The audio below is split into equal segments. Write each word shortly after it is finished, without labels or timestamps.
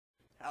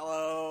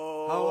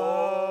Hello.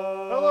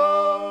 Hello.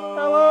 Hello.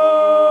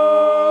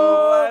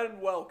 Hello.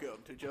 And welcome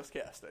to Just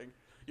Casting.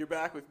 You're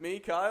back with me,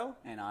 Kyle.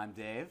 And I'm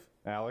Dave.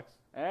 Alex.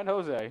 And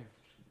Jose.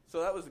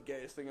 So that was the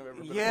gayest thing I've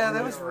ever been a Yeah, part that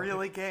of. was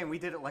really gay. We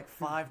did it like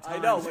 5 times. I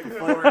know, like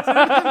before.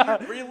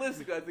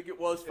 realistically, I think it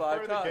was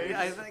 5 times. Yeah,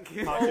 I think.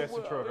 Podcast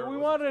intro. We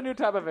wanted a new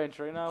type of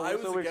entry, no, I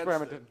was so we against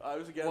experimented. it. I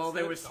was against Well,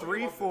 there it. was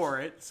 3 for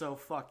it, so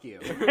fuck you.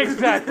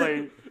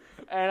 Exactly.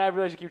 And I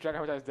really should keep track of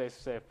how many times Dave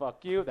say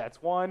 "fuck you."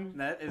 That's one.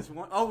 That is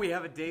one. Oh, we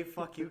have a Dave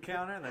fuck you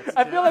counter. That's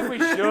I two. feel like we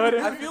should.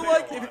 I feel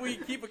like if we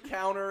keep a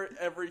counter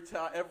every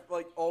time,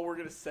 like all we're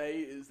gonna say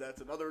is that's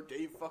another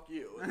Dave fuck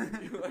you.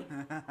 It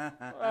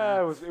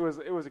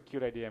was a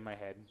cute idea in my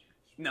head.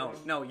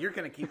 No, you're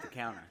gonna keep the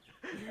counter.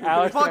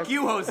 Alex, Fuck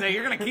you, Jose.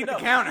 You're gonna keep the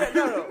counter.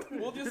 No.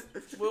 We'll just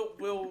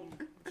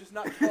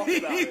not talk about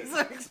it. He's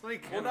actually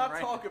We'll gonna not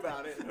write talk it.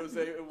 about it,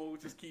 Jose. We'll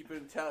just keep it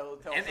and tell.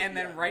 And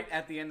then right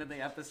at the end of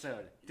the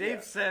episode,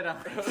 Dave said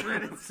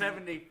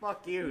 170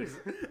 fuck yous.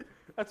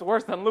 That's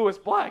worse than Lewis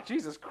Black.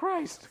 Jesus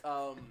Christ.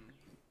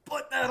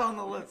 Put that on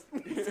the list. I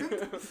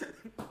remember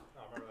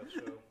that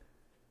show.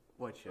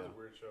 What show? That was a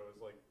weird show. It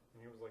was like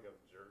he was like a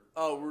jerk.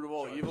 Oh, Root of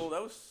All Evil.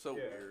 That was so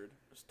weird.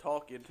 Just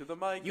talk into the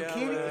mic. You Alex.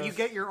 can't. You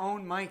get your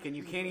own mic and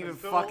you can't even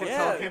Still, fucking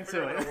yeah, talk I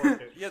into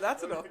it. Yeah,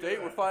 that's an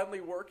update. We're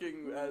finally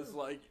working as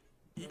like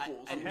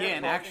equals.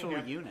 An actual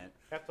unit.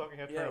 Half talking,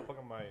 half Yeah. trying to plug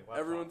on my laptop.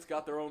 Everyone's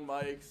got their own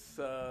mics.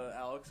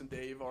 Alex and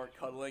Dave aren't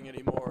cuddling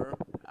anymore.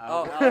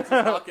 Oh. Alex is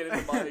not getting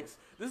the mics.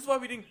 This is why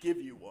we didn't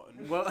give you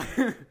one.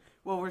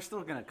 Well, we're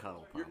still gonna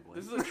cuddle probably.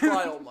 This is a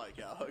trial mic,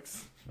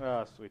 Alex.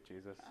 Oh, sweet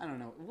Jesus. I don't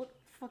know. What the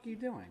fuck are you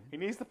doing? He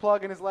needs to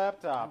plug in his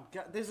laptop.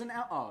 There's an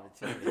out. Oh, it's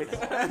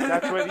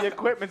That's where the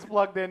equipment's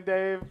plugged in,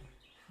 Dave.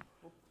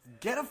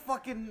 get a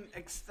fucking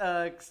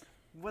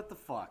what the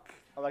fuck?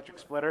 Electric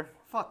splitter.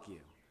 Fuck you.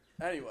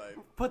 Anyway.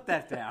 Put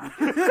that down.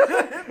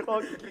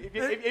 Well,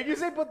 if you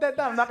say put that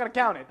down, I'm not going to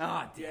count it.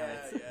 Oh, damn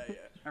Yeah.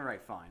 it. All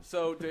right, fine.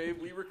 So, Dave,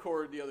 we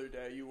recorded the other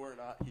day. You were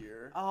not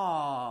here.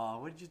 Oh,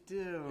 what'd you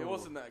do? It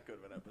wasn't that good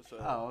of an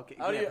episode. Oh, okay.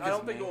 I Yeah,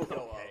 don't think me. it will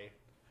go up. Okay.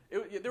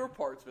 There were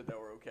parts of it that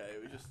were okay.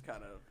 It was just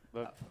kind of...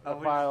 The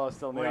file is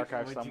still in the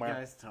archive What'd somewhere. you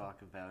guys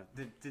talk about?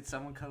 Did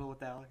someone cuddle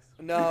with Alex?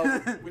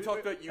 No, we talked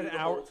about you An the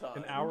hour, whole time.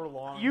 an hour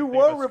long. You thing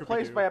were about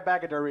replaced Scooby-Doo. by a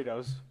bag of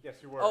Doritos. Yes,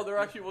 you were. Oh, there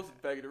actually wasn't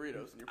a bag of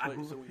Doritos in your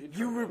place, so we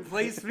You introed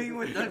replaced me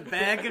with a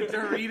bag of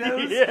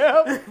Doritos?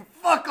 Yeah.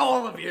 Fuck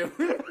all of you.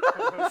 him.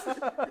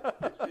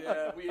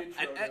 Yeah, we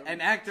introed him. An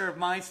actor of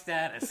my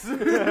status. So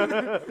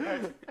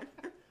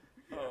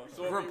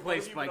what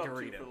replaced have by you been up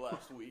to Dorito. for the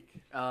last week.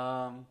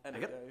 I And a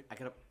got day.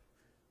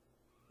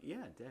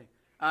 a day.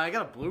 I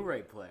got a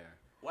Blu-ray player.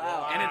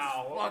 Wow. And it's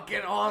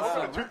fucking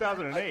awesome.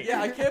 2008.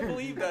 Yeah, I can't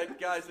believe that,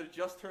 guys. It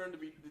just turned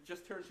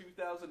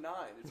 2009.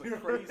 It's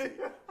like crazy.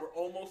 We're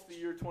almost the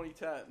year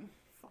 2010.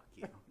 Fuck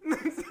you.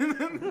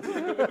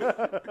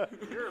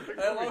 You're a big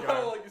I movie love guy.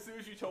 how, like, as soon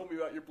as you told me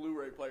about your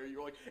Blu-ray player, you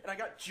were like, and I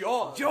got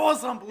Jaws.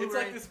 Jaws on Blu-ray. It's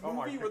like this Oh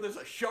my movie God. where there's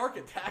a shark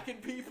attacking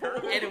people.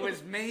 And it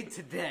was made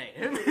today.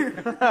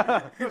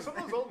 No, some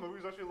of those old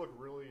movies actually look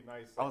really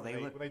nice. Oh, Like, they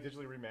when look- when they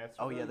digitally remastered.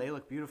 Oh, yeah, them. they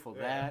look beautiful.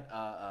 Yeah.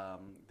 That,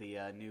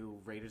 the new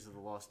Raiders of the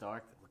Lost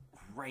Ark, they look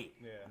great.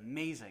 Yeah.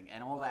 Amazing.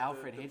 And all the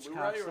Alfred the Hitchcock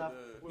Blu-ray or stuff.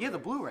 the- Yeah, the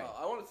Blu-ray.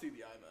 I want to see the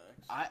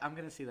IMAX. I'm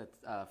going to see that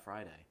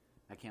Friday.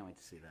 I can't wait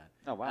to see that.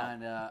 Oh, wow.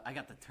 And I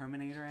got the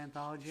Terminator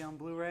anthology on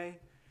Blu-ray.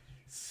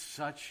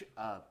 Such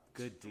a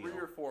good deal. 3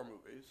 or 4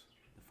 movies.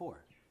 The 4.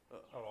 Oh,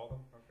 all of them?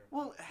 Okay.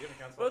 Well, You haven't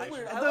counted But it's Salvation?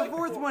 weird. I the like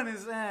 4th 4 one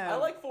is... I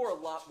like 4 a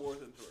lot more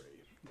than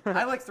 3.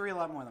 I like 3 a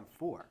lot more than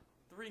 4.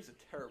 3 is a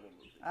terrible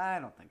movie. I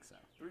don't think so.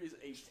 3 is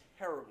a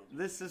terrible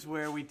movie. This is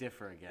where we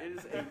differ It again.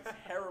 is a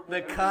terrible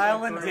The movie.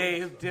 Kyle and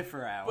Dave differ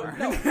But hour.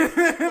 no,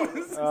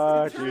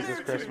 Oh, Terminator Jesus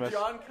 2, Christmas.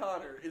 John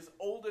Connor is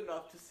old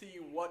enough to see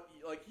what,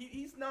 like,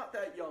 he's not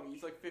that young.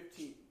 He's like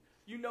 15.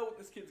 You know what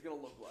this kid's going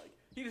to look like.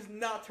 He does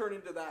not turn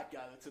into that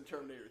guy that's in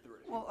Terminator 3.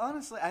 Well,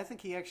 honestly, I think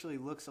he actually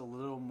looks a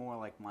little more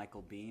like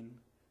Michael Biehn.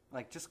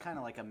 Like, just kind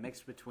of like a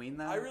mix between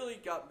them. I really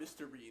got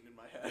Mr. Bean in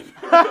my head.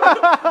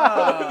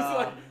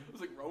 I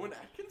was like Rowan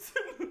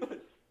Atkinson?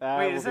 That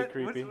Wait, would is be that...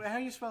 creepy. how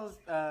do you spell his...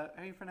 how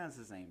do you pronounce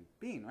his name?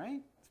 Bean, right?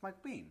 It's Michael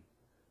Biehn.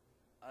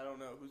 I don't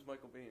know. Who's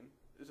Michael Bean?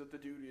 Is it the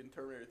dude in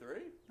Terminator 3?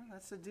 No,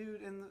 that's the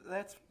dude in...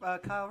 That's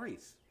Kyle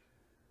Reese.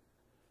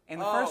 In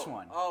the Oh, first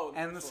one. oh, the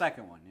and the first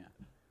second one,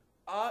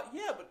 yeah.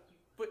 Yeah,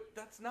 but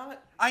that's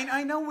not...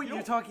 I know what You you're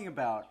don't- talking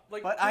about,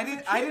 like, but he I was a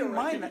didn't kid mind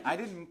already. that.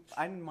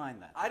 I didn't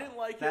mind that. I didn't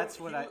like That's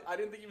him. what I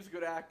didn't think he was a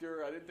good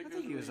actor. I didn't think I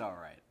think he was all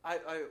right.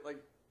 I like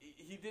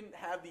he didn't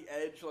have the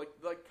edge like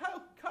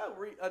Kyle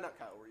Reese, not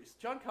Kyle Reese.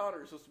 John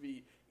Connor is supposed to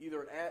be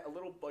either a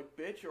little like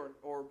bitch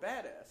or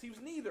badass. He was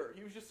neither.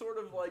 He was just sort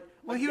of like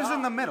Well, a he was in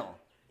guy. the middle.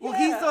 Well,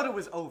 he Yeah. thought it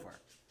was over.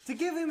 To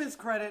give him his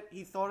credit,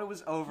 he thought it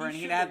was over, He and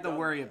he shouldn't didn't have have to done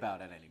worry that.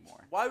 about it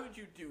anymore. Why would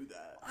you do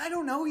that? I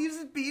don't know. He was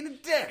just being a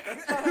dick.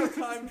 That's not how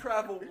time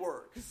travel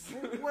works.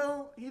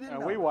 Well, he didn't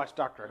know. We watch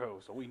Doctor Who,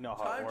 so we know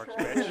how it Time works,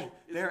 travel bitch. is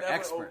They're never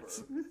experts.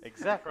 over.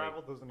 Exactly.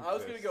 Travel doesn't exist. I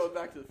was gonna go with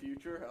Back to the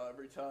Future. How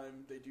every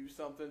time they do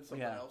something, something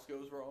Yeah. else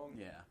goes wrong.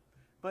 Yeah,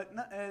 but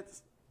no,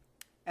 it's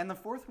And the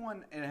fourth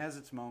one, it has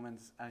its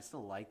moments. I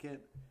still like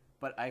it.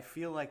 But I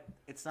feel like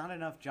it's not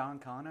enough John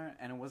Connor,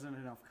 and it wasn't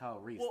enough Kyle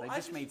Reese. Well, They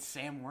just made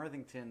Sam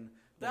Worthington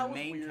the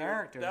main weird.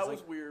 character. That It's was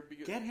like, weird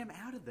because get him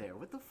out of there.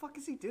 What the fuck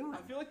is he doing?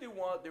 I feel like they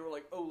were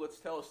like, oh, let's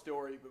tell a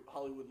story, but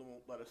Hollywood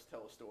won't let us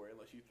tell a story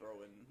unless you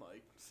throw in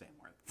like Sam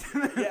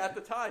Worthington. yeah, at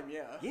the time,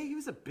 yeah. Yeah, he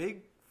was a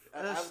big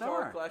Avatar,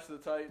 star. Clash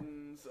of the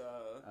Titans.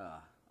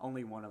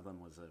 Only one of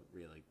them was a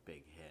really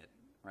big hit,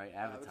 right?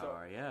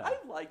 Avatar, yeah. I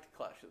liked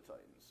Clash of the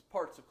Titans.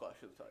 Parts of Clash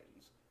of the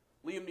Titans.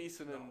 Liam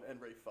Neeson and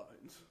Ray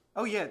Fiennes.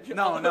 Oh yeah,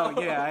 no,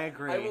 yeah, I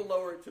agree. I will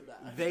lower it to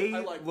that. They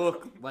I like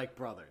look them. like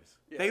brothers.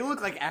 Yeah. They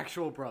look like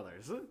actual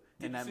brothers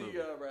in that Did you movie.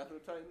 see Wrath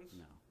of the Titans?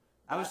 No,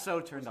 I was so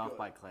That turned was off good.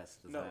 by Clash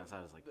of the No, Titans.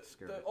 I was like,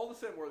 screw it. all the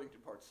Sam Worthington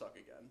parts suck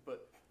again,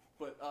 but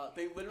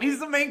they literally. He's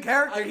the main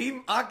character. He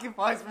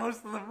occupies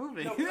most of the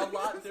movie. No, there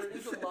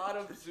is a lot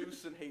of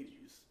Zeus and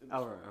Hades in this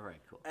all one. right,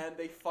 cool. And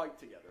they fight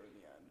together in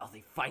the end. Oh,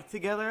 they fight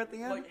together at the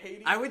end? Like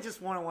Hades, I would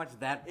just want to watch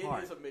that It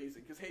part. is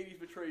amazing because Hades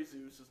betrays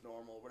Zeus as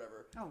normal,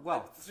 whatever. Oh,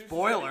 well, And Zeus is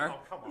spoiler. like,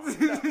 Oh, come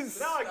on.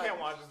 Now I can't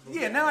watch this movie.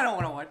 Yeah, now I don't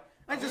want to watch.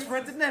 I just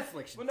rented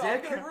Netflix, Well, no, I'm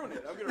dick. gonna ruin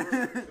it. I'm gonna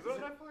ruin it. Is it on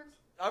Netflix?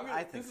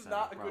 I think This is so,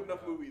 not a good enough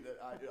probably. movie that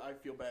I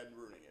feel bad in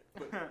ruining it.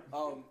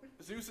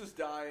 But Zeus is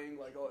dying,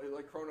 like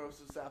Kronos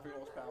is sapping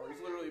all his power.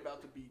 He's literally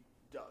about to be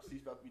dust.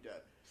 He's about to be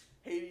dead.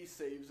 Hades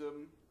saves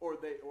him, or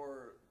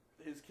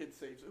his kid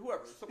saves him.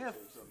 Whoever, someone Yeah,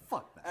 saves him.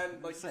 fuck that.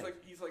 And like Safe.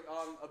 he's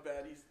on a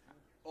bed. He's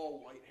all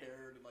white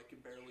haired and like can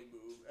barely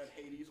move. And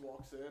Hades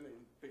walks in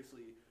and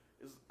basically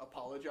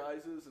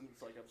apologizes and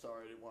it's like, I'm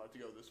sorry, I didn't want it to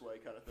go this way,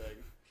 kind of thing.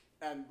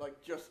 And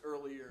like just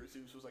earlier,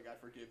 Zeus was like, I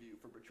forgive you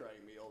for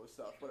betraying me, all this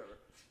stuff, whatever.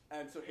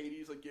 And so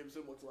Hades like gives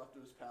him what's left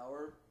of his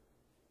power,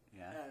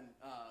 Yeah. and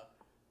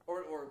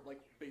or like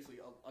basically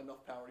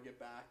enough power to get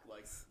back.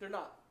 Like they're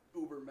not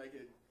uber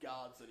mega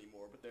gods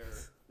anymore, but they're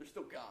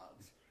still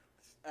gods.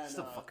 And,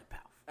 Still fucking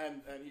powerful.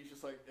 And he's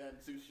just like, and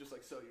Zeus is just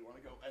like, so you want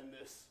to go end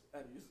this?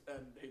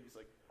 And Hades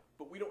like,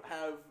 but we don't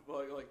have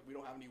like we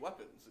don't have any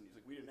weapons. And he's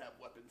like, we didn't have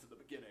weapons at the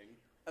beginning.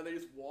 And they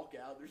just walk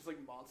out. There's like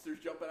monsters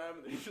jumping at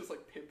him, and he's just like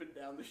pimping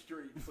down the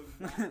street, just like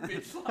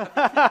bitch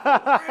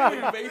slapping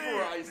people,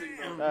 vaporizing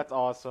them. That's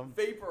awesome.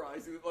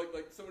 Vaporizing,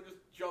 like someone just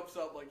jumps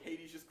up, like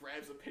Hades just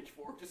grabs a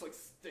pitchfork, just like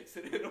sticks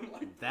it in him,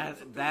 like That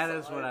throws it to that the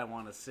is side. what I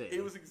want to see.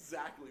 It was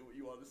exactly what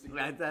you wanted to see.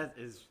 That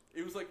is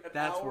It was like an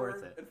that's hour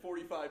worth it. and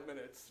 45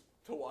 minutes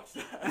to watch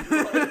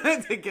that.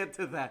 Like, to get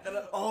to that. And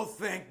Oh,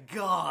 thank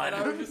God.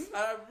 and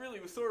I really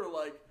was sort of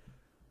like,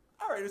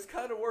 all right, it's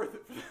kind of worth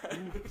it for that.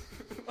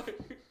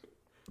 Like,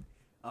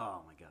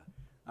 Oh my God!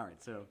 All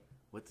right, so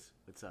what's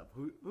up?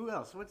 Who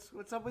else?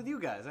 What's up with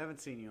you guys? I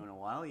haven't seen you in a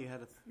while. You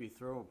had you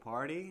throw a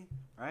party,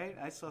 right?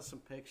 I saw some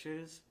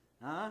pictures.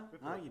 Huh? Good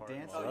Huh? throw You party.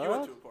 danced? oh, you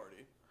went to a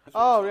party.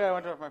 Oh yeah, I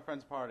went to my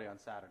friend's party on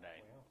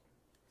Saturday.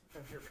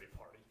 Your big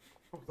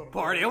party.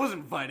 Party? I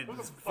wasn't invited to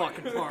this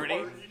fucking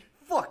party.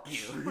 Fuck you.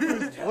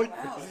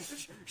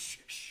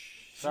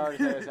 Sorry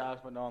to say this,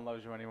 Alex, but no one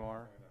loves you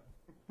anymore.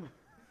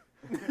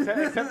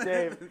 Except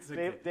Dave. It's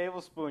okay. Dave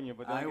will spoon you,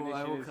 but don't I get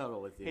will issues.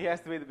 cuddle with you. He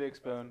has to be the big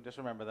spoon. Just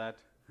remember that.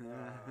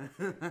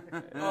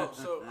 Oh,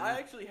 so I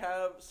actually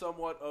have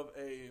somewhat of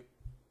a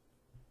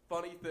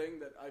funny thing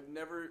that I've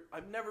never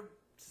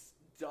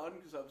done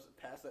because I was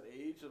past that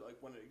age, like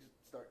when it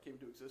came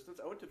to existence.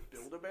 I went to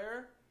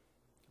Build-A-Bear.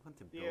 Want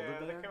to build Yeah, a I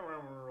bear? can't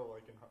remember when we were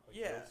like in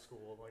Yeah. middle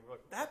school. Like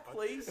That what?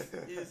 place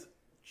is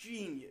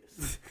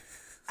genius.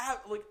 My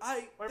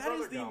That is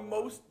brother the got one.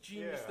 most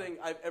genius Yeah. thing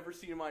I've ever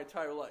seen in my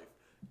entire life.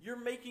 You're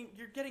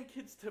getting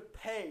kids to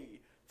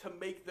pay to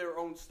make their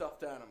own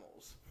stuffed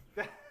animals.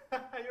 You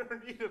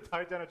don't need to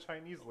tie down a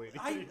Chinese lady.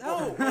 I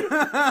know. A poor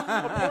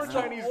That's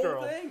Chinese the whole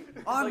girl. thing.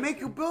 Oh, Like,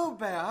 make a build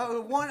bear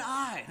with one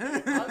eye.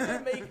 I'm gonna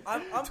make.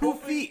 I'm 2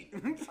 opening- feet.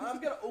 I'm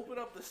gonna open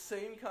up the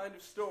same kind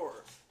of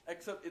store,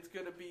 except it's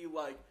gonna be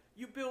like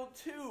you build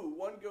two.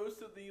 One goes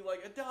to the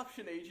like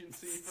adoption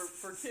agency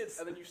for kids,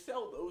 and then you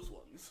sell those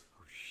ones.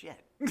 Oh shit.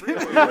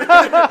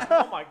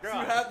 Oh my So you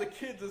god. have the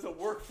kids as a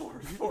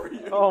workforce for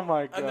you. Oh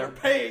my And they're god.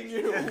 paying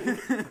you.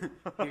 Here,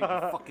 you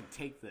fucking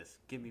take this.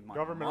 Give me my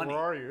Government, money. where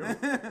are you?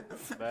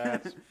 That's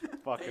They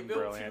fucking build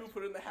brilliant. two,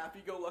 put in the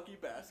happy-go-lucky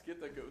basket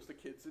that goes to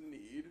kids in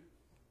need,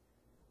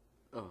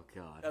 Oh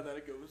god. and then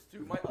it goes to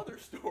my other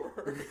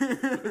store.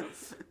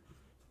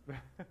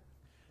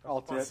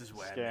 Ultimate This is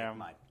where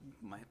scam. I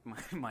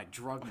make my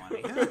drug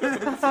money.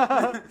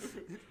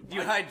 Do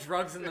you hide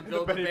drugs in the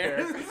build a Betty bear?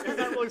 Bear. It's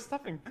not really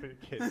stuffing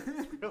kids. It's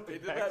They really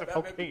did bags that of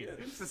Batman cocaine.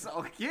 Begins.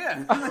 Oh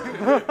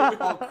yeah.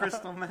 All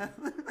crystal meth.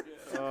 Yeah.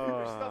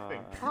 They're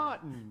stuffing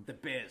cotton, The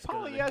bears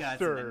go to the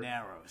guys in the Polyester.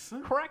 narrows.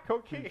 crack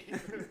cocaine.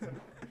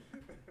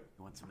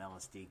 You want some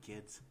LSD,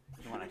 kids?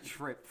 You want to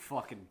trip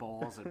fucking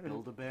balls and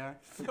build a bear?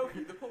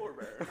 Toki the polar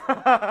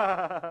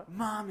bear.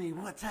 Mommy,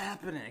 what's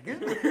happening?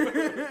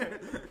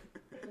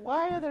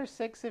 Why are there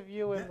 6 of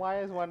you and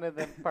why is one of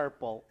them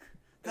purple?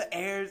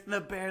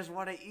 The bears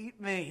want to eat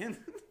me.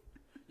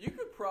 You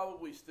could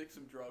probably stick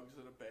some drugs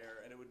in a bear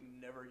and it would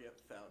never get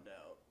found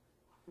out.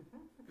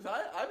 Because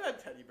I've had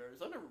teddy bears.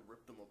 I never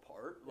ripped them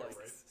apart. Yeah, Like,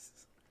 right.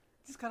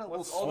 Just got a little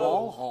Although-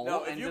 small hole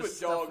No, if and you have just a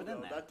stuff dog, it in though,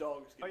 there. that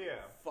dog's gonna Oh, get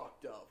yeah.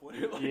 fucked up when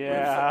it like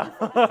Yeah.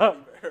 moves up your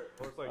fucking teddy bear.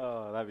 Or it's like,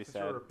 Oh, that'd be since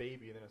sad. you're a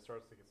baby, and then it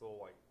starts, like, its little,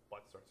 like,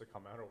 butt starts to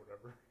come out or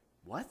whatever.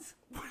 What?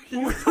 What are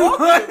you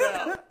talking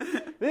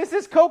about? This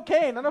is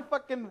cocaine, not a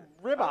fucking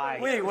ribeye.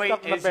 Wait,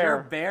 Stuffed in a is your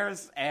bear.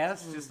 bear's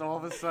ass just all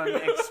of a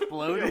sudden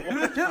exploded in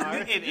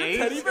teddy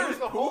age? bear- There's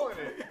a hole in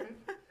it.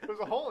 There's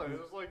a hole in it.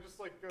 It was just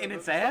like In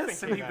there's its ass?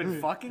 something Have you came been out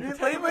of fucking it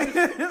Teddy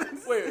lately?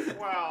 Wait,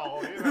 Wow,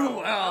 you know,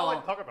 I Wow. don't like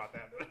to talk about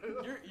that.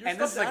 your And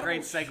this is a stuffed great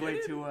animal's segue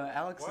shit? to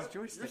Alex's What?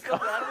 Your joystick.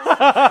 stuffed animal's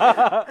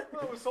shit? No,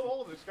 it was so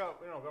old, it just got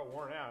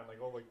worn out, and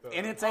like all like the.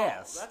 In its Oh,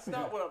 ass. that's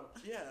not what I'm.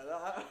 Yeah.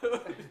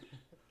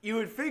 You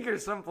would figure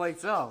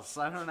someplace else.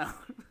 I don't know.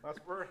 That's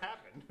where it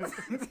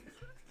happened.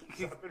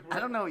 I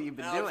don't know what you've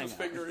been Alex doing. was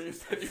fingering his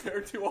teddy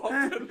bear too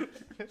often.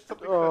 It's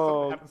something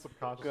Oh, that happens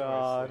subconsciously,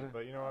 God.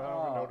 but you know what? I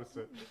don't even Oh. notice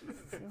it.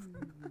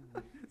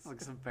 It's like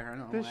some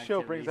paranormal This show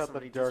activity. brings out the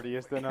Somebody just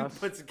dirtiest in us.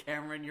 Puts a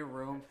camera in your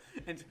room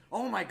and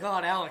oh my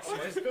god, Alex, you're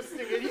just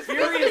Fisting it. He's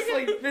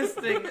furiously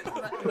fisting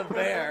the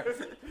bear.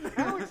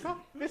 Alex,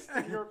 stop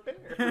fisting your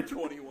bear. For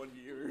 21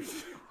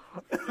 years.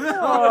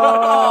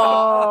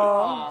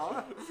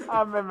 Oh,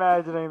 I'm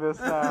imagining this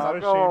now. Not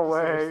Go ashamed to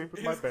away. say this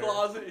with my His bear.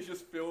 closet is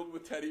just filled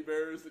with teddy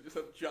bears that just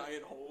have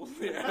giant holes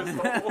in the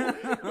asshole.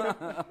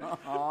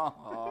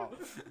 Oh,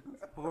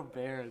 poor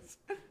bears.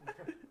 They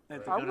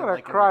have to I'm to, gonna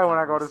like, a cry when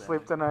I go to recovery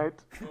sleep center.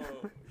 tonight.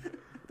 Oh.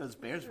 Those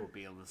bears will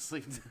be able to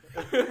sleep.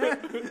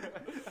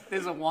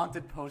 There's a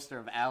wanted poster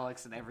of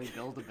Alex and every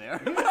Build-A-Bear.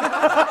 Beware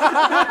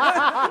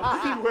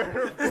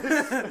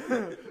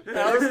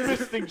of this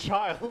fisting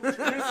child. You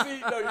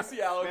see Alex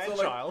Man on,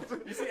 like, child.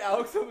 you see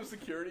Alex on the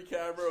security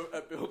camera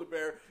at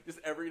Build-A-Bear just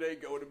every day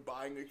going and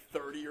buying like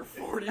 30 or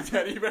 40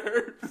 teddy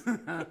bears.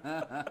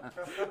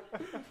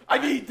 I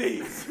need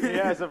these. He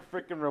has a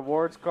freaking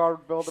rewards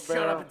card, build a Shut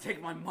up bear. and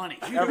take my money.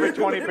 Every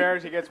 20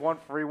 bears, he gets one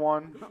free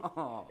one.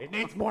 Oh. It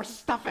needs more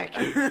stuffing.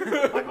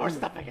 Put more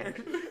stuffing in it.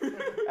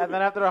 And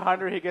then after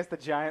 100, he gets the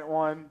giant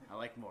one. I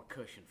like more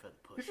cushion for the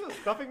These push. are the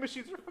stuffing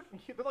machines. They're fucking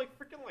cute. They're like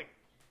freaking like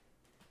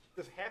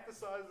just half the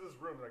size of this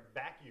room. They're like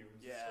vacuums.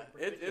 Yeah,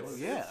 Like, it's ridiculous.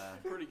 yeah.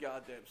 it's pretty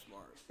goddamn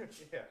smart.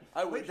 Yeah.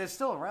 I Wait, wish. they're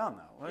still around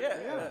though. What?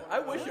 Yeah, I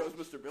wish I was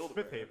Mr.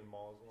 Build-A-Bear. Smith Haven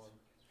Mall is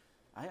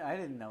one. I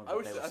didn't know that I they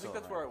were think still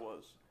that's around. where I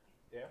was.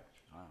 Yeah.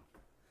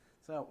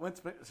 So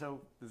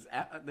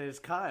there's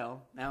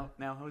Kyle. Now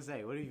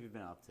Jose, what have you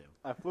been up to?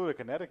 I flew to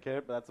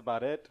Connecticut, but that's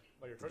about it.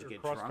 Like Did you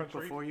get cross drunk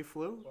country. before you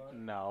flew?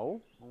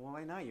 No, Well,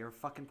 why not? You're a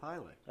fucking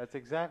pilot. that's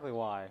exactly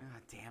why.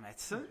 God damn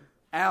it,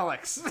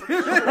 Alex.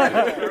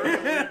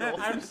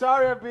 I'm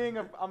sorry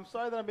I'm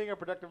sorry that I'm being a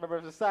productive member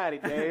of society,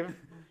 Dave.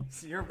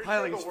 You're a Pretty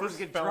pilot. sure You're the supposed worst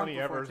to get drunk felony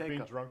before ever is being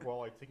takeoff. drunk while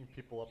like taking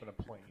people up in a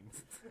plane.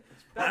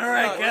 All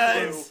right, not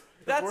guys. true.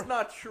 That's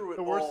not true at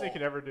The all. worst thing you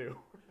can ever do.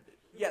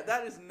 Yeah,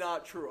 that is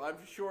not true. I'm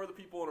sure the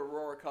people in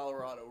Aurora,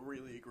 Colorado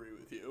really agree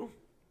with you.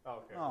 Oh,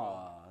 okay.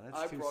 Aw, that's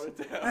I too brought s-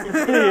 it down.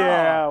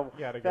 Yeah. You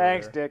gotta go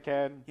Thanks, there.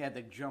 dickhead. He had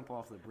to jump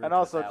off the bridge. And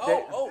also,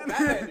 without- Oh,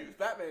 Batman news,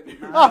 Batman news.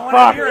 Oh,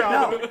 fuck.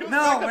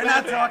 No, we're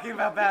not talking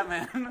about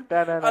Batman.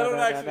 I don't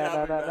actually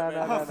have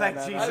Batman. Oh, thank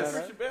I Jesus. had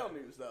Christian Bale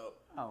news, though.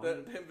 Oh,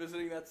 Him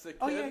visiting that sick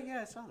Oh kid.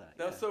 yeah, I saw that.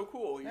 That was so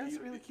cool. That's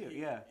really cute,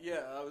 yeah. Yeah,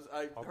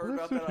 I heard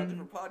about that on a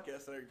different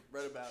podcast, and I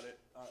read about it.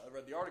 I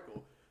read the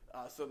article.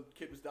 Some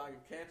kid was dying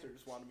of cancer,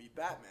 just wanted to meet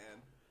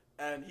Batman,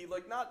 and he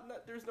like not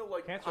there's no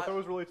like Cancer. I thought it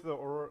was related to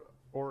the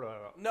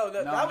no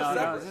that No, was no,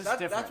 separate. this is That's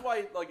different.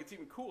 why like it's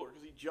even cooler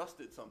because he just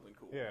did something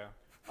cool. Yeah.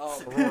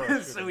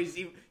 Um, so he's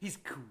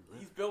cool.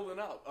 he's building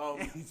up.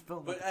 He's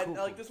building But up and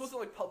cool. like this wasn't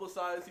like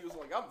publicized. He was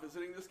like, I'm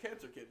visiting this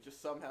cancer kid.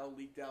 Just somehow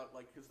leaked out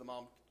like because the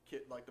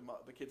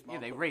kid's mom. Yeah,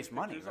 they put raised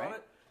money, pictures on right?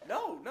 it.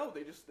 No,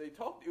 they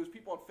talked. It was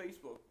people on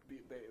Facebook.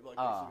 They like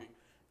Ah. basically,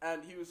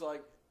 and he was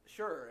like,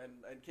 sure,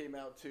 and came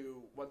out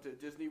went to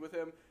Disney with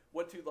him.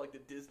 Went to like the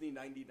Disney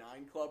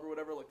 99 Club or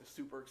whatever, like the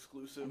super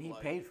exclusive. And he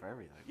like, paid for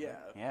everything. Yeah. Right?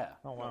 Yeah.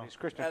 Oh wow. He's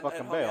Christian And- fucking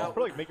and hung Bale. out-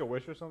 Probably like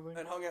Make-A-Wish or something.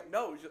 and hung out.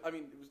 No, it was just, I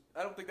mean, it was.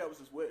 I don't think that was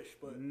his wish,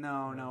 but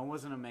No, it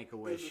wasn't a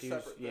Make-A-Wish. It was a He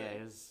was, separate yeah,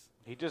 thing. it was.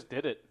 He just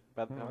did it.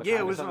 By the Yeah, it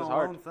kindness wasn't of a his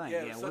heart. lone thing.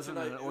 yeah, Yeah, it such wasn't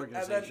a an nice,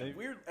 organization.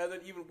 and then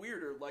even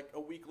weirder, like a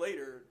week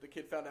later, the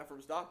kid found out from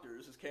his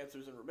doctors his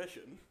cancer's in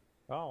remission,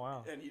 Oh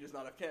wow. and he does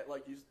not have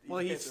like he's Well,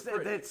 he cancer said,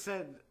 free. that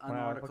said on an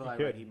Wow, article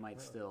lucky I read kid. he might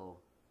still.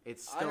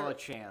 It's I still a heard-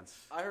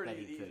 chance I heard that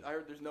he could. I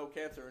heard there's no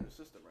cancer in his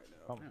system right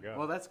now. Oh my god.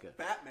 Well, that's good.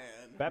 Batman.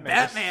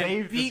 Batman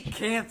saved beat this-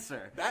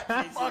 cancer. Bat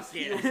Fuck Jesus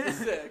yeah. heals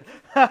the sick.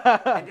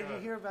 And did you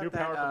hear about New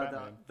power for that?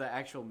 Batman. The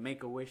actual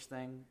Make-A-Wish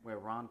thing where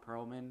Ron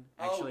Perlman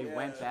Oh, actually yeah.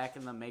 went back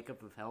in the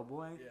makeup of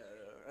Hellboy.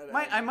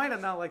 Yeah. I might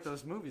have not liked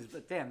those movies,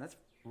 but damn, that's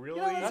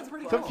Really? Yeah, that's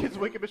pretty Some cool. kids'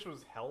 Wicked was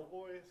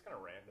Hellboy. It's kind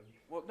of random.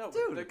 Well, no,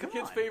 Dude, the come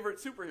kid's on. favorite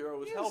superhero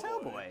was he was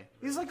Hellboy. Hellboy.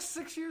 He's like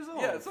 6 years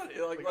old. Yeah, it's not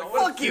like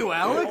Fuck you,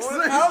 Alex.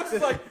 Alex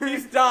is like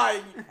he's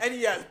dying and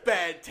he has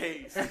bad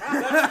taste.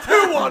 That's 2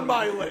 on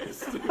my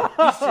list. He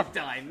should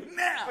die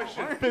now. I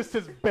should fist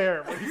his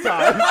bear when he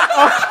dies.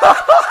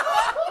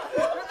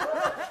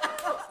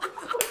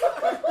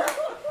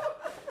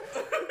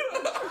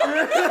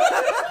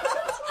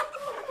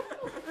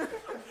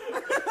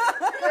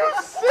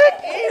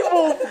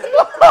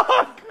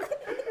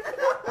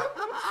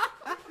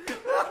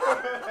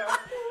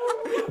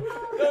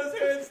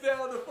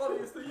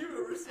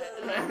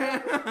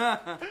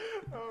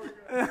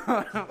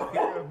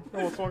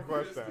 Almost one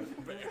question.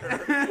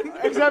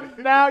 Except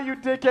now, you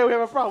dickhead, we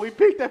have a problem. We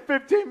peaked at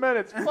 15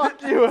 minutes.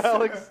 Fuck you,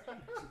 Alex.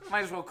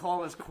 Might as well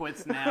call this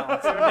quits now.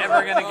 It's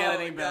never gonna get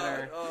any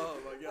better. Oh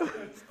my god.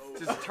 It's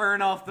over. Just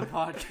turn off the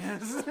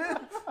podcast.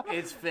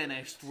 It's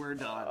finished. We're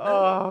done.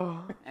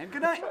 Oh. And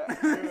good night.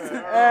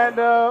 And,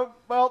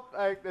 well,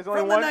 there's only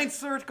From the one. ninth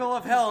circle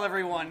of hell,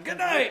 everyone. Good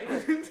night.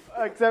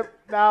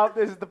 Except now,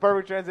 this is the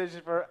perfect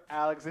transition for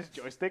Alex's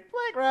joystick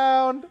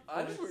playground.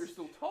 I think we were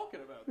still talking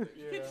about this.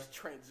 You can't just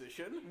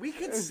transition. We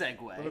could When the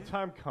segue.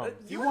 time comes.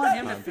 Do you want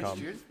him to Time finish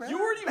comes. yours, bro? You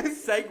weren't even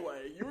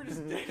segue. You were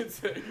just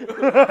dancing.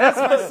 That's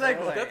my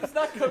segue. That does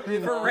not come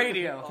in For on-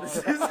 radio. on- This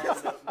is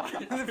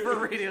on- for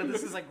radio.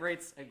 This is a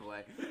great segue.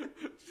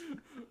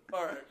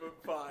 All right, but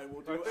fine.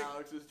 We'll do I think-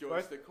 Alex's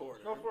joystick corner.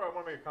 No, before I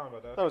want to make a comment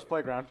about that. That was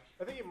playground.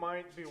 I think he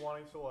might be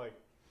wanting to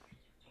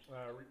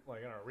I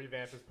don't know,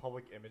 revamp his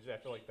public image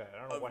after like that. I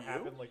don't know Of what you?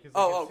 his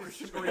his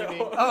Christian screaming.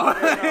 Bale. Oh.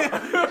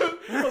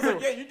 I was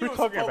like, yeah, you're doing some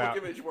talking public about?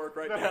 image work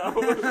right No. now.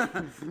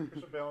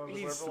 Christian Bale and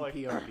He needs whatever, some like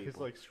PR he's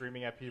people. like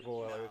screaming at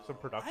people, some I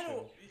production.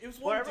 don't. It was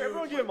Well, one dude.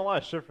 everyone gave him a lot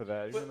of shit for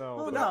that, even But,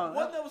 though. but no,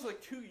 one that was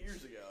like 2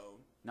 years ago.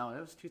 No,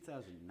 that was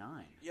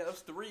 2009. Yeah, that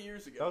was 3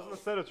 years ago. That was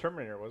instead of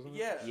Terminator, wasn't it?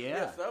 Yeah. Yeah.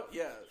 Yes,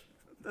 yeah.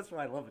 That's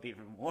why I love it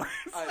even more.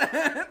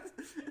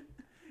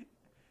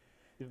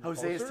 Even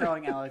Jose is closer?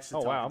 telling Alex to Oh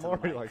talk wow, I'm into the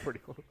already mic. like pretty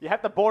close. You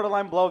have to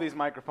borderline blow these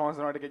microphones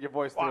in order to get your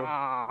voice through.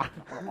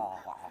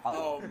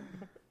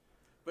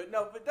 But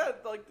no, but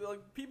that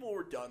like people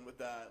were done with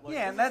that. Like,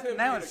 Yeah, and this is that him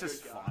now being it's a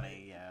just good guy.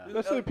 funny. Yeah.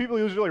 That's what people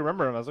usually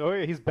remember him as. Oh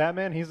yeah, he's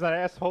Batman. He's that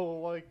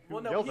asshole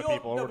who yells at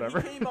people or whatever.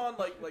 He came on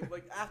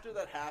like after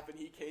that happened.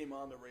 He came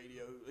on the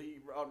radio.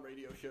 On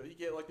radio show.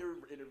 There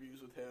were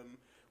interviews with him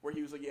where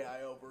he was like, "Yeah,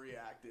 I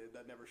overreacted.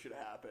 That never should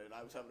have happened.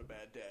 I was having a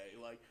bad day."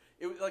 Like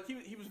it was like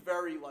he was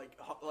very like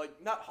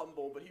not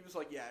humble, but he was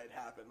like, "Yeah, it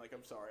happened. Like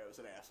I'm sorry, I was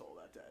an asshole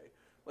that day."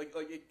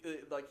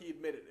 Like he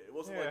admitted it. It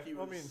wasn't like he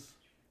was. I mean,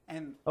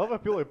 And I love how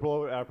people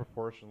blow it out of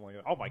proportion. Like,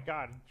 oh my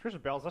god,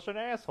 Christian Bale's such an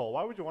asshole.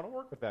 Why would you want to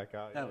work with that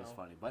guy? that was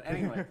funny. But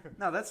anyway,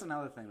 no, that's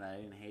another thing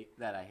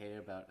that I hated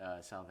about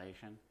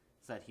Salvation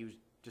is that he was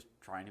just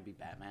trying to be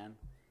Batman.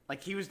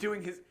 Like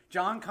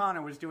John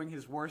Connor was doing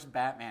his worst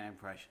Batman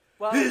impression.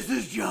 Well, This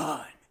is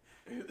John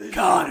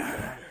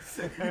Connor.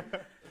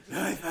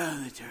 I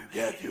found the Terminator.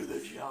 get through the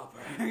chopper.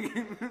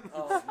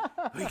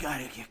 We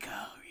gotta get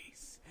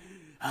calories.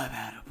 I'm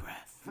out of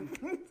breath.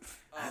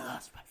 I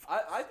lost my.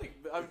 I think.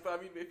 I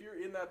mean, if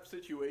you're in that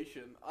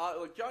situation,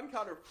 like John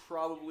Connor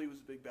probably was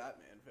a big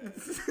Batman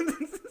fan.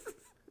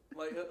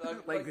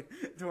 like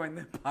during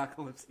the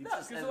apocalypse, he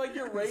just because had like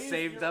you're raised,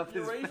 saved up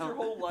you're his raised your film.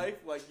 whole life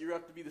like you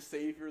have to be the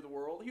savior of the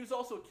world. He was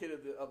also a kid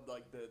of the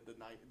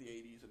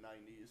 80s and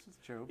 90s. It's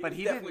true, He but was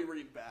he definitely didn't.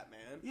 reading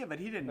Batman. Yeah, but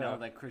he didn't No. know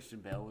that Christian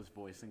Bale was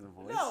voicing the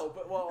voice. No,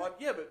 but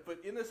but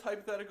in this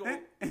hypothetical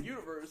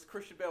universe,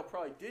 Christian Bale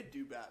probably did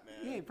do Batman.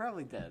 Yeah, he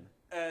probably did.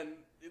 And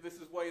this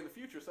is way in the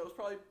future, so it was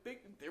probably big.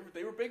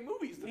 They were big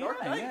movies. The Yeah,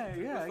 Dark Knight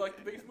yeah, was like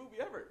the biggest movie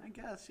ever. I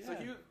guess, yeah.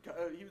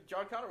 So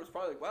John Connor was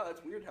probably like, wow,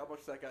 that's weird how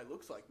much that guy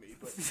looks like me.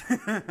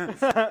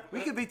 But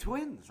We could be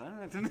twins.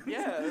 I don't know.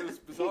 yeah, it was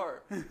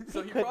bizarre.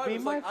 So he could probably be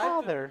was my like,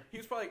 father. he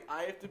was probably like,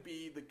 I have to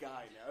be the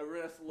guy now.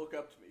 Everyone has to look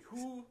up to me.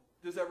 Who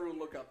does everyone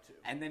look up to?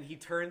 And then he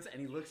turns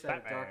and he looks at a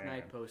Dark Batman.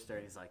 Knight poster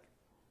and he's like,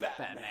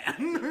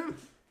 Batman.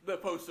 The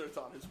poster that's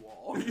on his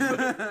wall. He's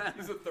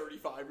a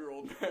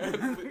 35-year-old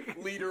man,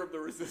 leader of the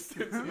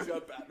resistance. He's got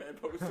a Batman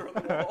poster on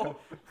the wall.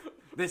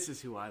 This is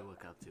who I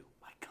look up to.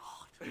 My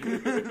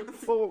God.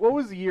 Well, what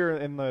was the year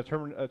in the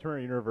Terminator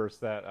universe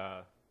that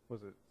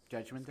was it?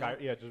 Judgment Day? Sky,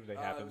 yeah, Judgment Day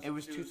happened. It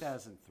was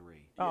 2003.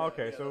 Oh,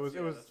 okay, Yeah, so it was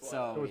that's why.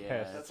 So it was yeah,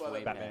 past. That's it's why way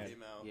the back. Batman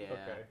came out. Yeah.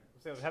 Okay,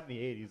 so it happened in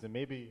the '80s, and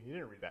maybe you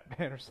didn't read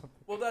Batman or something.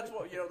 Well, that's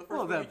what the first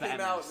Well, movie the came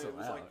Batman out, is and it still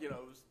was out. like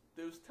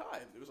there was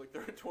time. It was like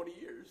there were 20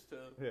 years to.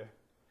 Yeah.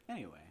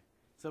 Anyway,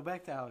 so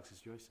back to Alex's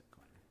joystick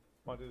corner.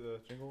 Want to do the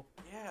jingle?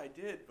 Yeah, I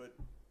did, but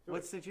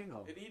What's the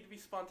jingle? it needed to be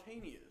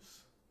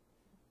spontaneous.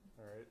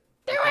 All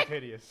right.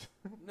 Hideous.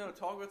 No,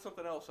 talk about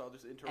something else. I'll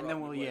just interrupt. And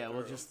then we'll midway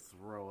we'll through. just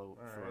throw.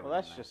 right. throw Well, it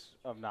that's in just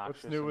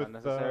obnoxious What's new and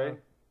with unnecessary.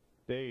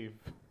 Dave?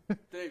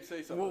 Dave, say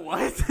there. something. Well,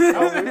 what?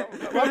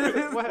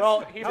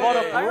 Well, he bought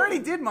Hey. I a. already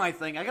did my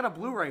thing. I got a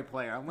Blu-ray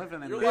player. I'm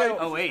living in Your the life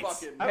is 08.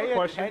 fucking. I have a Pay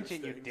question.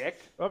 attention, you dick.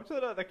 Up to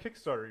the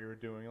Kickstarter you were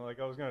doing, like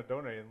I was gonna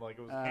donate, and like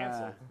it was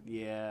canceled.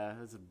 Yeah,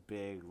 it's a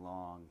big,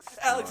 long story.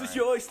 Alex's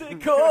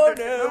joystick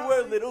corner,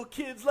 where little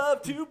kids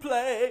love to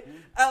play.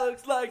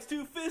 Alex likes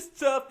to fist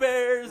stuff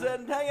bears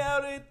and hang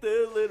out with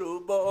the little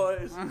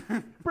boys.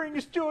 Bring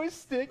his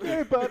joystick,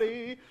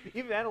 everybody.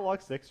 Even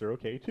analog sticks are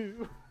okay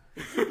too.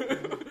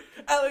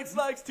 Alex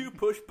likes to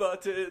push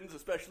buttons,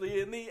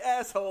 especially in the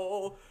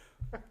asshole.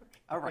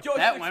 All right, Joystick-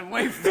 that went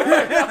way far.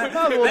 That was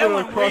a little That bit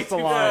went way across the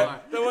too line.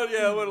 far. That one,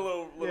 yeah, went a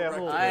little Yeah,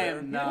 rectal well, I there.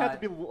 am You not.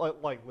 have to be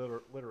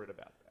literate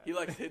about that. He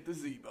likes to hit the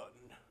Z button.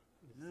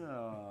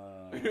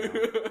 Oh.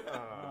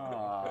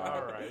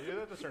 All right, yeah,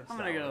 that just turns I'm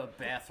gonna sour. go to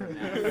the bathroom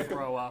now and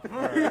throw up. All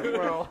right,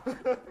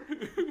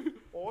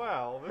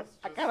 well, this.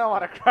 I Just, kind of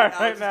want to cry right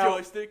Alex's now.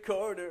 joystick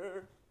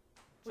corner.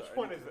 Which Sorry,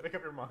 one is it? Make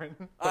up your mind.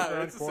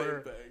 It's the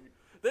same thing.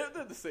 They're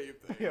the same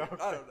thing. Yeah,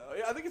 okay. I don't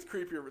know. I think it's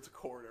creepier if it's a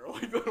corner,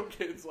 like little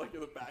kids like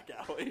in the back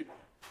alley.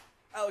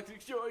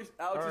 Alex's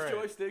right.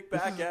 joystick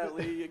back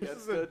alley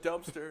against the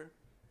dumpster.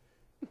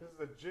 This is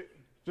a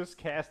Just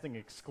Casting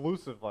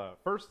exclusive,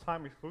 first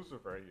time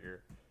exclusive right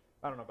here.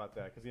 I don't know about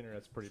that because the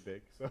internet's pretty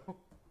big. So,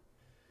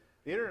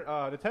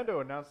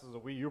 Nintendo announces a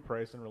Wii U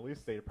price and release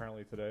date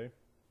apparently today.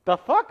 The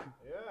fuck?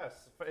 Yes,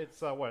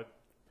 it's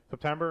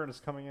September, and it's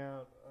coming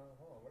out.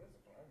 Hold on, what is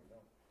it? I don't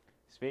know.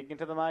 Speaking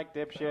to the mic,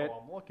 dipshit.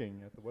 Oh, I'm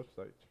looking at the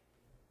website.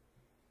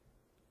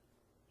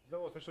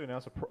 They'll officially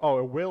announce it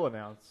will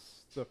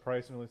announce the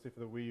price and release date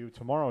for the Wii U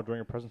tomorrow during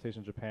a presentation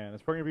in Japan.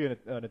 It's probably going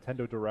to be a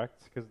Nintendo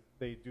Direct because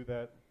they do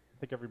that, I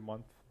think, every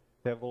month.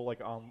 They have a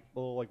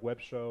little web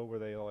show where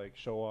they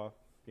show off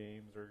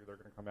games or they're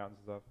going to come out and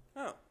stuff.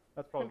 Oh,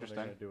 that's probably when they're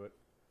going to do it.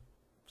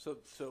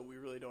 So we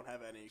really don't have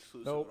any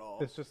exclusive Nope, at all.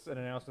 it's just an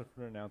announcement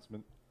for an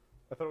announcement.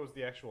 I thought it was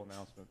the actual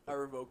announcement. I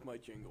revoke my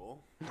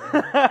jingle. Those are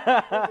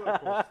the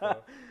cool stuff.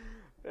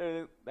 I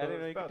didn't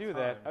know you could do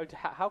that.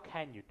 How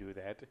can you do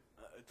that?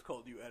 It's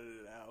called you edit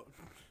it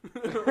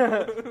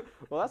out.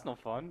 Well, that's no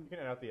fun. You can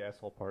edit out the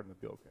asshole part and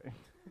it'll be okay.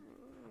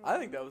 I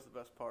think that was the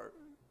best part.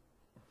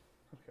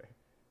 Okay.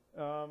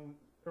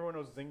 Everyone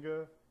knows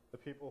Zynga, the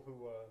people who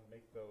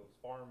make those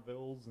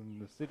Farmvilles and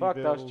the City Fuck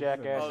Bills those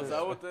jackasses. Oh, is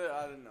that what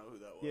I didn't know who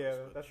that was. Yeah,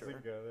 but that's sure.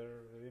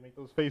 Zynga. They make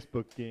those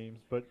Facebook games,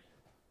 but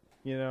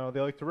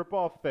they like to rip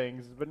off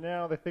things. But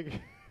now they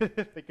think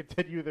they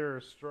continue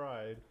their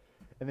stride,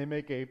 and they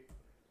make a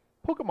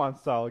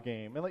Pokemon-style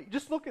game. And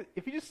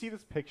if you just see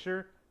this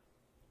picture,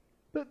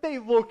 they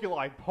look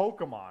like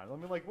Pokemon. I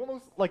mean,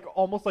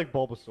 almost like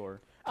Bulbasaur.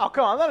 Oh,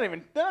 come on!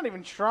 They're not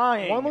even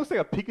trying. One looks like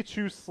a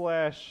Pikachu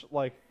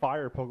 /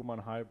 fire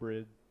Pokemon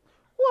hybrid.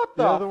 What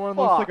The other one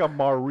looks fuck? like a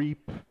Mareep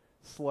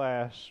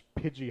 /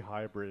 Pidgey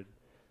hybrid.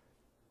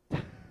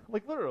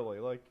 Literally,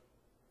 if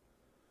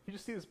you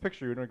just see this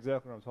picture, you know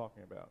exactly what I'm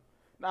talking about.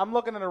 I'm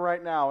looking at it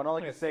right now, and all I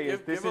can Yes, say is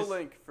Give a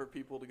link for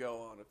people to go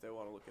on if they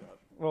want to look it up.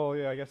 Well,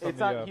 yeah, I guess It's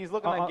on on- he's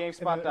looking at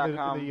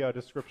GameSpot.com. In the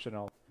description,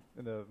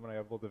 when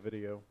I upload the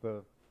video,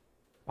 the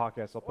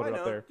podcast, I'll put Well, it I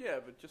up know. there. Yeah,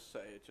 but just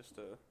say it, just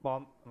to. Well,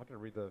 I'm not going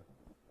to read the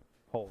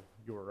whole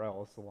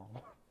URL. It's a long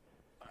one.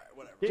 All right,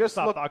 whatever. Just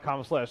look-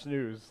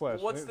 GameStop.com/news/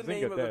 What's the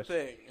name of the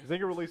thing?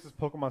 Zynga releases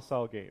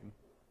Pokemon-style game.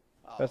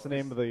 Oh, That's the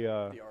name of the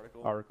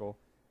article.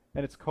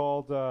 And it's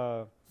called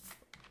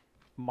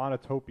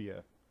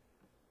Monotopia.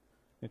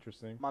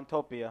 Interesting.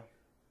 Montopia.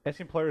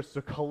 Asking players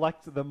to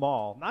collect them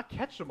all. Not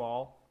catch them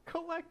all.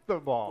 Collect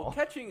them all. Well,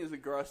 catching is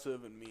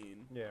aggressive and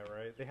mean. Yeah,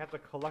 right. They have to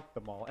collect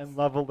them all and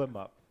level them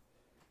up.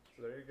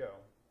 So there you go.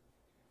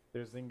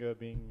 There's Zynga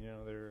being,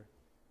 their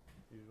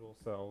usual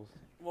selves.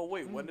 Well,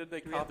 wait. When did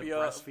they Do we have to copy?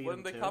 breastfeed When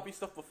did they them, copy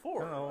stuff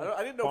before? I don't know.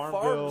 I didn't know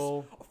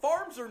Farmville,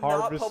 farms are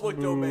not Harvest public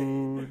Moon,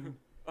 domain.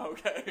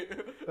 Okay.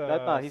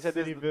 No, he said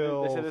this is the-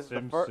 Cityville, they said this is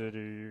the fir-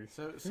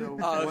 SimCity. So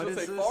I what was is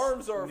gonna say this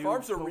farms are new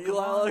real,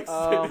 Pokemon?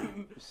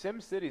 Alex.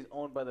 SimCity is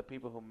owned by the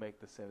people who make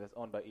the Sim. That's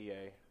owned by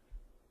EA.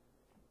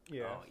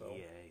 Yeah. Oh, so.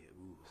 EA.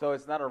 Ooh. So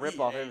it's not a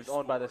ripoff. EA It's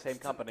owned by the Sports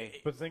same company.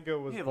 But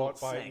Zynga was Yeah,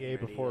 bought well, by same, EA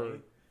right, before, EA.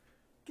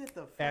 Get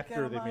the fuck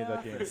after out they of made my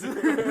that game.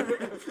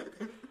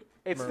 office.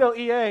 It's still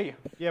EA.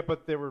 Yeah,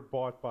 but they were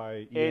bought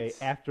by EA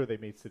It's- after they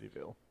made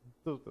Cityville.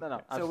 Those are the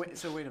No, no. things.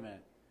 So wait a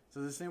minute. So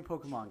this new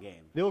Pokemon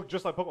game. They look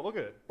just like Pokemon. Look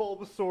at it.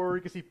 Bulbasaur.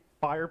 You can see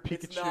Fire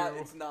Pikachu.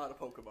 It's not a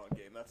Pokemon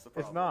game. That's the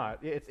problem.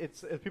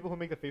 It's not. It's people who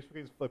make the Facebook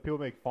games. Like people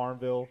who make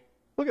Farmville.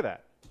 Look at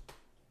that.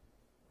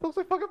 It looks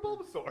like fucking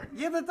Bulbasaur.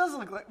 Yeah, that does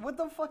look like. What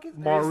the fuck is? Is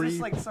Marie. this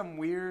like some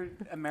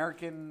weird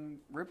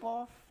American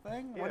ripoff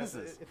thing? What is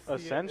this? It's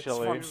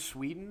Essentially. From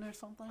Sweden or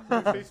something? It's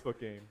a Facebook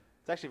game.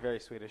 It's actually very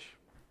Swedish.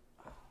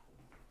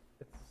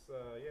 It's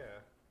yeah.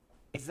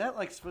 Is that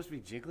like supposed to be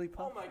Jigglypuff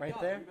Oh my right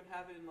god! there? You've been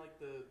having like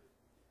the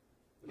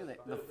Look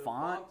at that, the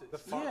font. The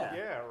font. Yeah.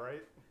 Yeah,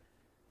 right.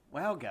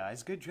 Wow,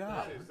 guys, good job.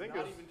 not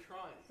Zynga's- even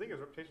trying. Zynga's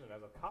reputation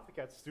as a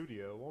copycat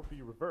studio won't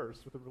be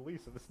reversed with the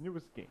release of this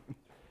newest game.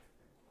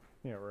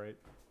 Yeah, right.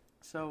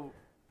 So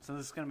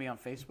this is gonna be on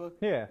Facebook.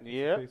 Yeah.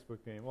 Yep.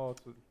 Facebook game. Well,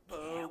 it's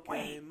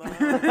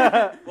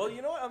Pokemon. Well,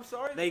 you know what? I'm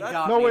sorry. They that-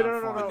 got No, me wait, on no,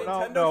 no, Farmville. no,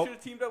 Nintendo no. should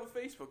have teamed up with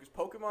Facebook because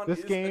Pokemon This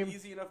is game- an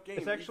easy enough game.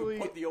 it's that actually- you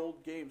can put the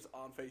old games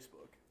on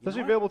Facebook. It's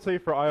actually what? available to you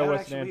for That iOS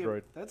actually- and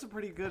Android. That's a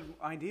pretty good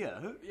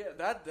idea. Yeah,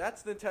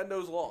 that's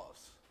Nintendo's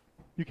laws.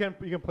 You can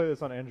play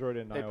this on Android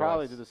and They iOS.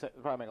 probably do the same.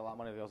 They probably make a lot of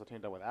money if they also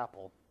teamed up with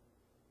Apple.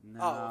 No.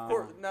 Oh, of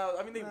course. No,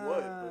 I mean they would.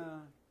 But, Nah.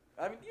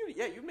 I mean,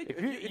 you'd make If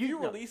if you- you you-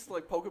 no. release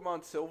like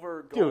Pokemon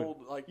Silver, Dude,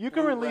 Gold, like You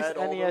can Blue, release Red,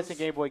 all NES those. and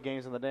Game Boy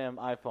games on the damn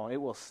iPhone. It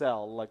will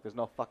sell like there's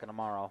no fucking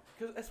tomorrow.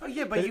 'Cause Oh, especially-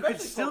 yeah, but you could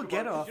especially still Pokemon,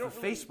 get it 'cause off you the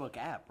don't really- Facebook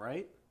app,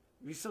 right?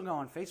 If you still go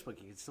on Facebook,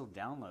 you can still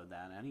download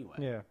that anyway.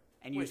 Yeah.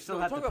 And you Wait, still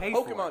no, have talk to about pay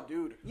Pokemon, for it.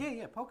 dude.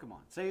 Yeah, Pokemon.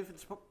 Say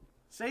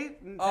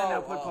Nintendo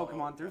Oh, put oh,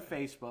 Pokemon through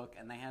okay. Facebook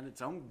and they had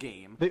its own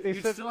game. They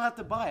you said- still have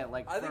to buy it,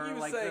 like I think for he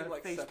was like saying the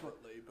like Facebook.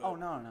 separately. But Oh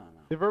no.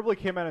 They verbally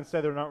came out and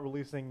said they're not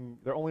releasing.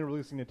 They're only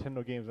releasing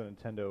Nintendo games on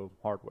Nintendo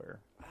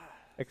hardware.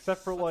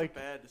 Except for That's like a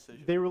bad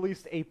decision. they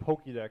released a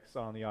Pokédex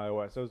on the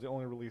iOS. That was the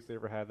only release they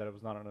ever had that it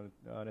was not on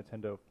a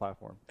Nintendo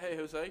platform. Hey,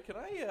 Jose, can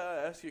I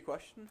ask you a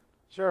question?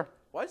 Sure.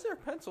 Why is there a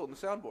pencil in the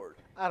soundboard?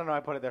 I don't know. I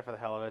put it there for the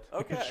hell of it.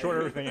 Okay. You can short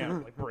everything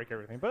out, like break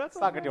everything. But that's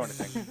It's not gonna do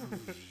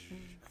anything.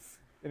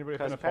 Anybody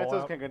Because finna pencils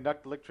Fallout? can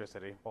conduct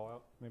electricity.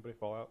 Fallout? Anybody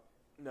Fallout?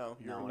 No,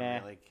 you're No one Nah.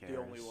 really cares. the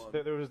only one.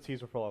 There was a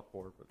teaser for Fallout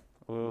 4, but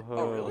Oh,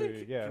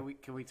 really? yeah.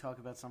 Can we talk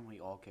about something we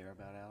all care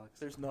about, Alex?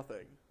 There's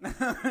nothing. There's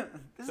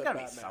Except got to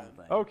be Batman.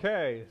 something.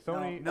 Okay,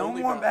 Sony. No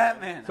Only more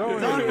Batman. Batman.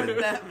 Sony. Done with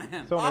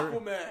Batman. Sony.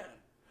 Aquaman.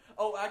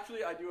 Oh,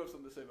 actually, I do have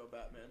something to say about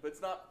Batman, but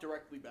it's not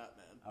directly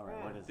Batman. All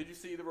right, what is Did it? you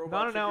see the robot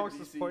Not an chicken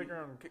Alex's DC,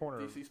 playground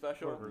corner. DC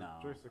special? Whatever, No.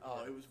 joystick Oh,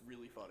 corner. it was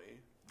really funny.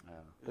 Oh.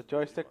 The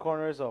joystick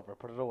corner is over.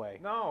 Put it away.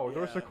 No, Yeah.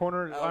 joystick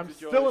corner. I'm Alex's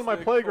still in my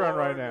joystick playground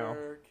right now.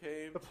 corner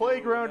came The to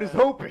playground is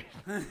an open.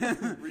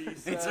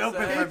 recess It's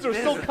open and- for Kids are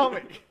still business.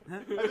 coming.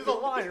 There's a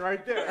line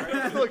right there.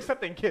 I'm still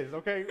accepting kids,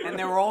 okay? And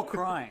they were all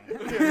crying. We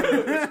got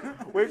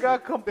They have their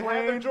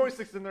complaints.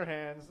 joysticks in their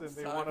hands, and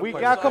they Time. want to We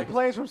play. got Like-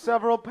 complaints from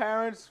several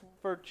parents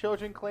for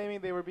children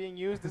claiming they were being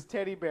used as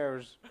teddy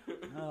bears.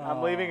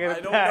 I'm leaving it I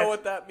at don't that. know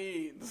what that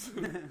means.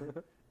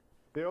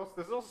 There's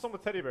also some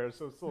with teddy bears,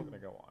 so it's still going to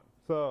go on.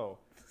 So,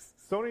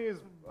 Sony is,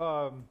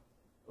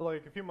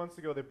 like a few months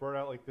ago, they brought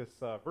out like this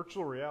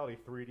virtual reality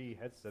 3D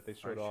headset they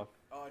showed off,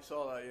 Oh, I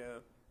saw that, yeah.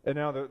 and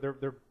now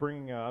they're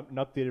bringing an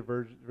updated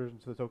version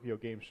to the Tokyo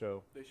Game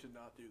Show. They should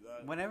not do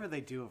that. Whenever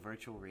they do a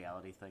virtual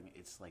reality thing,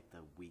 it's like the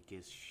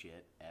weakest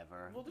shit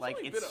ever. Well, there's Like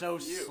only it's been a so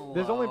few. slow.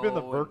 There's only been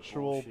the and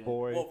Virtual bullshit.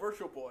 Boy. Well,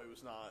 Virtual Boy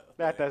was not. a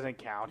That thing. doesn't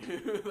count.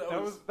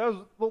 That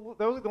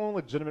was the only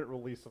legitimate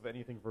release of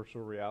anything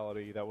virtual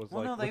reality that was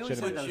Well, like no, they always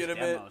had legitimate. those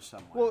Legitimate. demos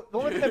somewhere. Well, the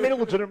only thing that made it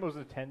legitimate was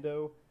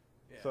Nintendo.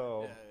 Yeah,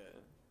 So- yeah.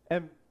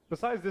 And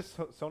besides this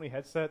Sony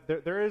headset,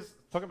 there is,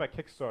 talking about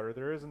Kickstarter,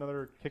 there is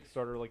another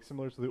Kickstarter like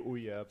similar to the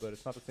Ouya, but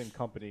it's not the same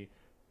company.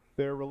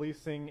 They're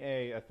releasing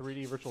a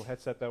 3D virtual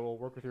headset that will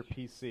work with your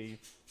PC,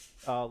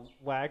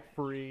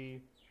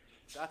 lag-free.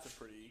 That's a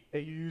pretty. You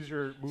use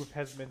your move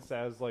headments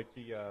as like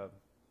the,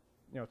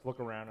 to look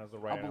around as the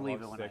right I'll believe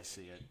it analog when I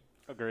stick. see it.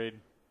 Agreed.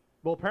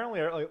 Well, apparently,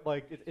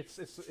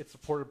 it's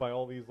supported by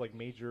all these like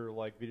major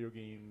like video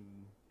game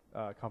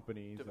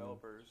companies. and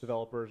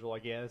Developers are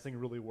like, yeah, this thing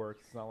really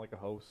works. It's not like a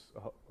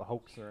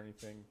hoax or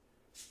anything.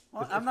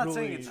 Well, It's I'm not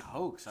saying really- it's a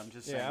hoax. I'm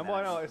just saying. Yeah, that well,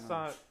 I know it's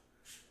not.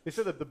 They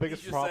said that the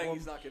biggest He's just problem. saying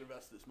he's not going to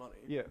invest his money.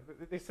 Yeah,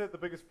 they said the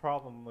biggest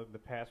problem in the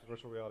past with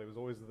virtual reality was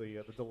always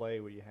the delay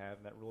what you have,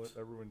 and that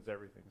ruins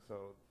everything.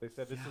 So they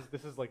said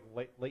this is like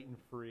latent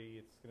free.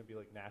 It's going to be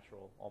like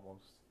natural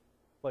almost.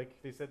 Like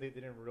they said they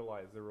didn't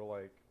realize they were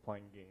like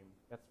playing a game.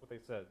 That's what they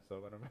said.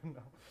 So I don't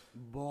know.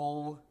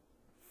 Bull.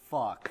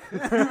 Fuck. You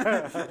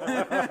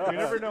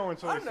never know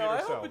until I you don't see know. it I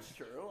yourself. hope it's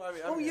true. I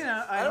mean, Oh,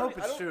 yeah, I don't- hope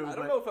it's don't- true, I don't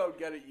but- know if I would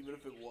get it even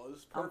if it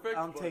was perfect.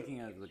 I'm but taking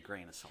it with a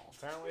grain of salt.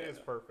 Apparently, it's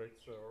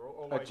perfect. So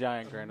A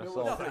giant grain of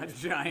salt. A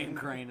giant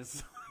grain of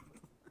salt.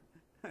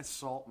 A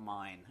salt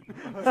mine.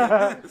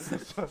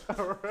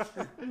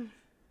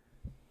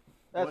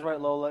 That's right,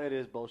 Lola. It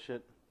is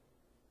bullshit.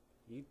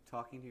 You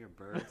talking to your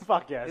birds?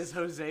 Fuck yes. Is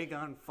Jose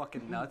gone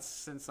fucking nuts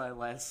since I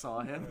last saw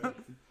him?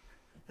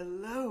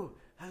 Hello,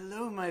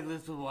 my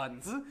little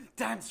ones.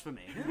 Dance for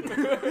me.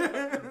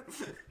 Your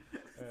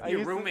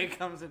used to- roommate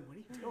comes in. What are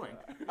you doing?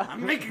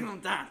 I'm making them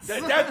dance.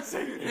 They're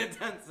dancing. They're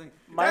dancing.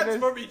 That's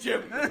for me,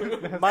 Jim.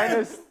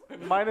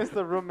 minus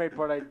the roommate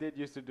part. I did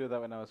used to do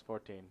that when I was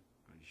 14.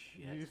 Oh,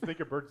 shit. You think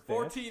your birds dance?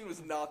 14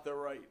 was not the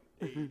right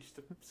age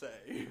to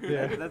say.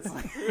 Yeah. That's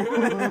like.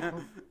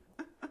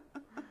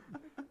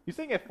 You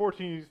think at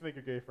 14 you used to make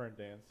your gay friend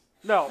dance?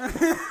 No.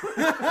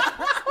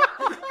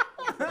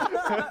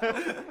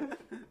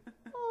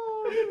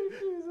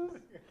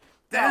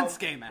 Dance,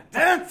 gay man.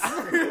 Dance!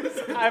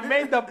 I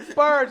made the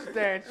birds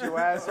dance, you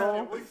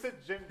asshole. Well, you said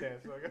gym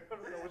dance, so I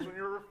don't know which one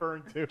you're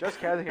referring to. Just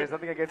kidding. There's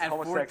nothing against At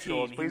 14,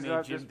 homosexuals. he Please do made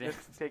not gym just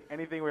dance. take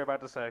anything we're about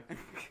to say.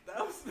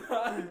 That was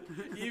not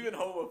even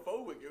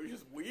homophobic. It was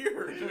just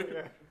weird.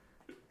 Yeah.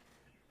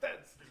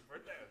 Dance, Steve,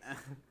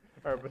 dance.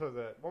 All right, besides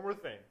that, one more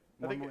thing.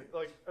 I think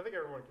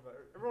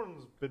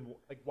everyone's been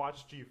like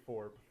watched G4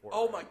 before.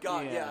 Oh my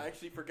god, Yeah. yeah, I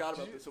actually forgot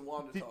about this and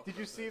wanted to talk Did about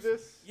you see this.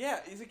 this? Yeah,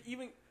 is it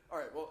even...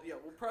 Alright, well, yeah,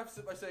 we'll preface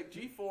it by saying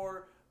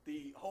G4,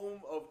 the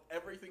home of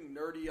everything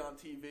nerdy on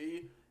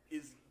TV,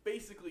 is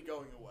basically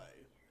going away.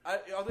 Are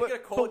they going to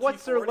call it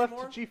what's G4 there left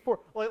anymore? to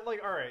G4?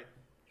 Like, all right.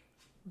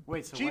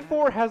 Wait, so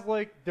G4 has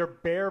like their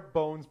bare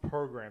bones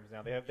programs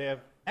now. They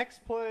have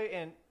X-Play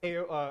and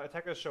Attack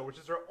of the Show, which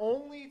is their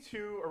only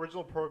two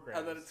original programs.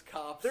 And then it's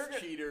cops, They're gonna-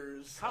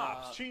 cheaters.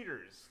 cops,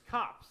 cheaters,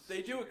 cops.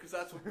 They do it because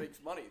that's what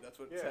makes money. That's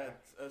what Yeah.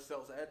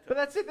 sells ad But time.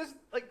 that's it. This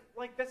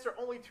like that's their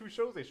only two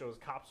shows they show is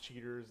cops,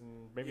 cheaters,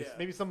 and maybe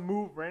Yeah.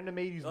 some random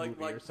 80s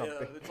movie or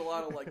something. it's a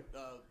lot of like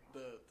the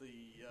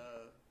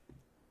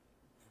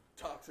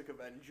Toxic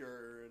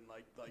Avenger and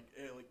like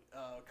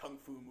kung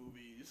fu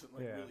movies and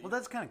like Yeah. really. Well,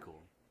 that's kind of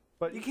cool.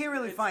 But You can't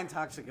really It's- find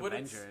Toxic but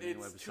Avenger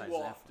anywhere it's besides too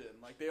that. often.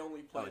 Like they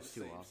only play Oh, it's the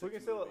too same often. We can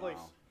six say movies. like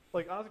Wow.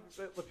 Like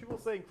honestly, the people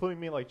say, including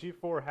me, like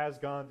G4 has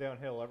gone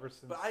downhill ever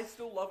since. But I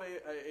still love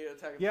a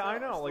Attack of the Yeah, Show. I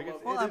know, like, still it's-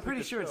 love Well, it I'm is a pretty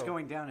good sure it's show.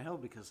 going downhill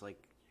because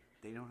like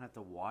they don't have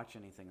to watch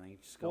anything. They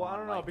just go Well, I on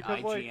don't know, like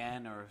because, like-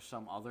 IGN or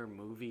some other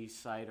movie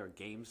site or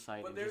game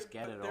site and they're- just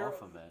get but it they're-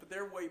 off of it. But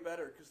they're way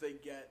better because they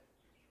get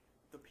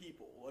the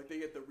people. Like they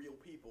get the real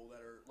people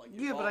that are like.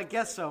 Yeah, but I involved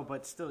guess in it. so.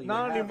 But still, you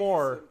Not have-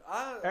 anymore.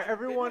 Like,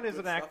 Everyone they is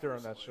have an good actor on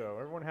stuff that recently. show.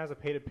 Everyone has a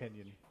paid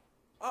opinion.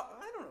 I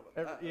don't know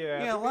about that.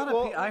 Yeah, a lot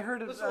of people. I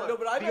heard it. Listen, No,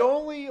 but I the bet-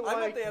 only I bet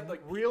like they have,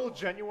 like, real, people.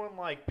 genuine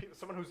like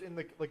someone who's in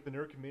the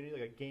nerd community,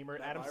 like a gamer,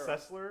 Matt Adam Myra.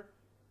 Sessler,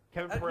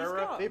 Kevin And he's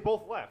Pereira, gone. they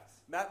both left.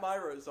 Matt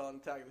Myra is on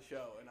Attack of the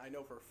Show, and I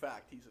know for a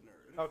fact he's a nerd.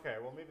 Okay,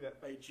 well maybe that.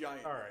 A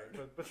giant. All right,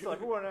 nerd. but still,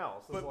 everyone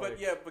else. Is But like,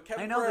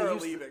 Kevin I know they Pereira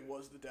used to- leaving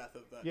was the death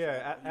of that. yeah,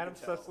 show. You Adam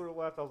can tell. Sessler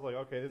left. I was like,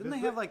 okay, Didn't they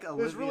have like there's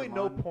Olivia really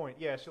no Munn? point.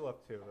 Yeah, she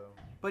left too, though.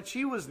 But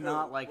she was Who?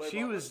 not like Wait,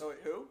 she what? was Oh, wait,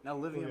 who?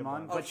 Olivia Olivia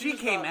Munn, Munn. but Oh, she she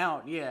was came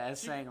not- out,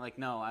 as saying like,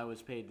 no, I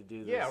was paid to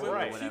do this, Yeah, or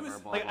right. whatever. She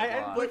was- blah, Like blah, I blah.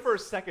 didn't believe for a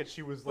second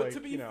she was But like, to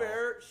be you know,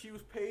 fair, she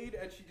was paid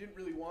and she didn't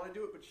really want to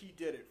do it, but she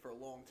did it for a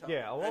long time.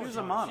 Yeah, a long And She was a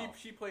time. model.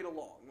 She played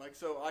along, like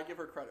so. I give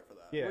her credit for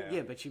that. Yeah. Well,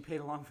 yeah, but she paid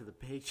along for the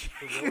paycheck.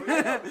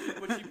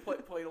 but she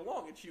played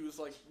along, and she was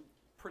like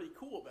pretty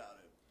cool about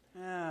it.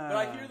 But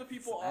I hear the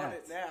people on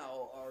it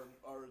now are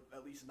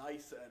at least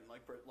nice and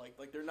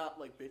like they're not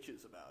like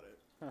bitches about it.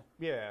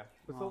 yeah.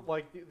 But so, Oh.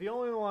 like the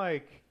only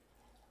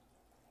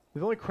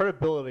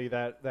credibility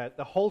that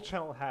the whole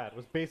channel had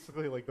was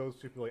basically like those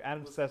two people, like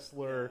Adam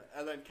Sessler, Yeah.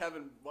 And then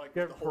Kevin like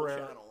Kevin the whole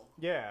Pereira. channel.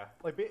 Yeah,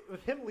 like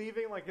with him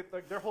leaving, like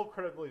their whole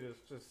credibility is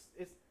just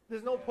it's.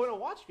 There's no point of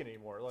watching it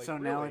anymore. Like, So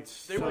now really.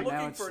 it's They so were now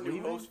looking it's for a new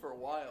leaving? host for a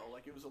while.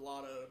 Like it was a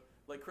lot of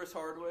like Chris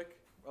Hardwick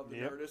of the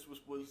Yep. Nerdist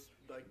was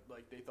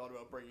like they thought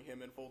about bringing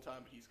him in full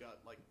time, but he's got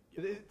like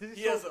you Does- know, does he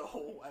he still- has a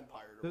whole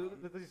empire to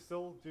run. Does he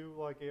still do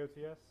like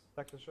AOTS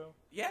back to the show?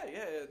 Yeah.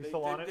 He's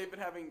still on it? They've been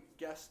having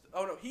guests.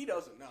 Oh no, he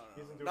doesn't. No,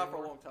 He doesn't do it not for a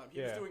anymore? long time.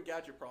 He was Yeah. doing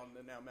Gadgetron,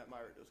 and now Matt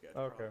Myra does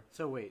Gadgetron. Okay.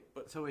 So wait,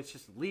 But- so it's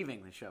just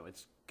leaving the show.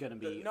 It's gonna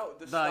be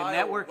The style,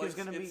 network like, is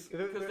gonna be it's-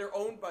 because they're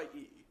owned by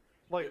E.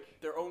 Like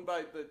They're owned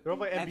by they're owned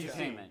by the NBC.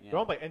 Entertainment, yeah. They're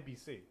owned by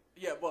NBC.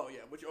 Yeah, well,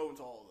 yeah, which owns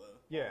all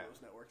Yeah.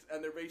 those networks,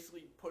 and they're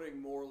basically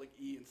putting more like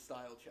E and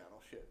Style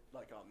Channel shit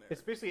like on there.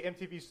 It's basically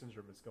MTV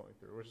syndrome it's going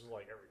through, which is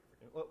like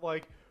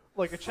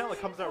like a channel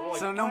that comes out. We're like,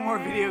 so no more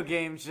video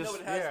games, just No,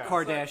 it has Yeah.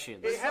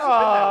 Kardashians. It hasn't been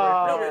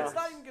no, that way. it's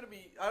not even gonna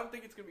be. I don't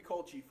think it's gonna be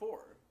called G4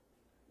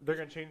 They're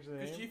gonna change the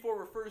because name. G4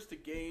 refers to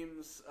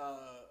games,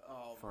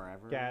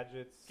 Forever.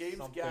 Gadgets. games,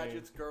 something.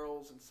 gadgets,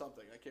 girls, and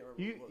something. I can't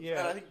remember. You- what it was. yeah.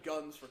 And I think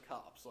guns for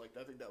cops. Like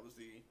I think that was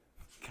the.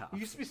 God. It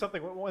used to be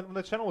something when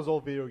the channel was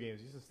old video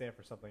games. It used to stand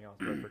for something else,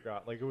 but I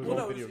forgot. Like it was Well,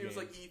 no, old it video was games.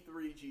 like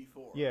E3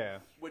 G4. Yeah,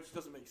 Which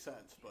doesn't make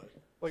sense, but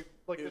like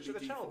It the would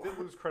be channel D4. did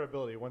lose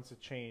credibility once it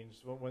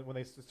changed when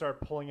they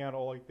started pulling out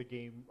all like the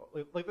game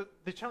like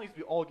the channel used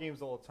to be all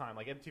games all the time.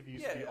 Like MTV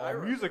used to be Yeah, I all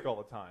remember. music all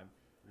the time.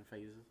 If I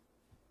use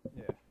it.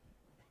 Yeah.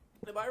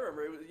 if I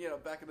remember, it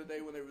was back in the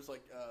day when there was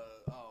like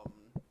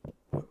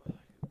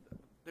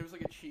there was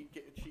like a cheat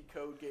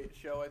code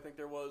show. I think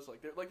there was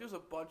there's a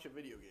bunch of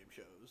video game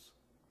shows.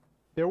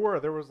 There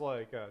was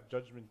like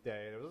Judgment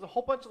Day. There was a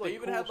whole bunch of like They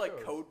even cool had like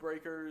shows. Code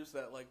Breakers,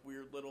 that like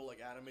weird little like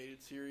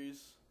animated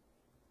series.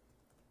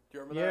 Do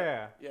you remember Yeah.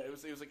 that? Yeah, it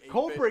was like 8-bit.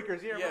 Code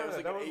Breakers. Yeah, Yeah, it was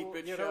remember like that. an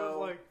 8-bit That show.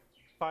 was like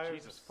five,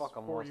 Jesus, fuck,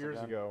 I'm 4 lost years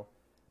again. ago.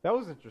 That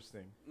was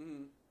interesting.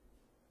 Mm-hmm.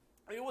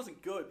 I mean, it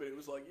wasn't good, but it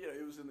was like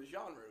it was in the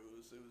genre. It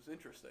was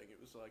interesting. It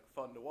was like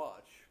fun to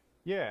watch.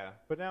 Yeah,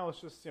 but now it's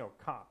just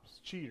cops,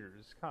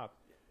 cheaters, cops.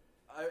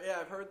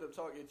 I've heard them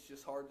talk. It's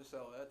just hard to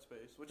sell that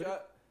space, which I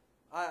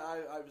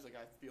was like,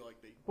 I feel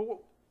like they. But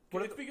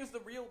what It's because the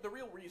real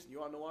reason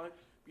you want to know why?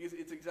 Because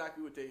it's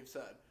exactly what Dave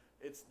said.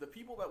 It's the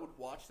people that would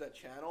watch that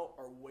channel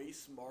are way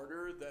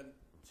smarter than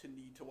to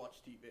need to watch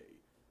TV.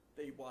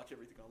 They watch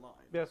everything online.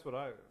 that's what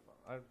I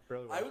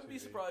barely. I watch wouldn't be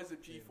TV. surprised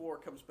if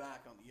G4 comes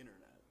back on the internet.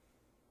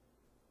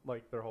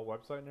 Like their whole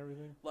website and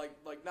everything. Like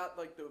not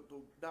like the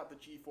not the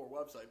G4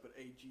 website, but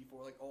a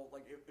G4 like all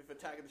like if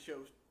Attack of the Show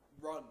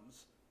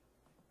runs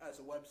as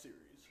a web series.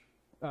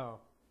 Oh,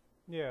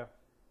 yeah.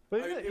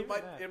 But I mean, even it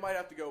might that- it might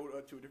have to go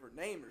to a different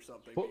name or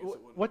something. What, because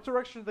it wouldn't- what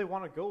direction do they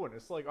want to go in?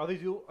 It's like, are they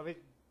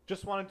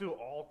just want to do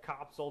all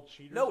cops, all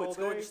cheaters? No, all it's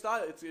going day? to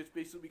style. It's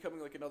basically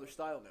becoming like another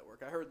style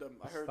network. I heard them.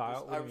 I heard.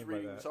 Style? What I do you was mean by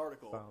reading that? this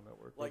article. Style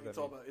network. What Like does it's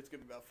that all mean? about. It's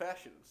going to be about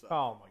fashion and stuff.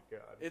 Oh my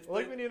god! It's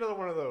like but- we need another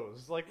one of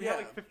those. Like we have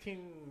Yeah. like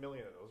 15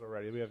 million of those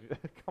already. We have.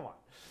 Come on.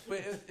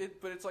 But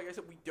but it's like I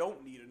said, we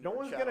don't need a nerd No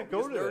one's channel gonna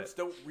go because to nerds that.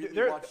 don't really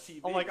They're- watch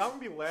TV. I'm gonna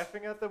be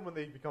laughing at them when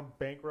they become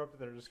bankrupt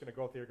and they're just gonna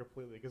go out there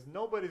completely because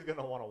nobody's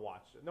gonna want to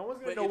watch it. No one's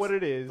gonna know what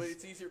it is. But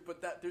it's easier.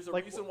 But there's a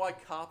Like, reason why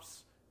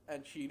cops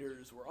and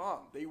cheaters were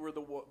on. They were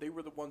the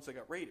ones that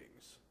got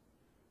ratings.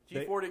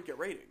 G4 didn't get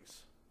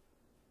ratings.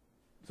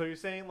 So you're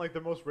saying like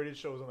the most rated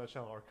shows on that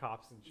channel are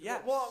cops and cheaters?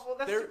 Yes. Well,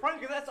 that's They're- surprising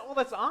because that's all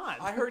that's on.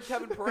 I heard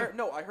Kevin Pereira.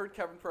 No, I heard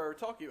Kevin Pereira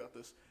talking about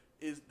this.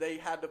 Is they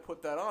had to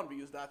put that on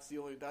because that's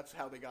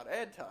how they got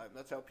ad time.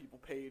 That's how people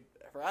paid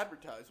for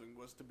advertising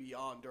was to be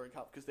on during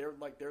cop because they're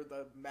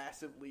the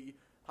massively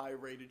high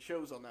rated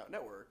shows on that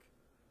network.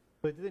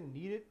 But they didn't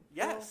need it.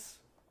 Yes,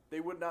 they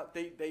would not.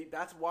 They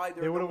that's why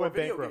They there would were have no more went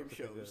video game bankrupt if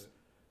they did shows. it.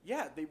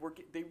 Yeah, they were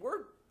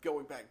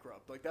going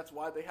bankrupt. Like that's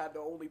why they had to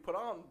only put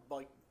on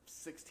like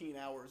 16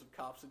 hours of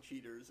Cops and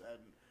Cheaters and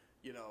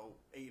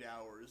 8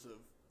 hours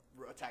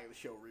of Attack of the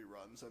Show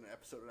reruns and an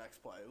episode of X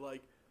Play.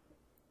 Like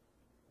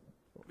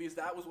because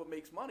that was what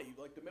makes money.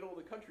 Like the middle of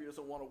the country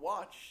doesn't want to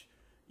watch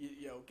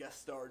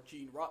guest star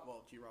Gene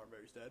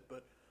Roddenberry's dead,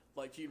 but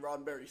like Gene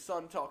Roddenberry's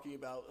son talking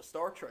about a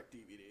Star Trek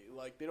DVD.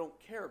 Like they don't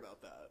care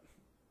about that.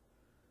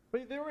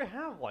 But they already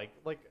have like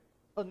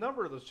a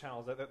number of those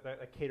channels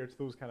that cater to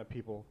those kind of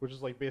people, which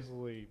is like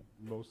basically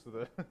most of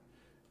the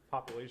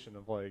population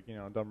of like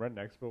dumb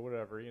rednecks, but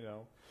whatever.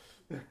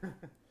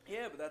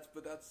 Yeah,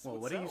 but that's Well,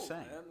 what what are you sells,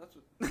 saying? Man. That's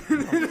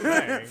what I'm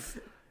saying.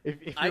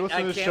 If you I listen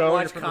to the can't show,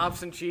 watch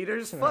Cops and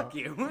Cheaters. Fuck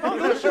you. Oh,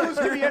 those shows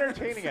can be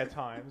entertaining at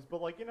times,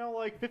 but like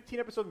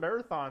 15-episode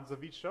marathons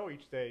of each show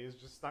each day is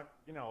just not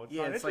it's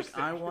Yeah, not it's like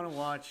interesting. I want to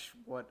watch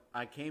what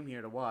I came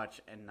here to watch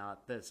and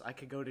not this. I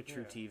could go to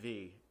True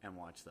TV and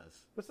watch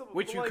this,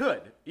 which you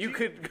could. You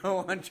could go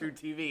on True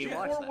TV and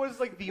watch G4 that. was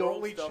like the World's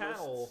only dumbest.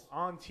 channel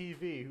on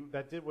TV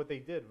that did what they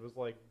did. Was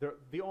like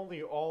the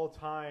only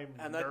all-time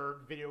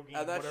nerd video game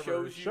and that whatever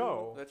shows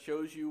show. That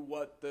shows you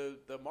what the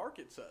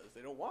market says.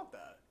 They don't want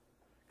that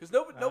because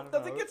don't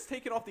nothing know. gets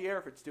taken off the air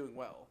if it's doing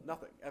well.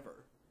 Nothing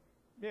ever.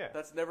 Yeah,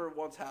 That's never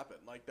once happened.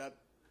 Like that,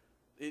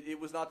 it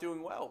was not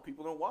doing well.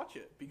 People don't watch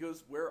it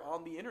because we're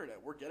on the internet.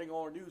 We're getting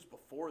all our news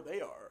before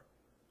they are,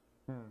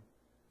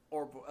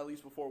 or at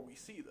least before we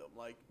see them.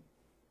 Like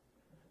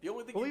the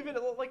only thing. well, even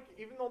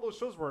though those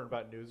shows weren't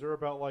about news, they're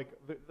about like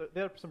they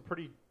had some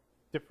pretty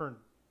different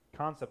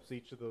concepts.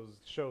 Each of those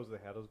shows they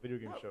had, those video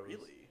game not shows.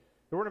 really.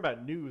 They weren't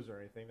about news or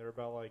anything. They were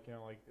about like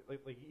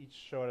each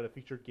show had a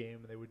featured game,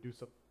 and they would do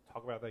some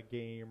talk about that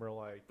game or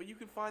like. But you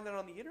can find that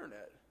on the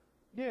internet.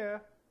 Yeah,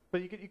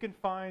 but you can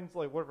find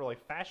like whatever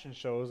like fashion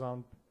shows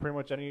on pretty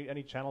much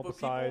any channel But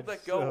besides. people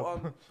that go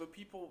on, but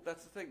people,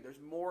 that's the thing. There's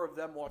more of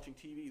them watching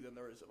TV than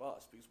there is of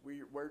us because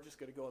we're just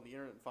going to go on the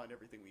internet and find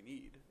everything we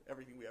need,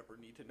 everything we ever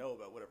need to know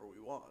about whatever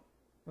we want.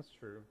 That's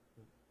true.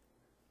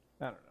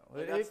 I don't know.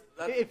 Like,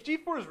 that's- If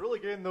G4 is really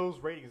getting those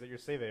ratings that you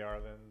say they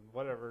are, then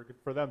whatever, good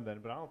for them then.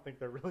 But I don't think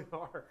they really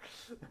are.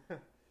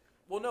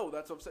 Well, no,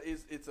 that's what I'm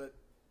saying.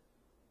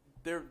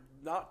 They're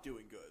not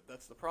doing good.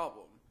 That's the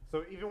problem.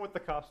 So even with the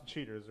Cops and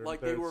Cheaters,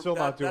 Like they're they were, still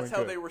not doing that's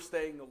how good. they were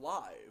staying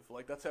alive.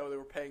 Like that's how they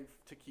were paying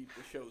to keep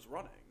the shows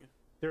running.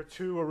 There are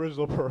 2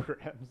 original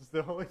programs.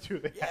 The only 2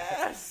 they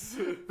Yes.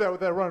 have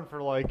that run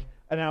for like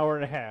an hour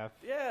and a half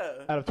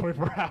Yeah. out of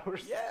 24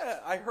 hours. Yeah.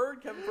 I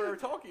heard Kevin Ferrer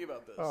talking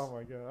about this. Oh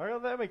my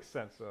god, that makes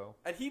sense though.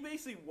 And he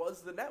basically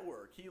was the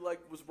network. He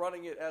was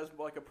running it as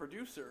like a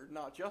producer,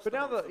 not just. But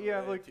now host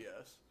of like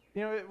ATS.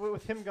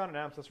 with him gone and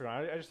Adam Sessler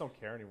gone, I just don't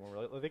care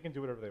anymore. Like, they can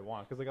do whatever they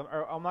want because like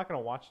I'm not gonna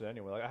watch it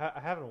anyway. Like I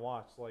haven't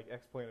watched like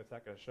X Play and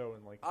Attack on a show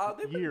in like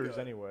They've been years good.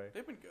 anyway.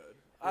 They've been good.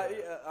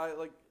 Yeah.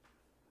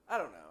 I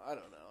don't know.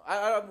 I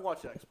haven't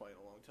watched X Play in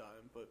a long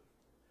time, but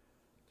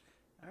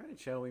All right,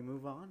 shall we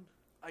move on?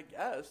 I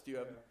guess. Do you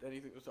have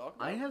anything to talk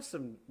about? I have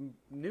some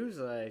news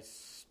that I've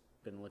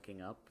been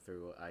looking up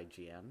through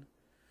IGN.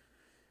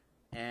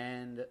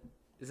 And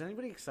is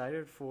anybody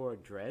excited for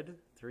Dread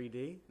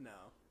 3D? No.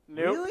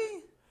 Nope.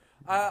 Really?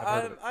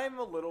 I'm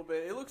a little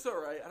bit. It looks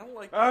alright. I don't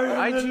like.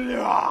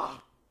 IGN.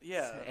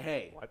 Yeah.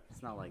 Hey, What?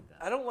 it's not like that.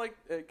 I don't like.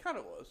 It kind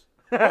of was.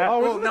 Oh,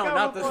 well, Wasn't no, the guy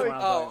not with, this like-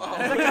 one. I'm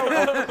talking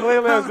about.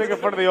 Clearly, I was making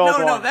fun of the old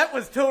No, one. that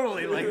was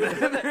totally like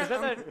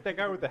that. Is that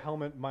guy with the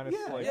helmet minus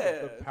Yeah. like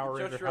Yeah, the Power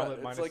Judge Ranger Dredd. helmet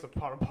It's minus like- the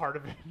bottom part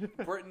of it?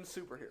 Britain's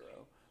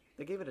superhero.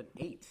 They gave it an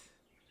 8.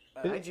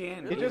 It-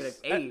 IGN it gave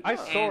just- it an 8. I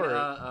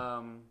saw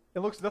and, it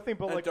looks nothing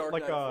but And like Dark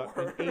Knight an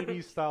 4.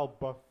 80s style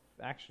buff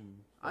action.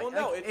 Well,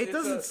 no, it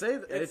doesn't say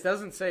that. it's It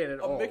doesn't say it at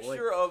a all.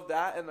 mixture of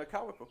that and the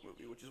comic book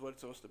movie, which is what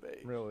it's supposed to be.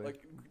 Really? Like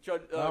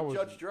Judge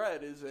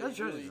Dredd is a Judge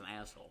Dredd really, is an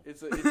asshole.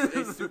 it's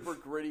a super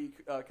gritty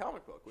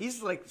comic book. Which,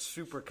 He's like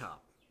super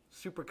cop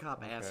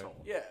asshole.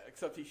 yeah,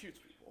 except he shoots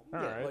people. All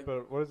right, like-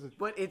 but what is it?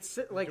 But it's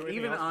like Do anything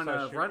even else on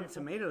besides shoot Rotten people?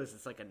 Tomatoes,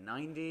 it's like a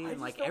 90, I and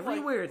just like don't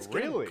everywhere like- it's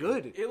getting Really?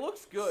 good. It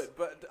looks good,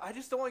 but I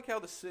just don't like how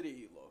the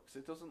city looks.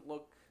 It doesn't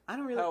look I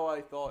don't really. how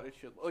I thought it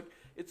should look. Like,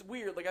 it's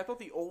weird. Like I thought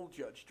the old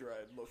Judge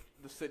Dredd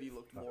the city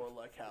looked more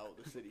like how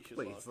the city should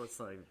Please, look. let's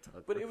not even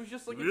talk. But it was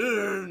just like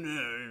no,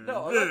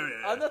 no,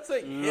 I'm not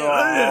saying him.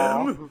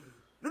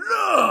 You're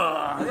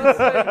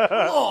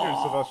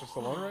Sylvester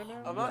Stallone right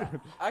now? I'm not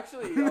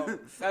actually.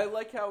 I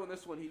like how in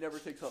this one he never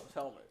takes off his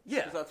helmet. Yeah.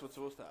 because that's what's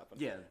supposed to happen.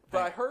 Yeah,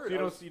 but I heard.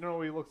 So you know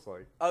what he looks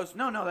like. I was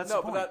No, that's no,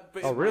 the but point. that.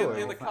 But Oh,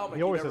 really? In the comic,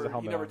 He always never, has a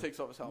helmet He never on. takes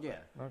off his helmet.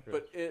 Yeah. Okay.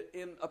 But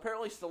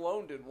apparently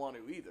Stallone didn't want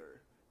to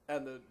either,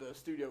 and the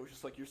studio was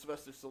just like, "You're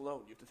Sylvester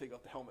Stallone. You have to take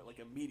off the helmet like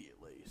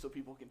immediately, so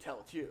people can tell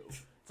it's you."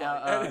 It's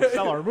like-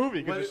 Sell our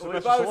movie because If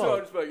you're Sylvester I was Stallone.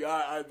 just like,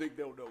 I think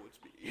they'll know it's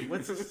me.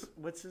 what's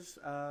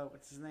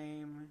his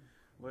name?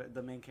 What,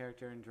 the main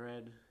character in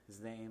Dread? His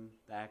name,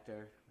 the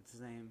actor. What's his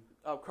name?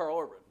 Oh, Carl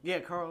Urban. Yeah,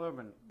 Carl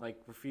Urban. Like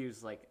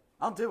refused. Like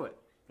I'll do it,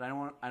 but I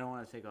don't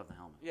want to take off the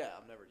helmet. Yeah,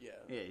 I'm never. Yeah.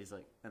 Yeah, he's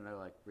like, and they're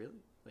like, really?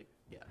 Like,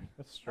 Yeah.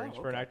 That's strange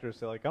Oh, for an okay. actor to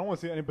say, like, I don't want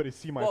to see anybody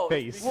see my Well,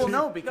 face. Well,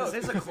 no, No, because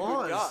there's a he's good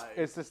clause. guy.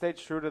 It's to stay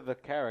true to the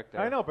character.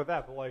 I know, but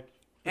like,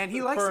 And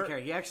he likes the character.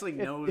 He actually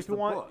knows if the you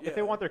want, book. if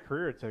they Yeah. want their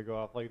career to go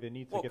off, like, they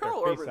need to Well, get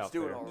Carl their face Urban's out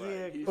doing there. all right.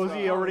 Yeah. He's Was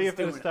he not- already he's an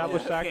doing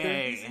established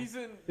okay. actor? He's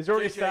in Is he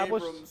already J.J.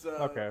 established? Abrams,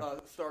 Okay.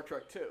 Star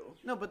Trek 2.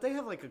 No, but they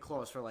have like a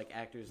clause for like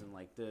actors in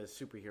like the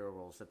superhero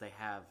roles that they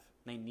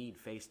need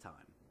FaceTime.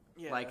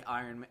 Yeah. Like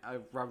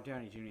Robert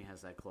Downey Jr.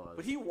 has that clause.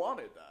 But he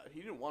wanted that.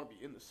 He didn't want to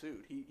be in the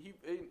suit. He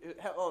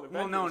on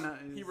Well, no, Avengers,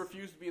 no, he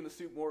refused to be in the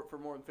suit for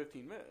more than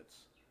 15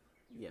 minutes.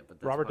 yeah, but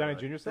that's Robert part Downey of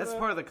Jr. said That's that?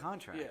 part of the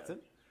contract. Yeah.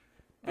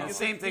 And Because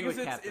same thing with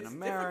it's Captain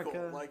difficult.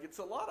 America. Like it's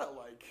a lot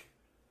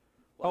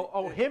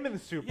of Him in the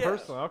suit yeah.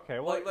 personally. Okay,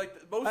 well,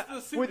 most of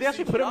the suit. wait, they is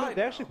actually put him. CGI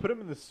They actually now. put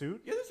him in the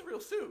suit. Yeah, this is a real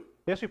suit.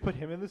 They actually put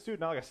him in the suit,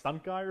 not like a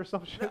stunt guy or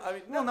some shit. No, I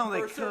mean, Well, no, for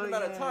they a certain could,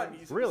 amount of yeah. time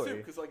he's in Really? the suit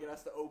because like it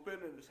has to open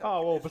and just. Have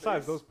Oh well, his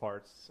besides face. those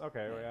parts,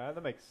 okay, well, yeah,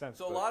 that makes sense.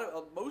 So but- a lot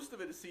of most of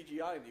it is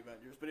CGI in the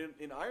Avengers, but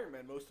in Iron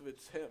Man, most of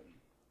it's him.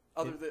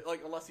 Other than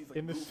like, unless he's like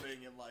in the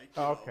moving and like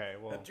Oh, okay,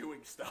 well, and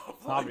doing stuff.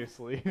 Like,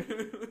 obviously.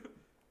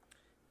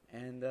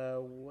 And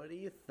what do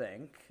you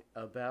think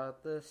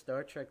about the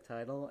Star Trek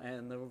title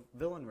and the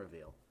villain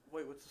reveal?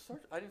 Wait, what's the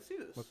start? I didn't see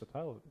this. What's the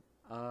title?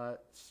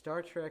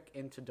 Star Trek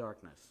Into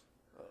Darkness.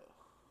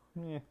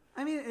 Yeah.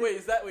 I mean, Wait,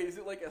 is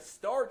it like a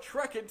Star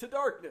Trek into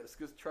darkness?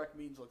 Because Trek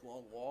means like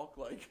long walk,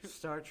 like.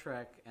 Star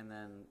Trek and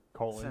then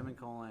Colon.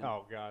 semicolon.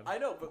 Oh god. I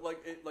know, but like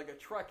a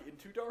trek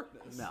into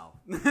darkness. No.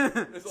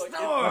 It's like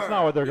That's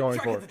not what they're going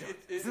for.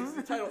 Is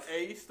the title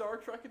A Star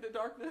Trek into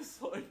darkness?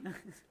 Like,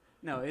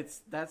 No,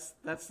 that's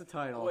the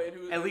title. wait,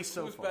 and At least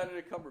so who's far.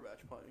 Benedict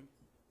Cumberbatch playing?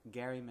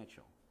 Gary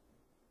Mitchell.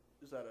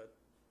 Is that a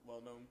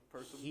well-known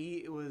person?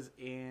 He was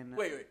in.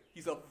 Wait,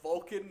 he's a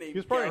Vulcan named He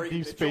was probably Gary in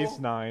Deep Mitchell? Space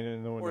Nine,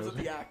 and no one Or is knows.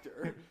 it the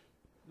actor?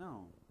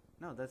 No.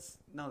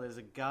 There's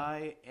a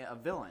guy, a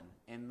villain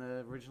in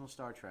the original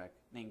Star Trek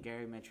named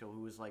Gary Mitchell,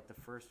 who was like the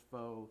first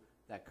foe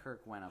that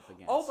Kirk went up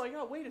against. Oh my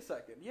god! Wait a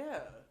second. Yeah.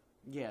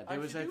 Yeah, I there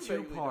was a actually do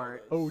vaguely know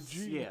two-part. this. Oh,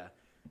 gee. Yeah,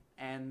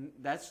 and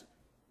that's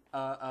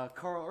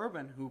Carl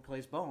Urban, who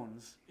plays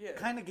Bones. Yeah.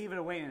 Kind of gave it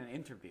away in an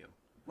interview.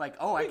 Like,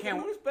 oh, Wait, I can't.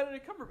 Who does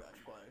Benedict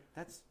Cumberbatch play?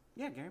 That's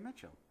Gary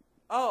Mitchell.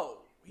 Oh,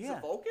 he's Yeah.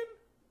 a Vulcan?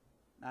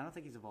 I don't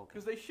think he's a Vulcan.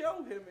 Because they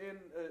show him in.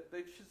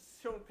 They've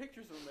shown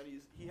pictures of him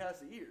and he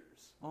has the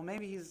ears. Well,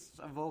 maybe he's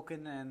a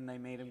Vulcan and they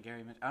made him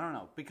Gary Mitchell. I don't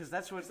know because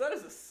that's what. Because that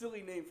is a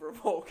silly name for a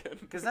Vulcan.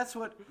 Because that's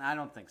what I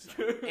don't think so.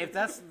 If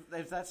that's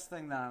the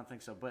thing, then I don't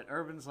think so. But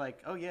Urban's like,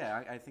 oh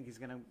yeah, I think he's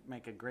gonna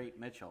make a great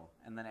Mitchell,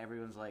 and then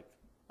everyone's like,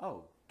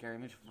 oh, Gary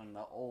Mitchell from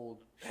the old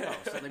show.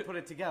 So they put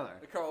it together.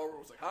 And Carl Urban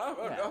was like, huh?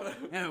 Oh, Yeah.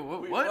 no. Yeah,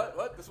 Wait, what?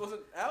 What? This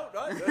wasn't out?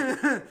 Right?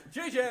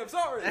 JJ, I'm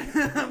sorry.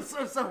 I'm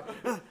so sorry.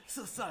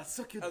 So sorry.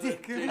 Suck your And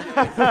dick.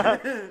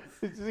 then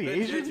Is he Then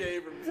Asian? J.J.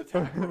 Abrams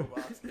attacked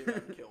robots, came out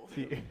and killed Is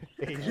him.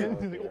 he Asian?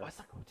 He's like, oh, I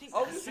suck on dick.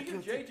 Oh, speaking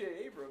of J.J.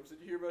 Abrams, did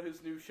you hear about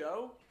his new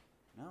show?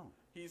 No.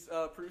 He's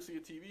producing a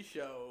TV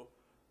show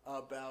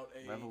about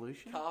a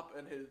Revolution? cop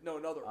and his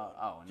another one.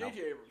 Oh, no. J.J.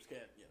 Abrams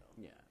can't,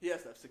 Yeah. he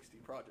has to have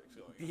 16 projects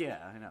going. Yeah,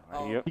 I know.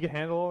 Right? Um, Yep. He can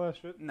handle all that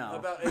shit. No.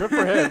 About Good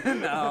for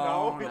him.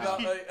 No.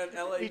 about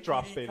no. an He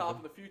dropped LAPD state cop of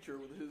in the future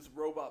with his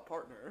robot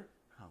partner.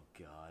 Oh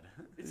God.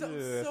 It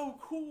sounds Yeah. so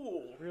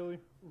cool. Really?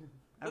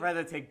 I'd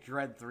rather take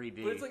Dread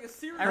 3D. But it's like a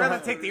series. I'd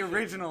rather take the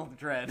original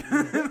Dread.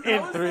 How does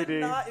that 3D.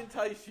 not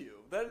entice you?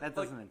 That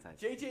doesn't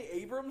entice you. J.J.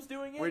 Abrams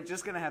doing it? We're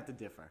just gonna have to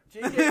differ.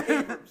 J.J.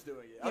 Abrams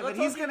doing it. Yeah, I'm but not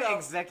he's talking gonna about-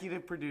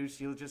 executive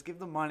produce. You'll just give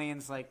the money, and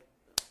it's like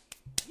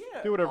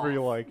Yeah. Do whatever you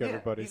off. like, Yeah,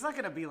 everybody. He's not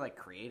gonna be like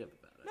creative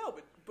about it. No,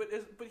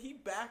 but he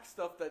backs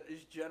stuff that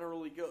is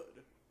generally good.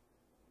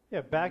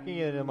 Yeah, backing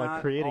it and like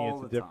Not creating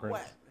all it's the time. different.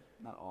 When?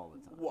 Not all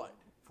the time. What?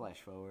 Flash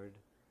forward.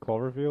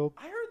 Cloverfield.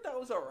 I heard that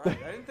was alright.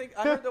 I didn't think.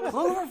 I heard that was.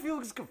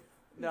 Cloverfield is good.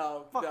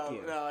 No, Fuck no,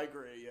 you. no. I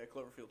agree. Yeah,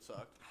 Cloverfield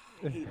sucked.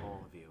 I hate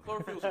all of you.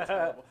 Cloverfield's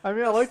terrible. I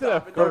mean, I liked it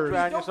Stop at Don't first.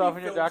 drown don't yourself be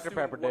in your Film Dr.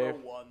 Student Pepper, Dave.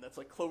 101. That's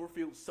like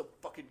Cloverfield is so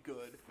fucking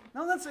good.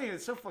 No, I'm not saying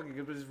it's so fucking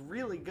good, but it's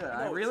really good.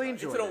 I No, really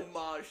it's not. enjoyed it. It's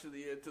an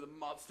homage to the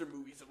monster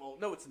movies of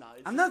old. No, it's not.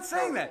 It's I'm not just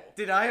saying terrible. that.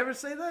 Did I ever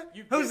say that?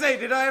 You Jose, did.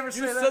 did I ever You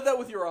say that? said that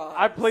with your eyes.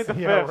 I played the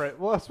Yeah, fifth. right.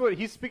 Well, that's what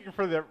he's speaking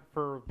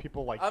for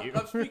people like you.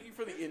 I'm speaking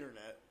for the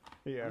internet.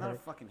 Yeah. I'm not a right.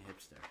 fucking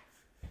hipster.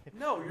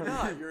 No, you're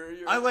not. You're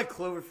I like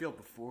Cloverfield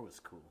before it was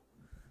cool.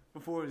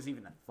 Before it was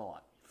even a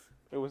thought.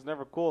 It was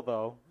never cool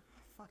though.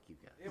 Fuck you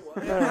guys. It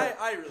was,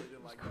 I really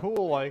didn't like that.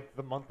 Cool, like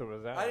the month it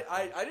was out.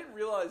 I didn't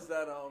realize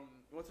that.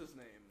 What's his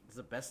name? It's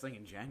the best thing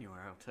in January,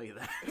 I'll tell you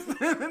that.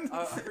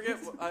 I forget.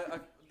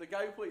 The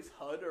guy who plays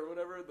HUD or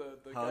whatever.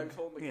 The guy Hug? who's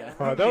holding the Yeah.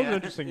 camera. That was an Yeah.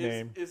 interesting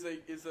name.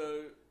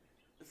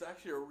 Is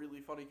actually a really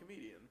funny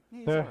comedian.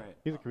 He's Yeah, alright.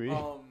 he's a comedian.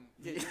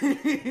 Yeah, He's he was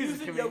a in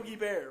comedian. Yogi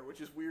Bear, which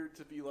is weird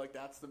to be like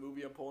that's the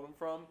movie I'm pulling him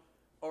from.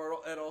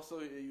 And also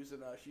he was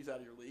in She's Out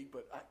of Your League,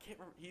 but I can't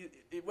remember.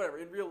 Whatever.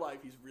 In real life,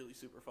 he's really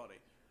super funny.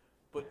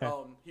 But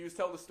he was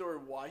telling the story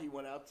of why he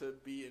went out to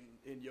be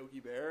in Yogi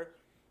Bear,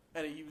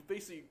 and he was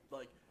basically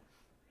like,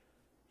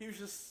 he was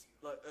just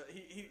like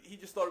he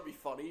just thought it'd be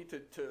funny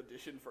to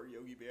audition for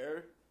Yogi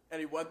Bear, and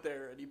he went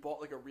there and he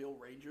bought like a real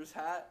Rangers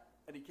hat,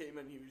 and he came in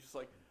and he was just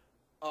like,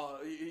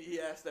 he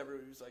asked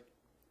everyone. He was like,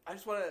 I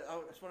just want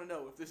to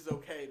know if this is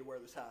okay to wear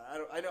this hat.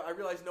 I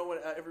realize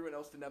everyone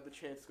else didn't have the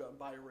chance to go out and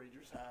buy a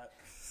Rangers hat.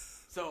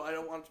 So I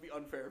don't want it to be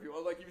unfair. He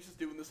was just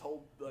doing this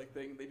whole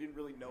thing. They didn't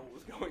really know what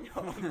was going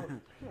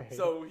on.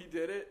 So he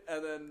did it,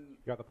 and then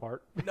You got the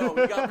part? no,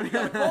 he got a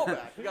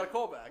callback. He got a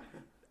callback,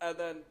 and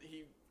then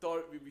he thought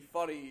it would be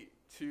funny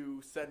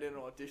to send in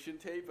another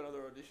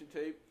audition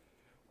tape,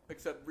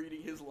 except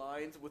reading his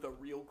lines with a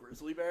real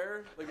grizzly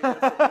bear, like a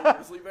real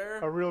grizzly bear.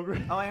 A real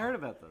Oh, I heard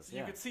about this. So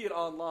you could see it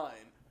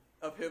online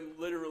of him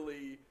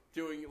literally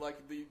doing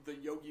like the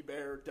Yogi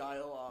Bear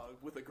dialogue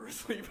with a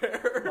grizzly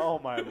bear. Oh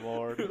my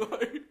lord. Oh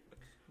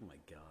my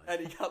god.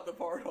 And he got the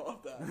part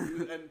off that.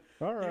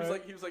 All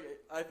right. He was like,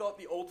 I thought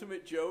the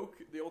ultimate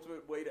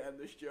way to end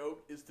this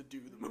joke is to do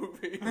the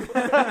movie.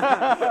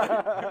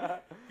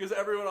 Because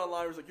everyone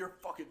online was like, you're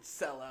a fucking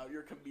sellout,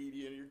 you're a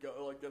comedian, you're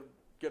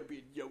gonna be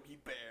a Yogi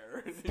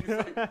Bear. And he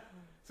was like,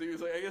 so he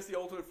was like, I guess the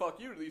ultimate fuck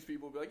you to these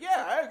people would be like,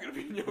 yeah, I am gonna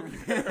be a Yogi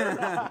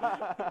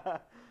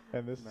Bear.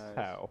 And this is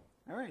how.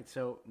 All right,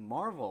 so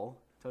Marvel,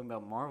 talking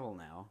about Marvel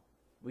now,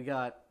 we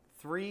got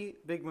 3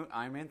 big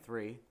Iron Man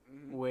 3,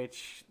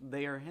 which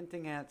they are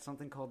hinting at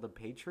something called the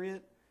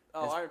Patriot.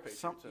 Oh, Iron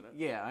Patriot's in it.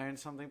 Yeah, Iron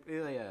something.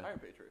 Yeah. Iron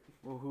Patriot.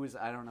 Well, who is?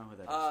 I don't know who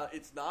that is.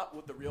 It's not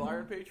what the real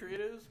Iron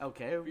Patriot is.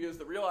 Okay. Because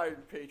the real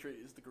Iron Patriot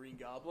is the Green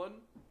Goblin.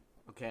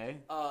 Okay.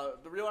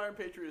 The real Iron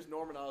Patriot is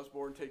Norman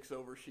Osborn takes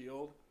over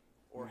S.H.I.E.L.D.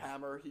 or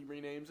Hammer, he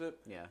renames it.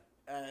 Yeah.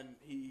 And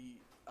he,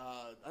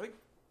 I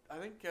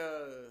think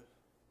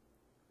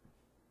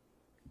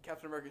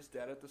Captain America's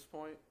dead at this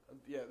point.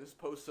 Yeah, this is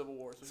post Civil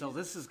War. So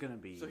this is gonna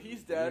be. So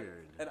he's dead,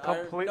 weird. and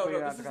Completely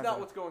this is not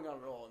what's going on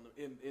at all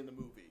in the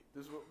movie.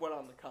 This is what went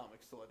on in the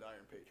comics to let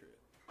Iron Patriot.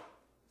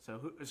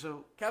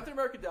 So Captain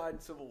America died in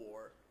Civil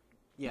War.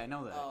 Yeah, I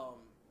know that.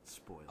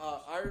 Spoilers.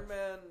 Iron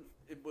Man,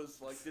 it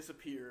was like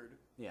disappeared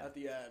at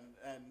the end,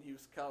 and he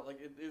was kind of like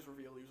it is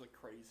revealed he was like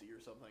crazy or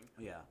something.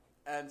 Yeah.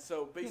 And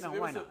so basically,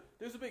 why not?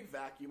 There's a big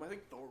vacuum. I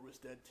think Thor was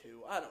dead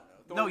too. I don't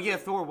know.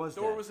 Thor was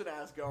dead. Thor was in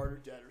Asgard or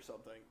dead or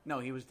something. No,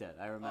 he was dead.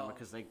 I remember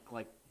because they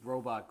like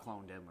robot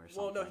cloned him or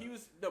something. Well,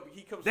 but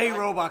he comes. They back.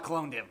 robot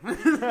cloned him. He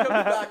comes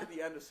back at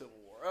the end of Civil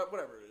War,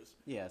 whatever it is.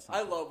 Yeah,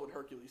 I love when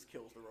Hercules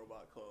kills the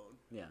robot clone.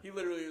 Yeah. He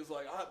literally is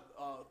like,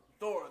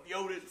 Thor, the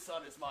Odin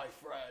son is my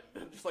friend,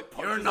 and just like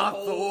punches You're not a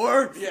hole.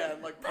 Thor. Yeah,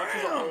 and like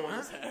punches a hole in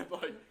his head,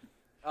 like,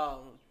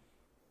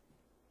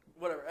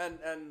 whatever,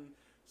 and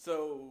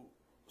so.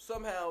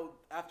 Somehow,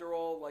 after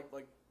all, like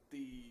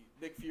the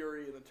Nick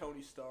Fury and the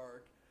Tony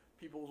Stark,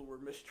 people were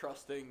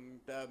mistrusting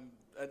them,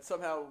 and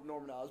somehow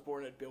Norman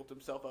Osborn had built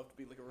himself up to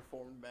be like a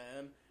reformed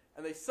man,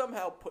 and they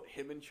somehow put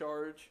him in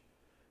charge,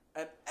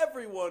 and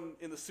everyone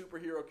in the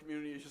superhero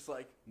community is just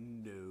like,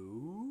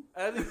 no.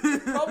 And I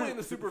think probably in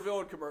the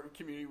supervillain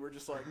community, we're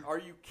just like, are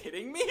you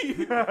kidding me?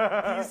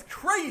 He's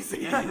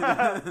crazy.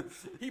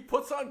 He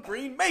puts on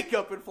green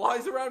makeup and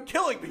flies around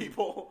killing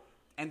people.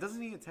 And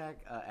doesn't he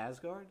attack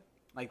Asgard?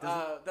 Like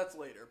that's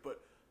later,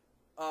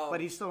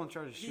 but he's still in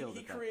charge of S.H.I.E.L.D.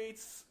 He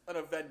creates an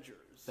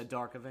Avengers. The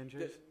Dark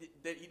Avengers?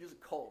 He doesn't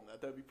call them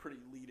that. That would be pretty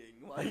leading.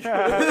 Like,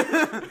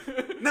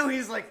 no,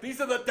 he's like, these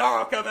are the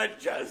Dark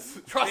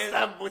Avengers. Trust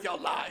them with your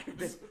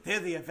lives. They're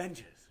the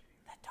Avengers.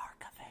 The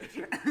Dark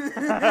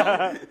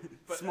Avengers.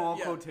 Small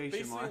quotation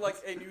basically marks. Like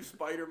a new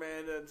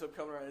Spider-Man ends up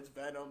coming around. It's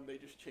Venom. They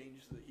just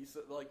changed he's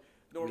like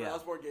Norman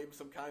Osborn gave him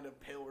some kind of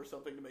pill or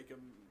something to make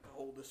him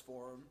hold this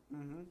form.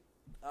 Mm-hmm.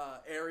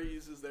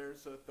 Ares is there,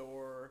 so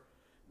Thor,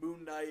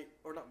 Moon Knight,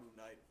 or not Moon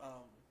Knight.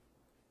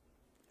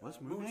 What's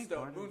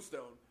Moonstone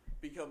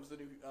becomes the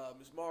new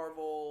Ms.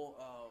 Marvel.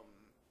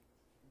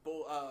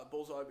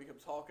 Bullseye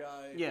becomes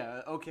Hawkeye.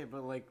 Yeah, okay,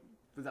 but like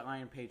the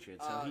Iron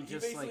Patriot, so he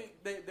just like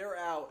they're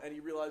out, and he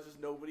realizes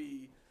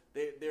nobody.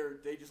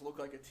 They just look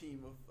like a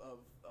team of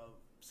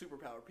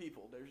superpowered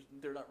people.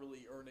 They're not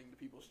really earning the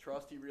people's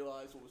trust. He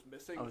realized what was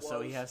missing. So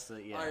he has to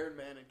Iron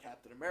Man and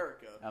Captain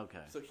America.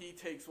 Okay. So he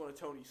takes one of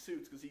Tony's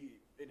suits because he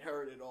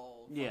inherited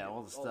all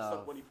the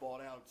stuff when he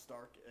bought out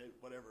Stark,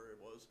 whatever it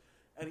was,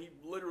 and he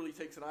literally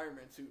takes an Iron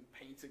Man suit and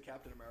paints it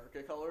Captain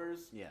America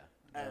colors. Yeah.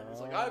 And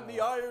it's like, I'm the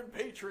Iron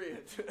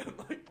Patriot. And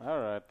like, all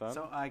right then.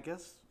 So I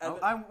guess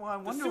I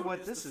wonder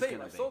what this is going to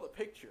be. I saw the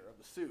picture of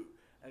the suit,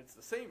 and it's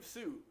the same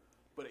suit.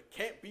 But it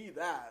can't be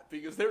that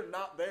because they're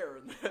not there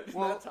in that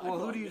timeline. Well,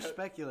 who do you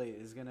speculate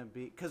is going to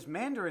be? Because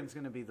Mandarin's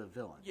going to be the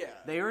villain. Yeah,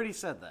 they already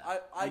said that.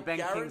 I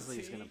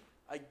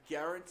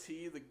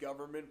guarantee the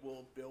government will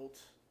have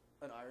built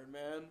an Iron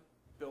Man,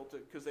 built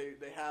it because they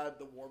had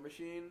the War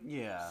Machine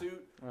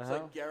suit.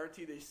 So I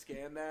guarantee they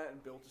scanned that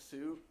and built a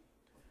suit,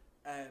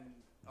 and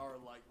are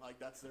like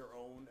that's their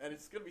own, and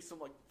it's going to be some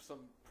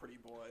pretty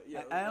boy.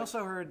 Yeah, I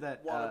also heard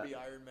that wannabe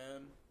Iron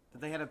Man. That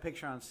they had a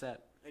picture on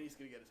set, and he's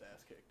going to get his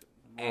ass kicked.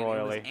 And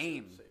royally. It was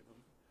AIM.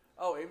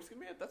 Oh, AIM's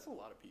gonna be it. That's a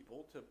lot of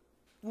people to.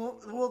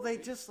 Well, they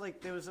just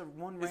like there was a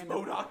one Is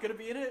random. MODOK gonna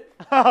be in it?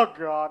 Oh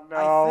God,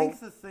 no!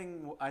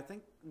 I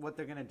think what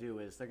they're gonna do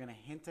is they're gonna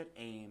hint at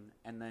AIM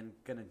and then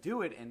gonna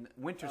do it in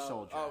Winter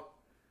Soldier.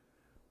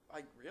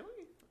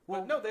 Really? Well,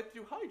 but no, they have to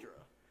do Hydra.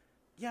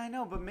 Yeah, I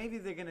know, but maybe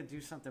they're gonna do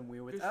something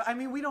weird with. I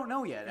mean, we don't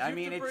know yet. I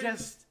mean, you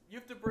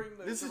have to bring.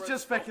 This is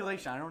just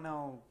speculation. I don't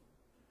know.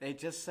 It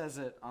just says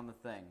it on the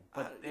thing,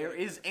 but there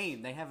is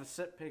AIM. They have a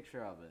set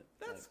picture of it.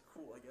 That's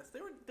cool, I guess.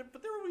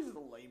 But they're always the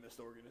lamest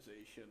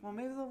organization. Well,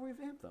 maybe they'll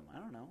revamp them. I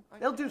don't know.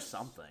 They'll do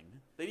something.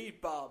 They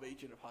need Bob,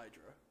 Agent of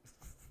Hydra.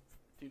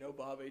 Do you know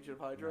Bob, Agent of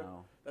Hydra?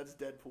 No. That's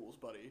Deadpool's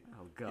buddy.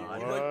 Oh God.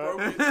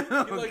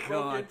 He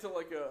broke into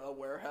like a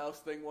warehouse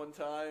thing one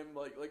time,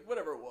 like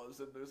whatever it was,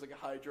 and there's like a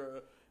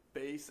Hydra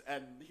base,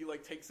 and he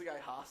like takes a guy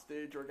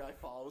hostage, or a guy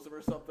follows him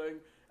or something,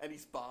 and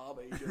he's Bob,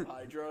 Agent of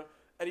Hydra.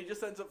 And he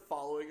just ends up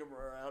following him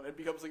around and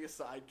becomes like a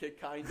sidekick,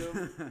 kind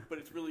of. But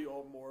it's really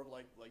all more of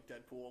like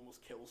Deadpool almost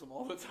kills him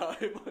all the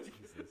time.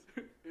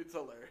 It's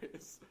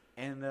hilarious.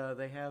 And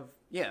they have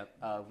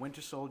Winter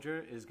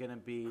Soldier is going to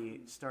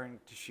be starting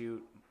to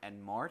shoot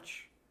in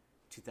March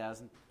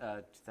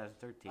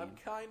 2013.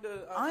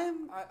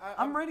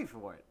 I'm ready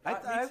for it. Me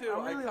too.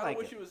 I really kind like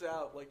of wish it. it was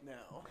out like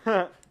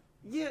now.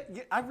 Yeah,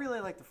 I really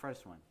like the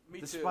first one. Me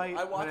despite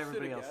too. I watched what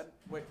everybody it again. else.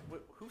 Wait,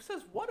 who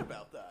says what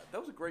about that? That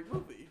was a great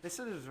movie. They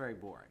said it was very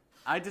boring.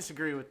 I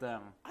disagree with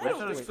them. I I don't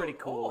thought it was think pretty so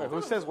at cool. all.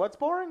 Who says what's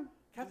boring?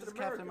 Captain This is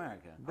America. Captain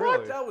America.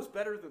 Really? That was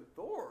better than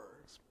Thor.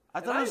 I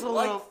And thought it was a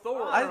like little.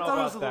 Thor. I don't know thought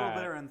it was a about little that.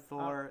 better in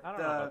Thor. I don't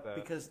know about that.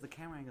 Because the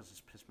camera angles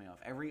just pissed me off.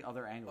 Every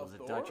other angle is a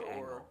Thor, Dutch or-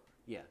 angle.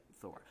 Yeah,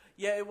 Thor.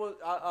 Yeah, it was.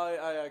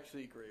 I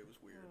actually agree. It was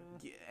weird.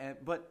 Yeah,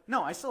 but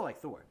no, I still like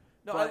Thor.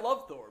 No, but, I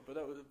love Thor, but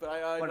that was. But I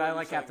know But what I you're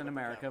like saying Captain about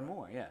the America camera.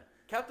 more. Yeah.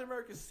 Captain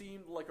America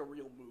seemed like a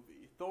real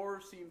movie.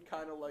 Thor seemed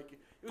kind of like it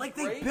was Like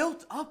great. they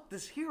built up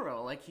this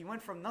hero. Like he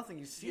went from nothing.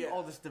 You see Yeah.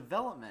 all this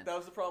development. That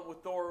was the problem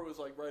with Thor. Was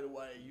like right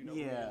away, you know who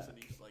he Yeah. is, and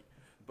he's like,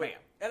 but Bam.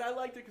 and I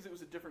liked it because it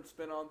was a different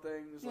spin on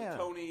things. Like Yeah.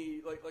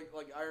 Tony, like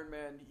Iron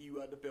Man, you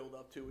had to build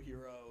up to a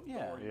hero.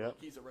 Yeah. Thor, Yep.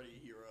 he's already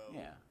a hero.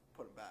 Yeah.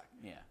 Put him back.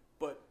 Yeah.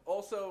 But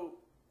also,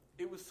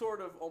 it was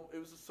sort of what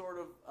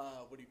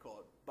do you call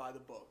it? By the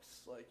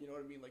books, like you know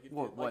what I mean? Like it,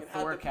 What? like it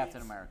had Thor, the or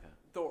Captain beats- America?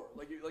 Thor,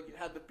 like it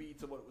had the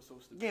beats of what it was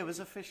supposed to be. Yeah, it was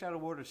a fish out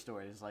of water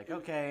story. It's like, It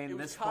was- okay, it and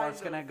was this part's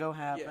kind gonna of- go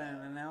happen,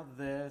 yeah. and now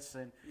this,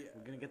 and Yeah.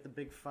 we're gonna get the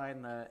big fight,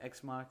 and the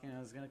Ex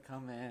Machina is gonna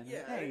come in.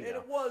 Yeah, There you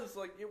and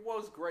go. it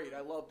was great. I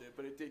loved it,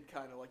 but it did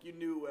kind of like you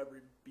knew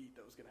every beat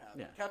that was gonna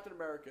happen. Yeah. Captain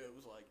America, it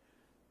was like,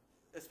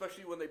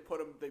 especially when they put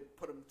him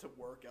to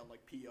work on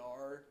like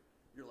PR.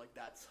 You're like,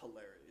 that's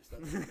hilarious.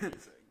 That's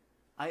amazing.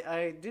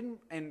 I didn't,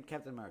 and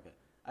Captain America,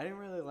 I didn't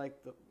really like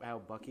how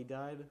Bucky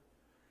died.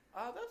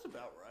 That's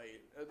about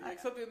right.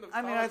 Except in the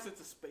I mean, comics, it's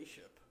a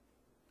spaceship,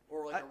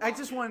 or like I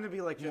just wanted to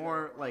be like General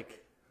more rocket.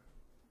 like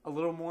a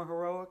little more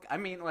heroic. I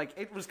mean, like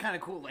it was kind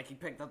of cool. Like he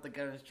picked up the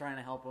gun and was trying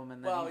to help him,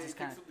 and then Well, he he just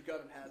picks kind up the gun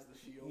and has the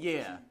shield. 'cause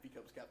Yeah. he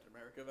becomes Captain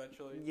America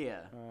eventually.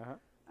 yeah. Uh-huh.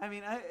 I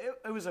mean,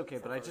 it was okay,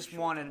 For but a I very just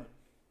short wanted time.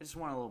 a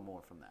little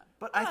more from that.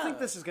 But I think Yeah.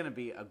 this is gonna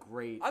be a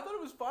great. I thought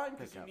it was fine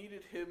because you Pick up.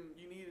 needed him.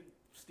 You needed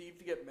Steve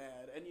to get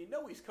mad, and you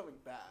know he's coming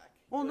back.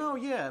 Well, Like- no,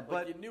 yeah, like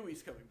but you knew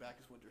he's coming back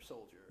as Winter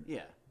Soldier.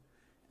 yeah.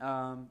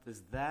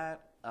 There's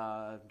that.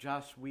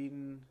 Josh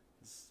Whedon.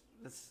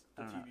 This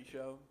I The don't know. TV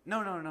show.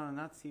 No,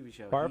 not the TV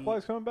show.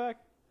 Firefly's coming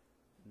back?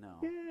 No.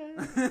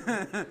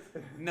 Yeah.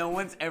 No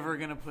one's ever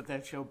gonna put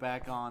that show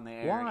back on the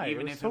air, Why?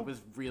 even It was if so- it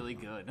was really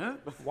good. Huh?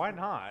 Why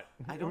not?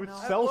 I It don't would know.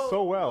 sell Well,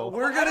 so well.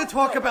 We're I gonna don't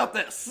talk know. about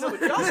this. No, but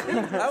Joss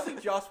Whedon, I don't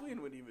think Joss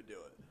Whedon would even do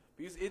it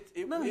because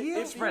it. No, he it-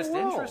 expressed it-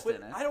 interest but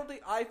in it. I don't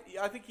think I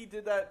think he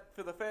did that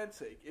for the fans'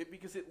 sake.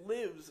 Because it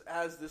lives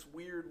as this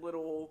weird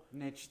little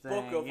Niche thing.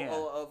 book of yeah.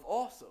 of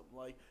awesome.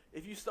 Like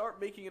if you start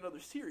making another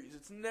series,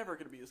 it's never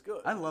going to be as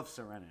good. I love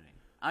Serenity.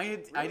 I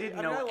didn't I mean,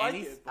 know I like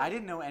any. it, but- I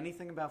didn't know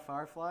anything about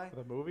Firefly.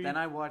 The movie? Then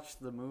I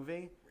watched the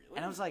movie, Really?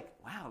 and I was like,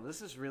 "Wow,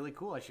 this is really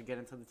cool. I should get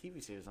into the TV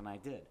series," and I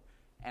did,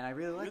 and I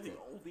really You're liked the it.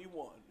 only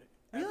one.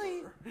 Really,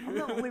 ever. I'm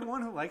the only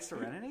one who likes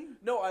Serenity.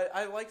 No,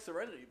 I like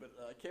Serenity, but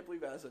I can't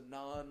believe as a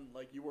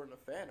you weren't a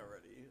fan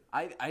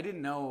already. I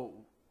didn't know.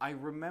 I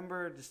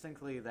remember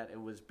distinctly that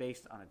it was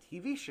based on a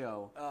TV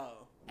show,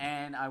 Oh,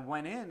 and I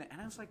went in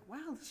and I was like,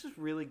 "Wow, this is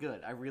really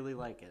good. I really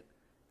like it."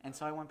 And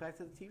so I went back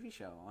to the TV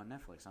show on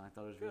Netflix, and I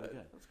thought it was good. really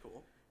good. That's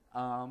cool.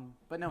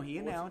 But no, he What's he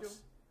announced.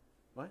 doing?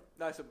 What?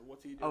 No, I said,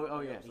 what's he doing? Oh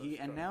yeah. so He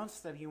sorry.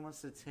 announced that he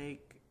wants to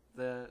take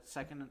the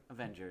second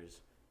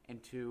Avengers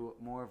into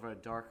more of a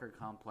darker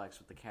complex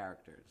with the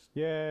characters.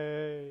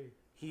 Yay.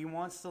 He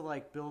wants to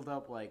like build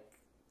up like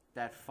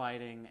that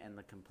fighting and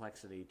the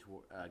complexity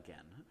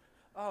again.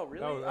 Oh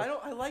really? No, that's-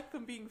 I like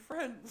them being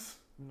friends.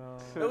 No.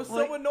 It was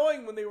Like- so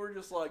annoying when they were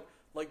just like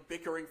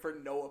bickering for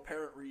no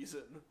apparent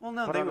reason. Well,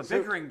 no, Put they on were a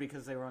suit. bickering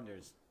because they were under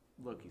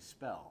Loki's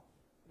spell.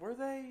 Were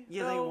they?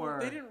 Yeah, no, they were.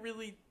 They didn't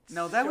really.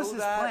 No, that was show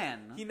his that.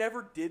 plan. He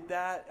never did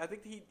that. I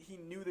think he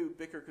knew they would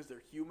bicker because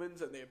they're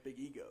humans and they have big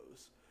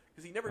egos.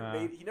 Because he never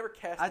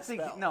cast. I the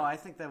think spell. no, I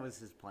think that was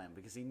his plan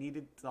because he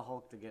needed the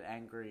Hulk to get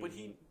angry. But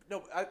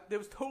that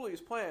was totally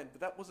his plan.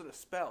 But that wasn't a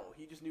spell.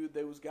 He just knew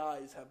those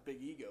guys have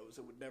big egos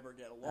and would never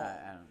get along.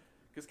 I don't.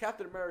 Because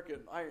Captain America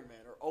and Iron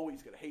Man are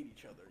always going to hate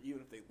each other, even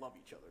if they love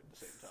each other at the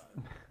same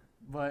time.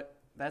 But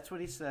that's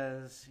what he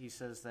says. He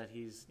says that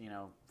he's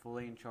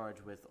fully in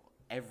charge with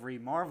every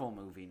Marvel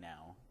movie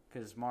now.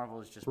 because Marvel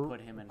has just Oh,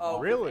 put him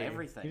involved really? with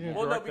everything. He Yeah. didn't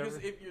Well, no, direct because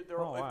everything? if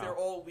Oh, wow. they're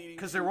all leading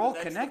 'Cause to they're the all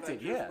next connected,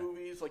 Avengers yeah.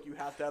 movies, like you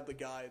have to have the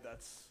guy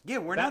that's. Yeah,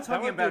 we're That- not that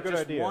talking would be a about good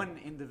just idea. one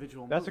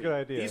individual movie. That's a good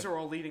idea. These are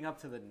all leading up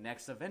to the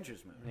next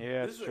Avengers movie.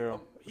 Yeah, This it's is true.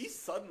 He's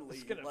suddenly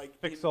It's gonna like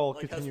fix all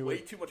has way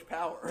continuity. too much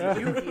power. Yeah.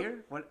 Did you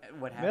hear what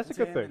happened That's a to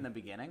good him thing. in the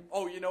beginning?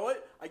 Oh, you know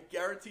what? I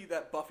guarantee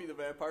that Buffy the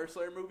Vampire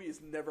Slayer movie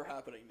is never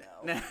happening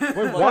now. Wait,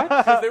 Wait, what?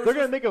 Because they were They're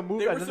gonna supposed- make a movie,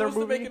 They were another supposed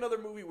movie. to make another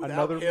movie without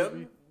Another him,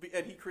 movie?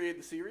 and he created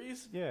the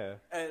series. Yeah.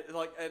 And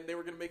they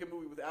were gonna make a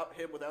movie without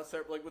him,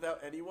 without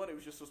anyone. It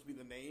was just supposed to be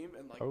the name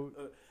and like. Oh.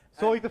 and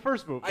So like the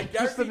first movie, I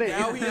just the guarantee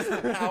name. now he has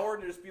the power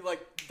to just be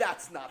like,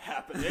 "That's not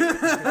happening."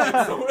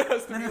 Like, someone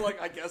has to be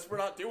like, "I guess we're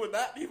not doing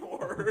that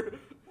anymore."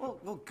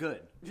 well,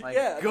 good. Like,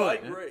 yeah, no, I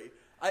good. agree.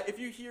 If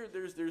you hear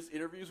there's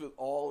interviews with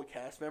all the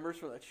cast members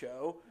from that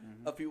show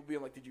of people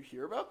being like, "Did you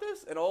hear about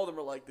this?" And all of them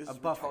are like, "This is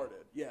Buffy.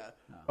 retarded." Yeah.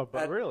 Oh,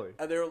 but And- really?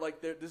 And they're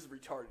like, "This is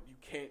retarded. You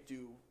can't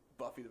do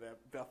Buffy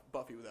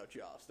Buffy without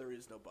Joss. There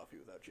is no Buffy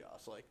without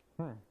Joss." Like,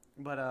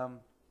 But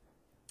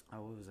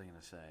what was I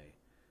gonna say?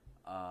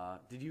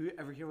 Did you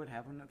ever hear what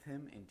happened with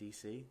him in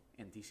DC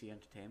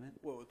Entertainment?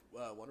 what with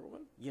Wonder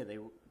Woman? Yeah,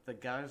 the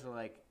guys were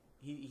like,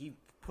 he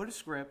put a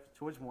script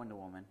towards Wonder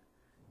Woman,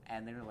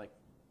 and they were like,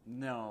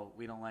 no,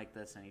 we don't like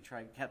this, and he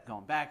kept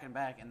going back and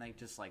back, and they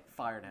just like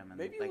fired him. And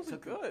Maybe like, it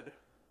wasn't took him- good.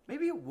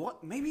 Maybe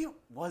it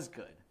was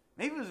good.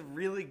 Maybe it was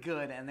really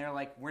good, and they're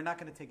like, we're not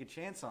going to take a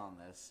chance on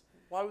this.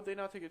 Why would they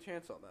not take a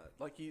chance on that?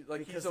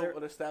 Because he's they're-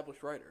 an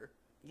established writer.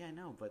 Yeah, I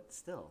know, but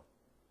still.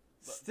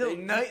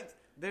 But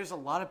There's a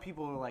lot of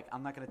people who are like,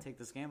 I'm not going to take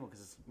this gamble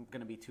because it's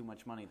going to be too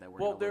much money that we're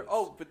Well, going to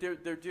lose. but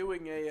they're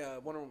doing a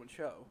Wonder Woman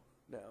show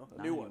now, a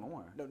Not new anymore.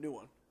 one. No, new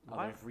one. Oh,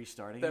 they're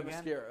restarting Themyscira.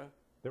 again?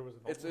 There was.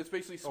 It's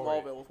basically Oh,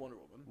 right. Smallville with Wonder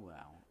Woman.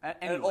 Wow. And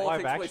it Anyway, all Live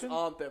takes action? place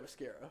on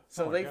Themyscira.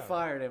 so Oh my they God.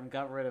 fired him,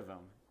 got rid of him,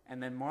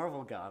 and then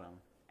Marvel got him.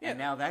 Yeah. And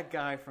now that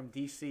guy from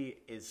DC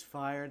is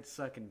fired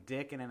sucking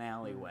dick in an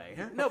alleyway.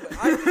 No, but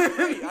I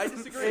disagree. I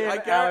disagree. In I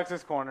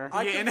Alex's corner.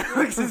 I yeah, can- in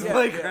Alex's yeah,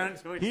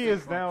 playground. yeah. He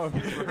is now a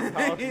member of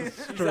Alex's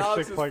He's joystick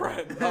Alex's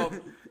playground.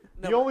 friend.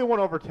 The only one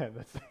over 10.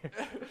 That's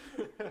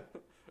there.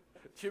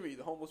 Jimmy,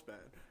 the homeless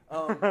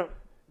man.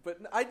 But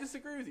I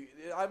disagree with you.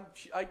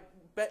 I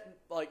bet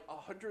like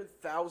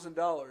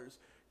 $100,000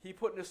 he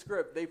put in a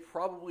script. They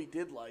probably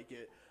did like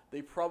it.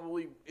 They're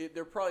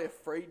probably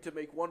afraid to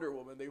make Wonder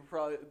Woman. They were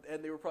probably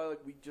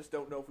like, we just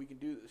don't know if we can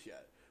do this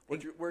yet.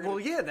 That's a we're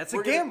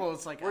gonna- gamble.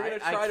 It's like we're gonna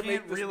I try to can't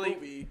make this really.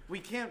 movie. We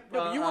can't.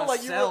 No, but you were like,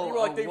 sell you were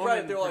like, a they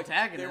woman were like,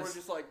 protagonist. they were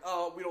just like,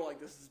 oh, we don't like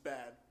this. This is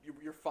bad.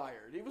 You're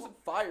fired. He wasn't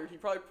fired. He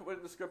probably put it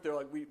in the script. They're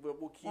like,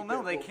 we'll keep. Well, no,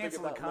 it. they We'll think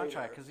canceled the about it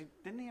contract later. because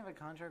didn't he have a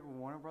contract with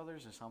Warner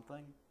Brothers or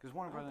something? Because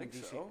Warner I don't Brothers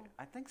and think DC. so.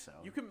 I think so.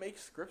 You can make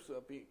scripts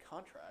without being a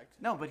contract,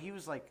 No, but he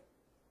was like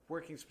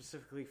working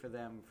specifically for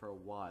them for a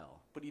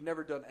while. but he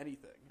never done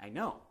anything. I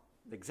know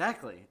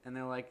exactly, and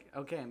they're like,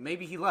 okay,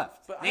 maybe he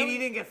left. But Maybe how- he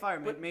didn't get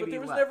fired. But Maybe there he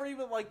was left. never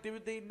even like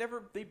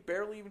they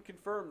barely even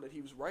confirmed that he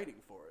was writing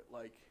for it.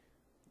 Like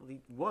Well, he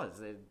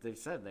was. They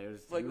said he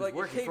was it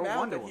working came for out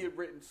Wonder that he Woman. had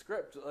written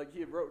script. Like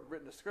he had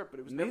written a script, but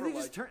it was Maybe never they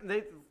just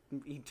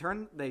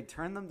like. they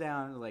turned them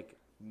down. Like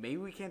maybe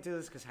we can't do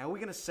this because how are we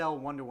going to sell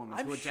Wonder Woman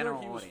I'm to a sure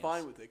general he was audience?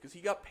 fine with it because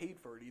he got paid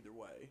for it either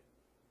way.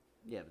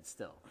 Yeah, but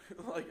still,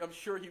 Like I'm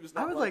sure he was I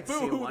not would like, like to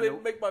see a boo, Wonder- they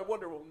didn't make my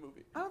Wonder Woman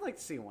movie. I would like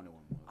to see a Wonder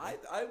Woman movie.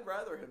 I'd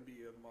rather him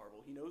be a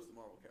Marvel. He knows the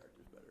Marvel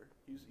characters better.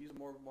 He's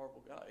more of a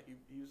Marvel guy.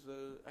 He's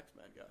a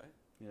X-Men guy.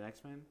 The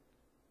X-Men.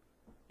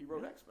 He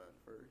wrote X-Men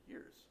for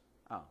years.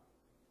 Oh,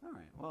 all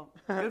right. Well,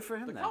 good for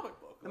him The then. comic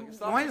book. Like,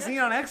 Why Astonishing is he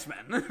on X-Men.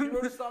 X-Men? He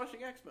wrote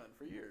Astonishing X-Men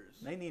for years.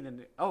 They need a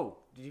new. Oh,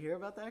 did you hear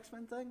about the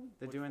X-Men thing?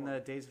 They're Which doing one? the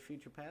Days of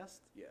Future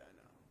Past. Yeah,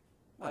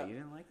 I know. What, you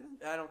didn't like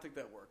that? I don't think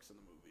that works in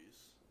the movies.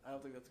 I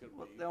don't think that's gonna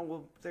Well, be. no,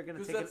 well, they're gonna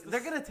 'Cause take that's it. the They're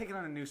s- gonna take it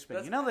on a new spin.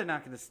 that's- You know, they're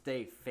not gonna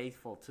stay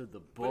faithful to the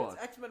But book.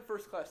 it's X-Men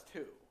First Class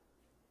 2.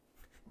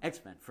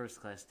 X-Men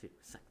First Class 2,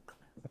 Second Class.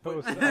 I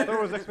thought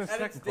it was X-Men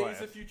And it's Second Days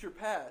Class. of Future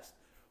Past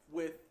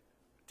with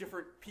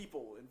different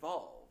people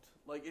involved.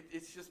 Like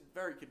it's just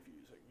very confusing.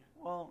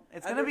 Well,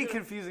 it's And gonna they're be gonna-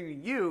 confusing to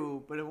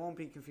you, but it won't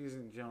be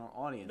confusing to general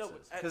audiences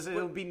but- because but-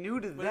 it'll be new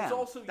to but them. it's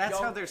also That's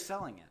how young- they're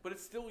selling it. But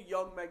it's still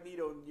young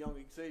Magneto and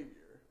young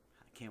Xavier.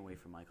 I can't wait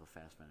for Michael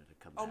Fassbender to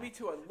come Oh, back. me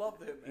too. I love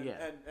him. And, Yeah,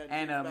 and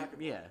and James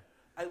McAvoy. yeah.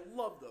 I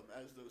love them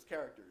as those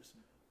characters.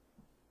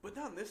 But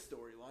not in this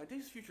storyline.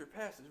 Days of Future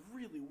Past is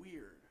really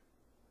weird.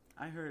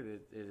 I heard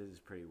it is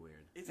pretty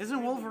weird. It's Isn't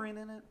really- Wolverine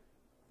in it?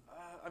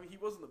 I mean, he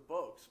was in the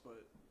books,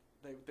 but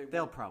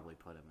They'll probably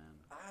put him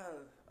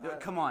in.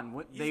 Come on,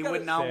 he's they got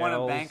would a- not want to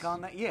Sales. bank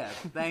on that. Yeah,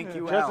 thank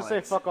you, Just Alex. to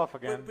say fuck off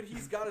again. But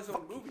he's got his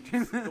own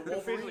movies. The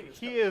Wolverine.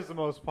 He is the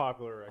most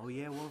popular. Oh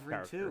yeah, Wolverine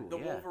Character. too. The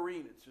yeah.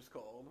 Wolverine, it's just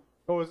called.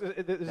 Oh, is it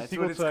a That's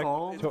sequel what it's to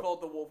called? It's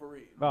called The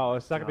Wolverine. No,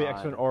 it's not gonna be God.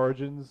 X-Men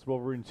Origins,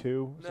 Wolverine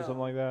 2, No. or something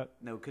like that.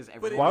 No, because it-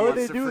 everyone Why would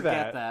wants they to do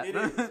forget that? It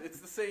is. It's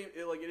the same. It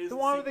is. Then the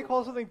why would they sequel.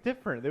 call it something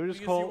different? They would just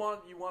Because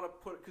call. you want to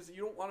put because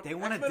you don't want to. They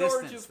wanna X-Men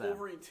distance Origins them.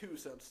 Wolverine 2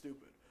 sounds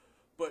stupid,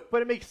 but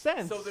But it makes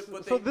sense. So So,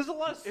 that- but there's a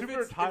lot of if stupid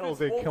it's- titles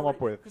if they it's come up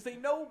with. because they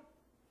know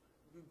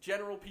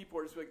general people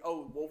are just like,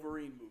 oh,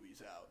 Wolverine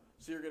movie's out.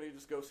 So you're gonna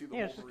just go see the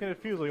Yeah, it's just Wolverine kind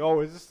of feels movie. like,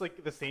 oh, is this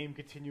like the same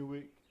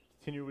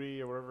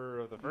continuity or whatever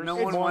of the first No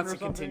one one wants or a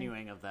something?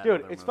 continuing of that.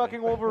 Dude, other it's movie.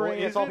 fucking Wolverine.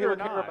 Well, That's all is it or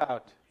people care not?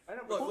 about. I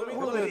know, Look, but let me,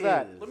 who let, it me,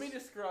 is. let me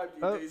describe to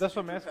you That- Days that's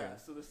of what I'm Future asking.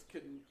 Past so this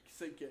can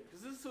sink in.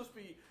 Because this is supposed to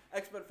be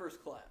X-Men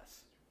First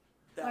Class.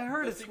 I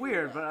heard the it's sequel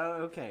weird, to but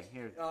that. okay,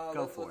 here,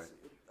 go for it.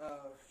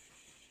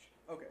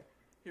 Okay,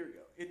 here we go.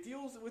 It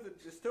deals with a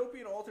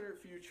dystopian alternate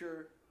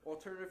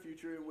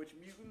future in which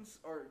mutants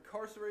are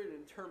incarcerated in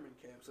internment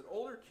camps. An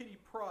older Kitty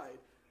Pryde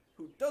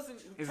who doesn't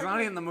who He's not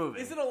technically in the movie.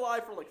 isn't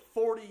alive for like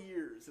 40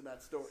 years in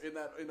that story in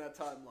that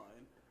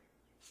timeline.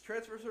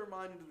 Transfers her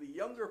mind into the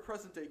younger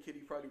present day Kitty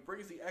Pryde who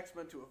brings the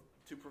X-Men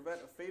to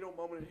prevent a fatal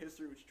moment in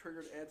history which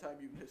triggered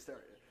anti-mutant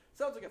hysteria.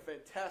 Sounds like a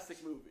fantastic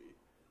movie.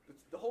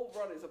 The whole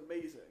run is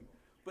amazing,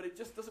 but it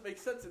just doesn't make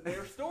sense in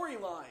their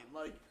storyline.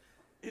 Like,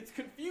 it's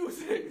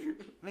confusing.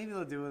 Maybe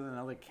they'll do it with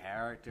another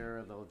character.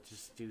 Or they'll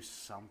just do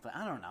something.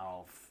 I don't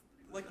know.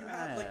 Like you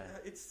have, like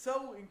it's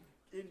so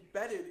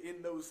embedded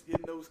in those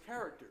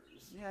characters.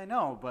 Yeah, I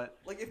know, but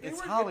Like if they it's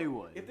were,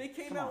 Hollywood. If they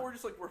came Come out, on. and were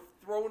just like we're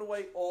throwing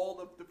away all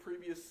the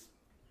previous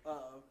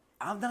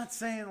I'm not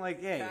saying like,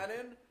 hey,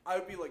 canon, I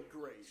would be like,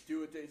 great,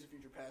 do a Days of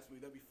Future Past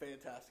movie. That'd be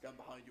fantastic. I'm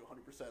behind you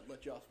 100%.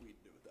 Let Joss Whedon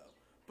do it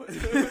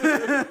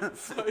though.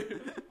 But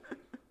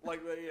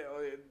like you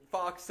know,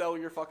 Fox, sell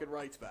your fucking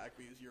rights back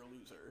because you're a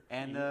loser.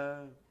 and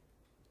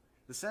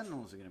the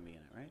Sentinels are gonna be in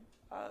it,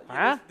 right?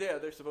 Huh?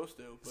 They're supposed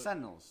to. The But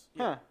Sentinels,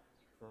 Huh.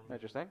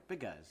 Interesting. big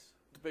guys,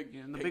 the big,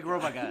 yeah, and the pink big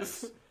robot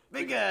guys,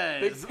 big Big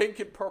guys. pink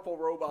and purple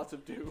robots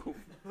of doom.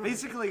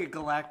 Basically a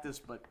Galactus,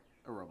 but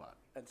a robot.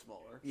 And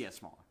smaller. Yeah,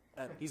 smaller.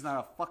 And He's not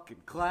a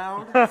fucking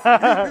clown.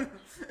 ugh.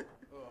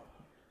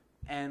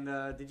 And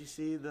did you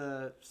see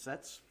the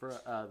sets for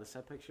the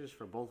set pictures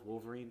for both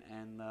Wolverine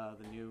and the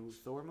new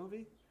Thor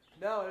movie?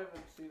 No, I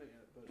haven't seen it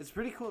yet. But It's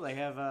pretty cool. They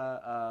have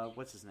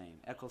what's his name,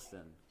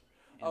 Eccleston.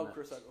 in the-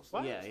 Chris Eccleston.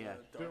 What? Yeah, He's yeah.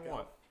 the Doing Dark what?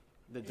 Elf.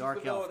 The He's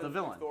Dark Elf, the in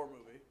villain. Thor movie.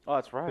 Oh,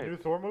 that's The right. new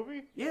Thor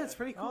movie? Yeah, it's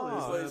pretty cool. Oh,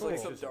 There's- He there's plays like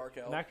pictures some of- dark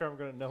elf. An actor I'm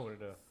going to know in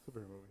a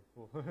superhero movie.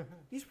 Cool.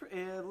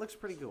 It looks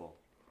pretty cool.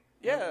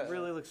 Yeah, It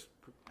really looks.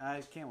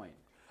 I can't wait.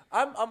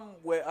 I'm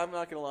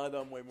not gonna lie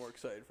though. I'm way more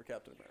excited for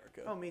Captain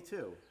America. Oh, me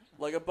too.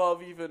 Like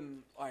above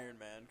even Iron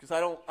Man, because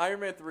Iron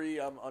Man 3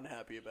 I'm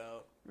unhappy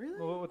about. Really?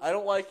 Well, what's- I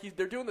don't like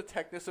they're doing the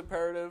Technus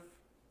imperative,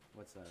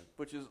 What's that?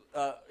 which is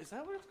that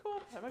what it's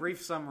called? I might be-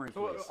 Brief summary,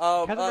 please.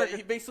 Captain America-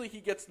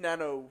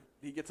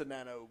 He gets a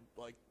nano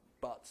like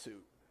bot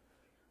suit,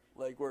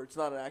 like where it's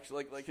not an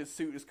actual like his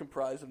suit is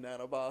comprised of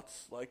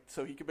nanobots, like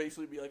so he could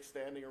basically be like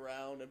standing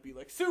around and be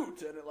like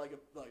suit, and it like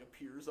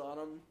appears on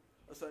him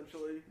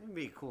essentially. It'd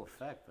be a cool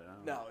effect, but I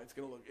don't know. No,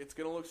 it's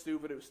gonna look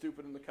stupid. It was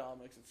stupid in the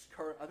comics.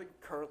 I think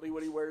currently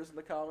what he wears in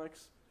the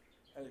comics,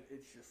 and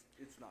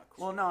it's not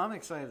cool. Well, no, I'm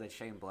excited that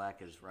Shane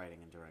Black is writing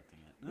and directing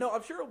it. No,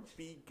 I'm sure it'll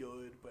be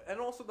good, and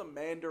also the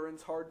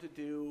Mandarin's hard to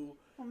do.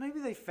 Well,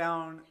 maybe they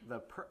found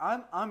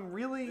I'm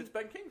really. It's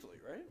Ben Kingsley,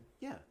 right?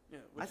 Yeah. Yeah,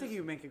 I which think is- he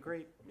would make a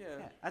great. Yeah.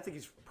 I think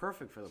he's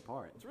perfect for the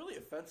part. It's a really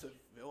offensive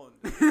villain.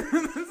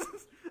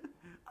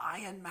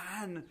 Iron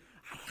Man,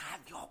 I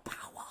have your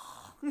power.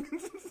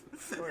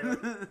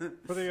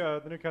 For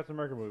the new Captain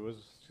America movie, was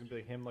it going to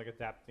be him like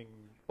adapting?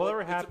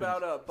 Whatever It's happens.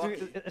 about, Bucky.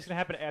 It's going to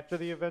happen after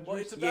the Avengers? Well,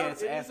 it's Yeah, about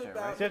it's it is after,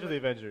 about right? It's after the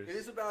Avengers. It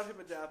is about him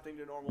adapting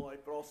to normal life,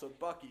 but also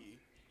Bucky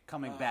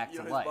Coming back you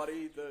know, to his life.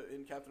 buddy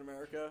in Captain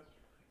America.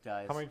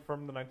 Dies. Coming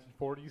from the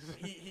 1940s.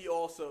 He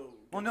also.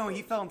 Well, no, he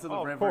gets fell into the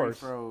Oh, of river and course.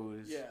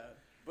 froze. Yeah,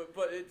 but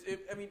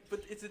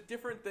it's a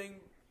different thing.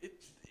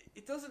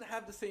 It doesn't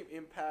have the same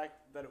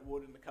impact that it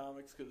would in the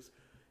comics because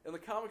in the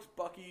comics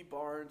Bucky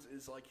Barnes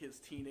is like his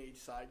teenage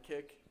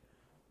sidekick,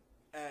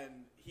 and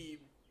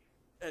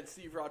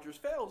Steve Rogers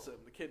fails him.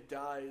 The kid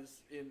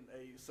dies in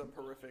some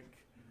horrific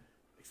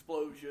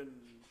explosion,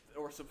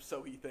 or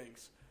so he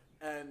thinks,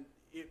 and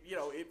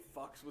it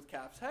fucks with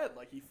Cap's head.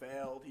 Like he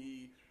failed.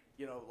 He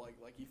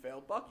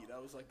failed Bucky.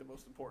 That was like the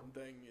most important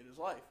thing in his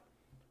life.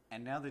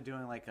 And now they're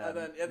doing like And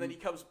then he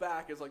comes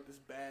back as like this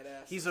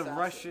badass. he's a assassin.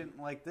 Russian.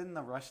 Like didn't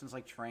the Russians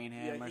like train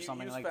him Yeah, or he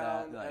something was like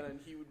found, that? Like, and then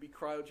he would be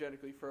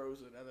cryogenically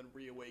frozen and then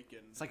reawaken.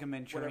 it's like a whenever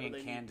Manchurian they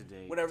need-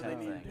 candidate. Whenever they type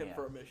needed thing, him yeah.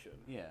 for a mission.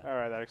 Yeah. All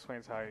right, that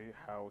explains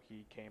how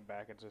he came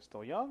back and is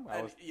still young. I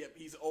And was, yeah,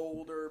 he's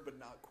older, but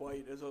not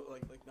quite as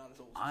like not as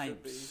old as he I'm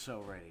should be. so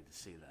ready to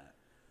see that.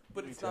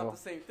 But Me it's not too. the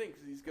same thing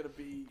because he's gonna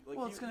be like.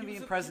 Well, it's gonna be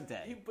in was present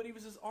day. But he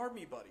was his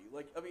army buddy.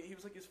 Like I mean, he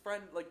was like his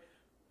friend. Like,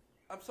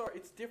 I'm sorry,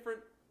 it's different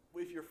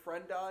if your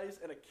friend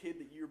dies and a kid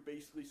that you're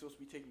basically supposed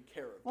to be taking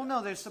care of. Well, dies.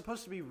 no, they're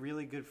supposed to be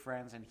really good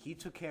friends, and he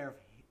took care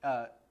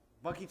of.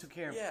 Bucky took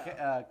care of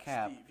Yeah,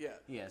 Cap. Steve, yeah.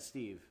 Yeah,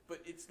 Steve. But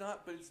it's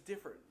not. But it's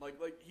different. Like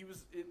he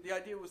was. The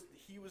idea was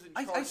he was in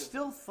charge. I of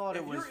still it. thought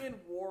if it was. you're in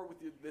war with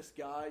this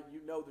guy,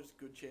 you know there's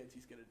a good chance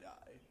he's gonna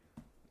die.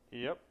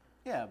 yep.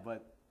 Yeah,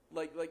 but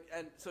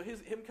And so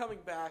him coming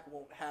back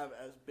won't have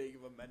as big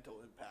of a mental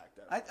impact.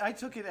 I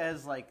took it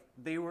as like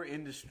they were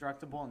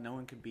indestructible and no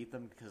one could beat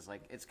them because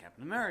like it's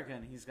Captain America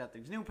and he's got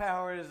these new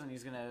powers and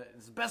it's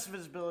the best of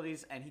his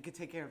abilities and he could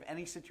take care of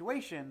any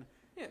situation.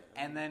 Yeah.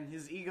 And then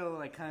his ego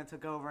like kind of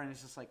took over and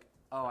it's just like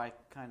oh, I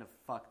kind of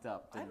fucked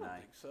up, I didn't don't I?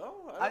 think so.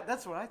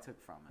 That's what I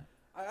took from it.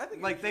 I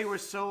think Like they were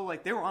so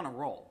like they were on a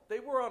roll. They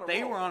were on a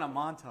They roll. were on a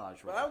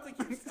montage roll. But I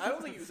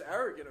don't think he was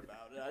arrogant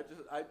about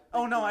it.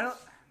 Oh no, think I he don't.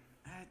 was-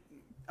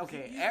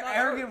 Okay, He's not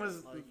arrogant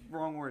was like- the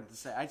wrong word to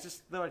say. I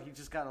just thought he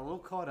just got a little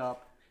caught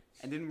up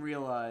and didn't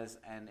realize,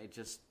 and it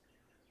just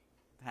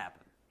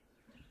happened.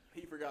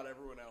 He forgot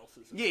everyone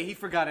else's. Yeah, he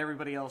forgot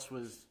everybody else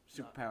was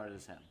superpowered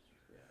as him.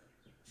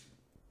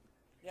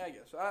 Yeah, I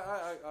guess.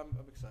 I'm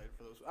excited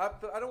for those.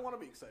 But I don't want to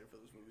be excited for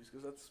those movies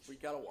because we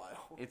got a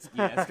while. It's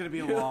gonna be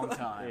a long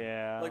time.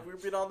 Yeah. Like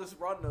we've been on this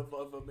run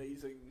of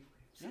amazing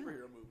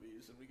superhero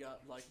movies, and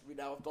we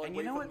now have to And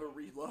wait you know for them to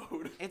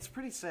reload. It's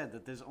pretty sad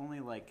that there's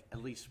only like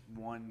at least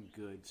one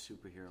good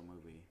superhero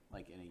movie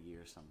like in a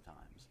year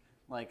sometimes.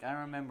 Like I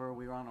remember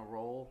we were on a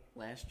roll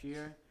last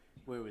year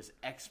where it was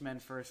X-Men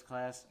First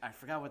Class. I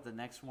forgot what the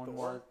next one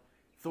was.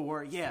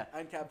 Thor, yeah.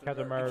 And Captain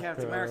Captain America. And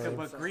Captain America,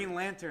 America. but Green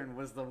Lantern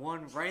was the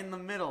one right in the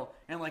middle.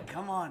 And like,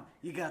 come on,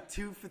 you got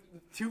two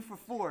for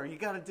four. You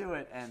got to do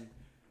it. And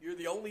You're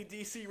the only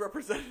DC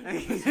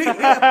representative.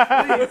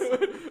 yeah,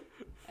 please.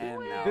 And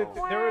no.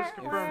 There was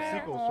confirmed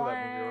sequels to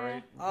that movie,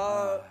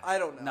 right? I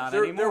don't know. Not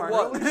there,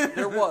 anymore.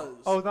 There was.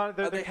 Oh,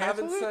 they They canceled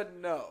haven't it? said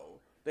no.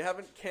 They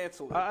haven't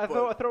canceled it. I but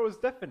thought it was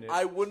definite.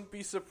 I wouldn't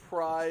be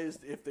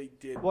surprised if they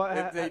did. Well,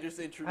 if they just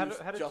introduced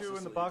how did it Justice do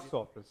in the League. box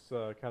office? It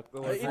flopped.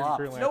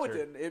 Green no, it Lantern?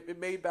 didn't. It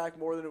made back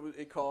more than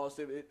it cost.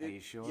 Are you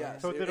sure?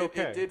 Yes. So it did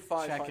okay. It did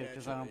fine Check financially. it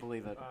because I don't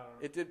believe it.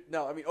 It did.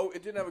 No, I mean,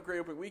 it didn't have a great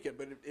opening weekend,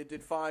 but it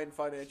did fine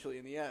financially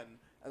in the end,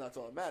 and that's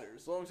all that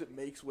matters. As long as it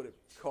makes what it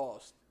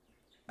cost,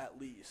 at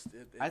least.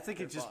 I think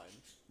it they're just fine.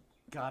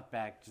 got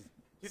back to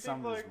You some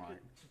think, of his like, mind.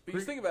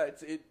 Because think about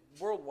it,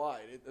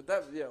 worldwide.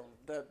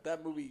 That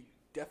movie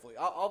definitely.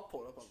 I'll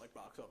pull it up on like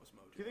box office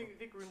mode. Do you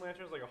think Green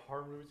Lantern is like a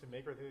hard movie to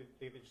make, or do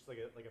they just like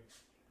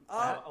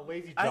a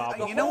lazy I, job?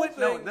 you The know whole what?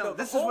 No, thing- no. no, the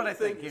This is whole what I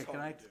think. thing Here, is can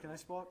I hard to do. can I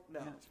speak? No.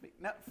 Can I speak?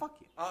 No, fuck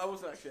you. I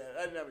wasn't actually.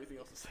 I didn't have anything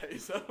else to say.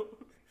 So.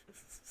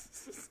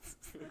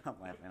 I'm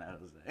laughing at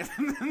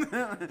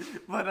Jose.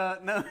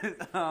 But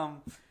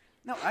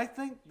no. I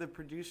think the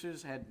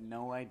producers had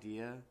no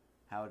idea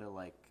how to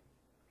like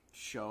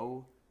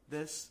show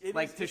this,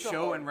 It's to a show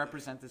hard and thing.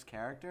 represent this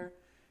character,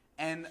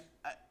 and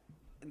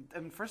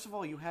first of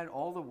all, you had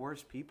all the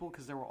worst people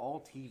because they were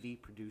all TV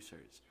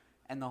producers,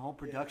 and the whole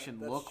production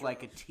that's looked true.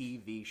 like a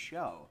TV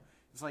show.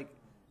 It's like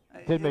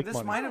Did make this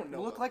money. might I have don't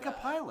know looked about like that.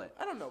 a pilot.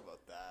 I don't know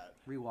about that.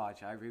 I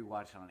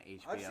rewatched on HBO.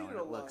 I've seen and it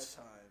a lot looks,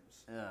 of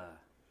times.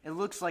 it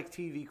looks like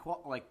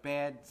like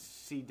bad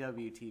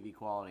CW TV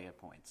quality at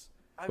points.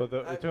 But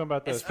you're talking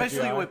about the Especially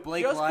CGI? with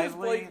Blake just because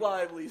Lively Blake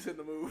Lively's in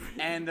the movie.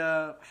 and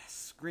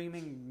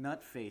screaming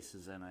nut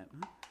faces in it.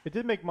 It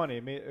did make money.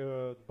 It made,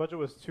 the budget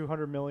was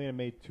 $200 million. It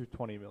made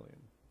 $220 million.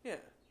 Yeah,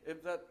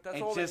 that's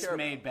It all they just care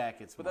made about.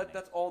 back its But money.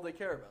 that's all they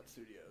care about,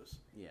 studios.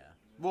 Yeah.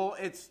 Well,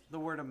 it's the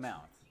word of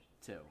mouth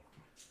too.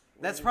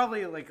 That's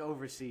probably like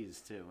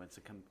overseas too. It's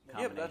a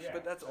Yeah, combination.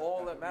 but that's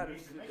all that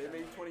matters. They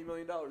made $20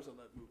 million on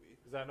that movie.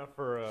 Is that enough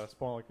for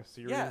spawn like a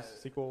series Yeah.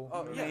 sequel?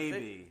 Oh, yeah,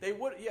 Maybe. they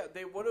would. Yeah,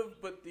 they would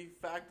have. But the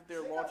fact that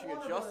they're launching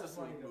a Justice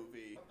League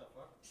movie,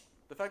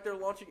 the fact they're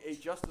launching a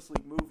Justice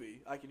League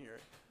movie, I can hear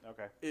it.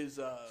 Okay. Is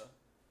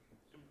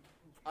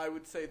I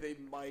would say they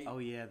might Oh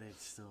yeah, they'd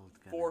still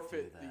gotta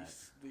forfeit do that.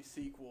 the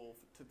sequel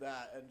to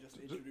that and just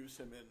introduce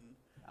him in.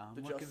 I'm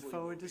the looking Justice League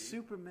forward to movie.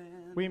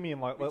 Superman. What do you mean,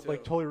 like Me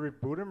like too. totally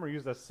reboot him or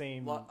use that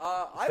same I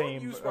would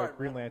same use Ryan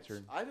Green Reynolds.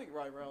 Lantern? I think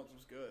Ryan Reynolds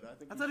was good.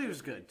 I thought he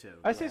was good too.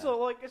 I say yeah. so.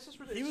 Like it's just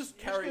He was you're just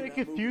carrying gonna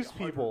that confuse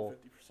movie people.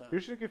 150%. You're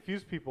just gonna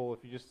confuse people if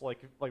you just like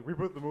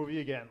reboot the movie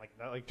again,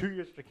 like 2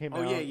 years after it came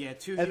Oh out. yeah.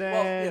 Two. And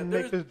then yeah, make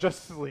there's- the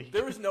Justice League.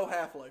 There is no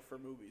Half-Life for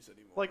movies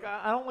anymore. Like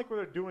I don't like what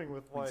they're doing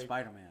with like.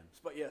 Spider-Man.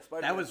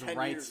 Spider-Man. That was 10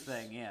 Wright's years.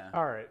 thing. Yeah.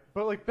 All right,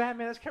 but like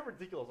Batman, that's kind of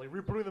ridiculous. Like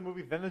rebooting the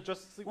movie, then the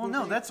Justice League. Well, movie.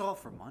 no, that's all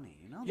for money.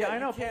 You know. Yeah, I you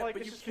know, but can't- like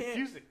but it's you just can't-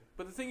 confusing.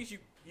 But the thing is, you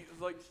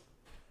like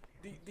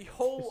the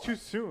whole. It's too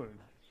soon.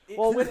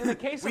 Well, in the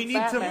case We of need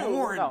to Batman,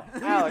 mourn. No, We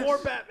We Alex, need more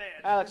Batman.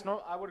 Alex, no,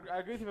 I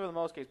agree with you for the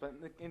most case, but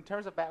in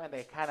terms of Batman,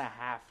 they kind of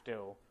have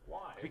to. Why?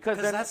 Because Because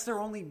then, that's their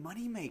only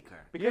moneymaker.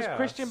 because Yeah.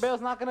 Christian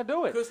Bale's not going to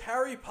do it. Because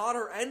Harry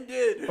Potter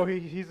ended. Oh,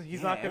 he's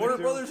not Yeah. gonna Warner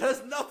do. Brothers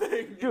has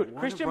nothing. Dude, Warner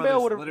Christian Brothers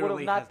Bale would have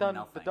literally not has done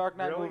nothing. the Dark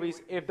Knight Really?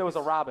 movies if there was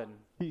a Robin.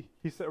 He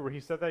said he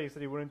said that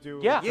he wouldn't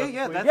do. Yeah. Justice League?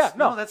 That's Yeah,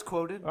 no. that's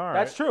quoted. All right.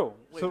 That's true.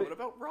 Wait, So- what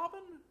about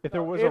Robin? If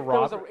there was if a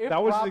Robin, if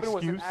that was Robin his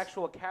was an excuse.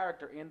 actual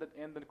character in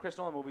the Chris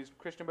Nolan movies,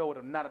 Christian Bale would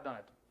have not have done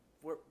it.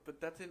 But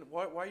that's in.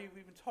 Why are you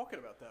even talking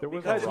about that? There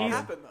was Because a it Robin.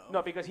 happened though.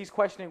 No, because he's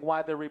questioning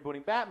why they're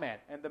rebooting Batman,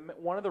 and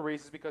one of the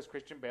reasons is because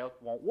Christian Bale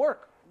won't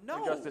work in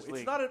No, Justice it's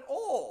League. not at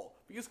all.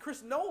 Because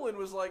Chris Nolan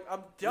was like,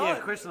 I'm done. Yeah,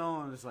 Chris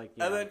Nolan was like.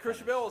 Yeah, and then I'm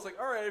Christian finished. Bale was like,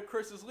 all right, if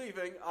Chris is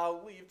leaving,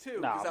 I'll leave too.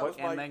 Nah, 'Cause that but- was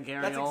my, And then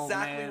Gary that's Oldman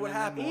exactly what and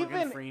happened. Then Morgan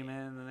Even-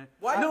 Freeman. And then,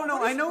 Why? no, what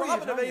I does know what you're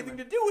Robin have talking anything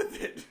about. to do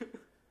with it?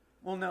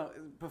 Well, no,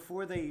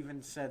 before they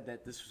even said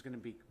that this was going to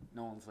be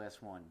Nolan's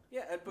last one.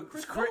 Yeah, but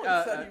Chris Chris-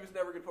 Nolan said he was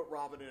never going to put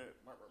Robin in it.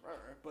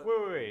 But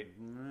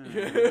Wait.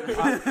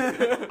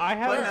 Mm. I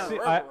haven't no.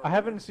 seen I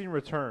haven't seen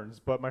Returns,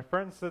 but my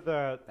friend said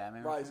that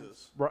Batman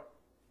Rises. Ri-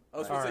 I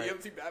was supposed to say, Alright. you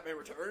haven't seen Batman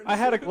Returns? I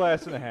had a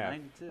glass and a half.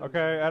 92.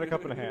 Okay, I had a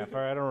cup and a half. All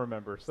right, I don't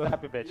remember. So.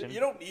 Stop it, bitching. You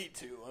don't need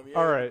to. I mean,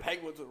 All right.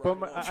 Penguins with But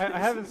rocket I launchers.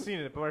 haven't seen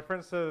it, but my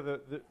friend said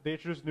that they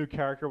introduced a new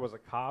character was a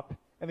cop,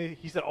 and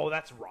he said, "Oh,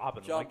 that's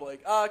Robin." John Like,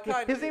 Blake.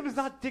 Kind his name is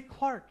not Dick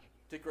Clark.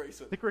 Dick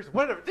Grayson. Dick Grayson.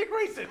 Whatever. Dick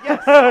Grayson.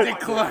 Yes. Dick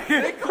Clark.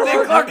 Dick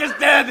Clark is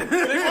dead.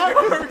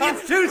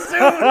 It's too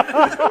soon.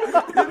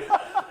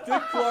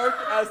 Dick Clark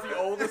as the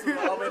oldest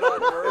Robin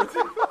on Earth.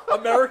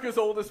 America's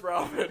oldest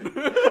Robin.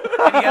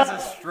 And he has a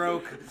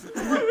stroke.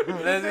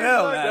 There's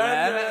no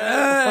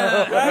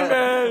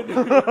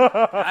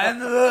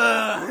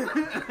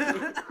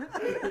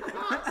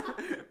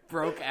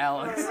broke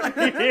Alex.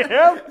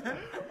 Yep.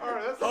 All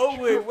right, that's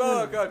Holy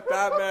well, God,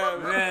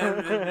 Batman.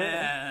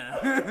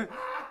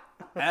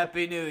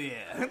 Happy New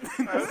Year.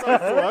 That's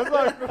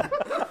not cool.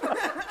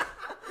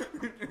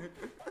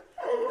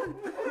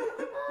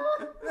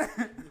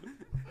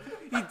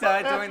 He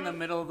died during the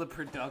middle of the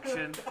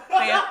production.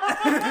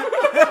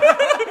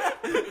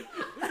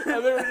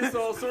 And they were just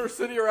all sort of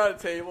sitting around a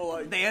table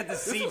like. They had to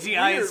 "This is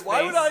CGI his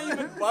weird.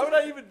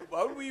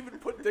 Why would we even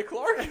put Dick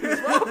Clark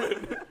as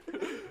Robin?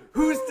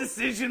 Whose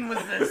decision was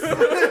this?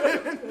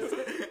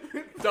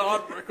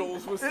 Don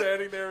Rickles was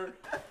standing there.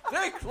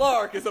 Dick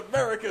Clark is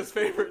America's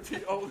favorite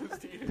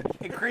oldest teenager.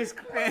 In case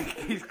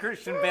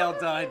Christian Bale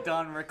died,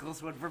 Don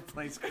Rickles would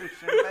replace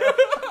Christian Bale.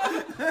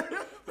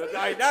 The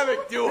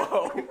dynamic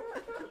duo.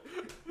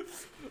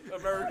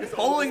 America's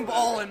Bowling oldest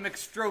ball and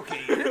McStrokey.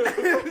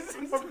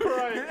 I'm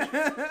crying.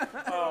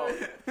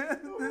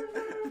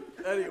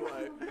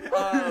 Anyway,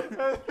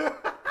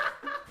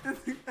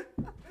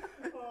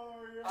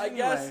 I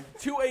guess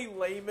to a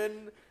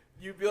layman,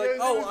 you'd be like, Yeah,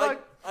 "Oh, it was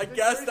like I Dick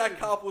guess Grayson. that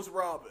cop was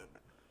Robin."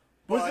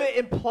 Was But- it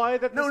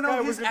implied that this guy No,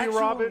 was his going to be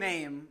actual Robin?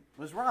 name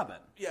was Robin.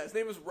 Yeah, his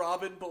name is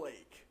Robin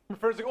Blake. My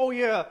friend's like, "Oh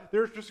yeah,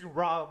 they're just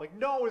Rob." I'm like,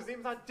 no, his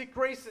name's not Dick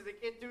Grayson. They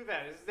can't do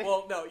that. His name...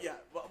 Well, no, yeah.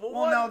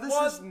 This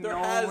is there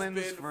has Nolan's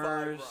been 5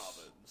 first.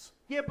 Robins.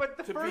 yeah, but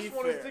the To first be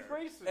one fair. is Dick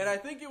Grayson. And I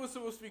think it was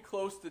supposed to be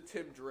close to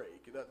Tim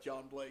Drake, that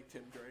John Blake,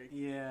 Tim Drake.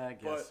 Yeah, I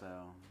guess But-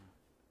 so.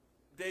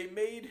 They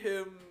made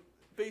him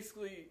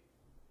basically.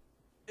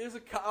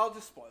 I'll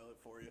just spoil it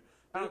for you.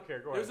 I don't care.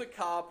 Go There's ahead. a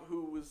cop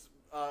who was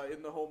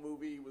in the whole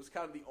movie was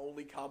kind of the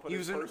only competent He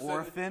was an person.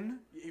 orphan.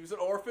 He was an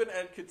orphan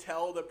and could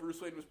tell that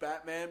Bruce Wayne was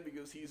Batman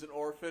because he's an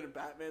orphan and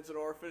Batman's an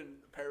orphan. And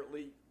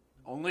apparently,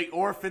 Only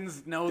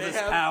orphans know They this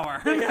have-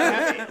 power.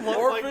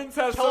 orphans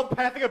have some.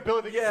 telepathic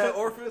ability. Yeah,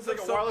 orphans like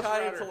have a some wireless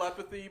kind router. of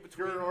telepathy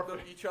between You're an orphan.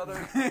 each other.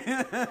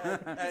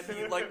 And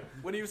he, like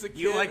when he was a kid,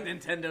 You like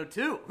Nintendo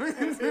too.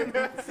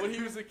 when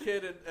he was a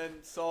kid and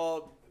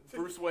saw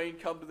Bruce Wayne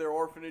come to their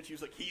orphanage, he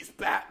was like, "He's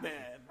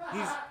Batman."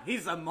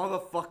 He's a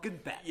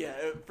motherfucking Batman. Yeah,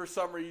 for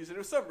some reason, it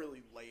was some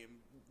really lame.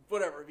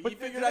 Whatever. He But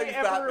figured did out they he's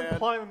ever Batman.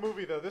 imply in the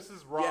movie though? This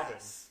is Robin.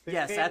 Yes.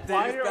 Yes, they at the-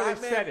 implied it or they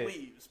Batman said it.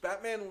 leaves.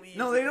 Batman leaves.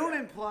 No, they at the don't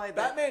end. imply that.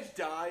 Batman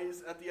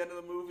dies at the end of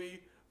the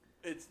movie.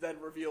 It's then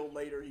revealed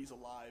later he's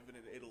alive and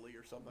in Italy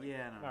or something.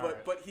 Yeah, no. All But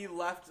right. but he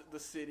left the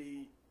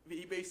city.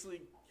 He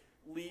basically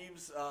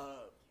leaves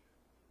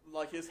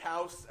like his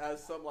house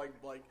as some like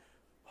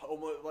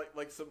home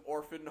like some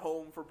orphan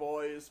home for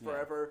boys Yeah.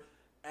 forever,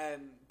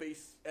 and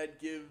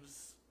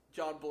gives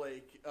John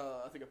Blake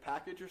I think a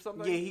package or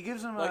something. Yeah, he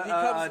gives him Like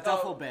a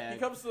duffel bag. He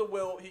comes to the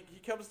will. He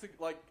comes to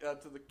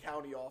to the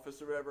county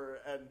office or whatever,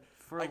 and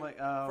For I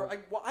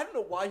don't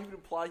know why he would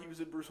imply he was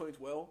in Bruce Wayne's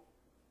will.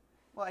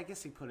 well, I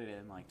guess he put it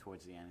in like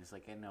towards the end. He's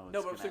like, I know.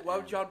 No, but I'm saying, why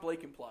would John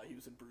Blake imply he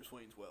was in Bruce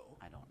Wayne's will?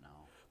 I don't know.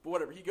 But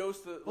whatever, he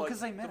goes to Well, 'cause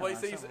they met the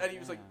place him, he's, that's and he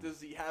was what- like, yeah.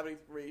 "Does he have any?"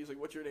 He's like,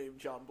 "What's your name,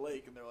 John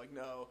Blake?" And they're like,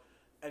 "No,"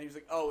 and he's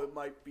like, "Oh, it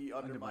might be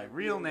under My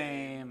real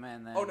name,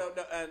 and then Oh no,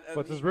 and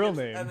What's he his real gives-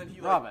 name? And then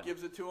he Robin.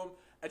 gives it to him,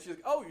 and she's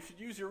like, "Oh, you should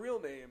use your real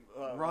name,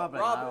 Robin. Robin."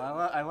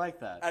 I like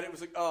that. And it was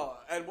like, "Oh,"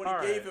 and what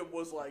All he gave right. him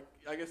was like,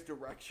 I guess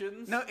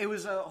directions. No, it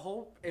was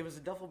a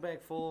duffel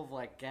bag full of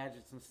like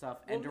gadgets and stuff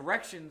and Well,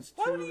 directions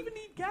Why to. would he even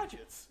need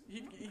gadgets?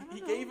 He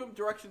gave him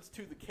directions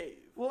to the cave.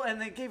 Well,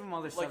 and they gave him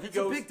other stuff. Like It's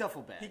a big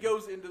duffel bag. He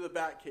goes into the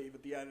Batcave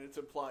at the end, and it's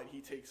implied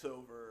he takes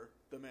over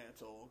the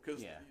mantle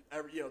because Yeah.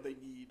 they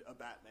need a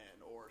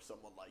Batman or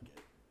someone like it.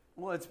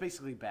 Well, it's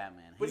basically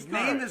Batman. But His he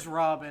name could- is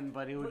Robin,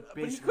 but he would But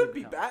he basically could be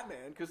become-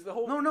 Batman because the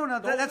whole No, the whole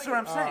that's thing- what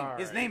I'm saying. All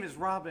His right. name is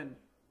Robin,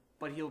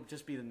 but he'll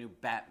just be the new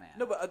Batman.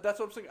 No, but that's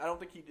what I'm saying. I don't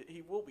think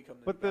he will become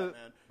the But new the-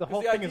 Batman. the 'Cause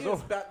whole the thing idea is is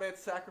over. Batman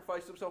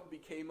sacrificed himself and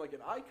became like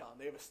an icon.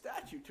 They have a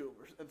statue to him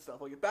and stuff.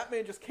 Like if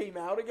Batman just came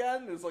out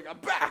again, it's like I'm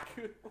back.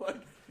 like,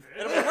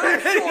 and I'm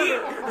like,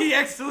 shorter. he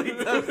actually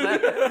does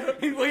that.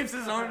 He waves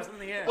his arms in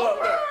the air. No,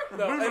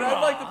 and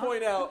I'd like to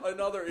point out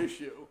another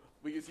issue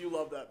because you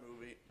love that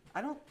movie.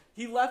 I don't.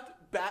 He left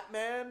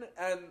Batman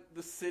and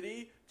the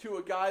city to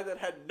a guy that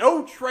had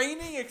no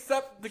training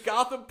except the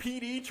Gotham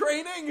PD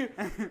training.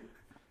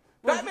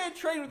 Batman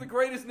trained with the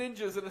greatest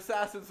ninjas and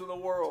assassins in the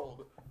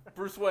world,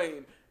 Bruce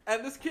Wayne.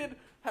 And this kid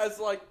has,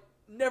 like,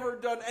 never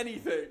done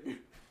anything.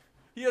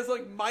 He has,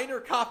 like, minor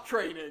cop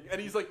training.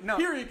 And he's like, No.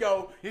 here you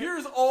go.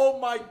 Here's all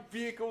my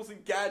vehicles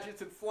and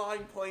gadgets and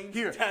flying planes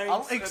Here, and tanks.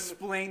 I'll and-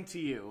 explain to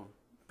you.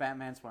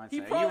 Batman's spine. He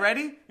Are you probably-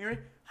 ready? You ready?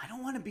 I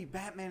don't want to be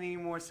Batman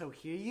anymore, so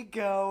here you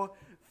go.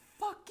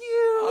 Fuck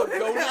you.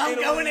 I'm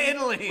going to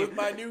Italy with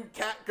my new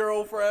cat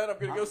girlfriend. I'm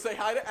gonna go say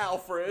hi to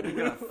Alfred. I'm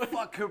gonna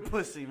fuck her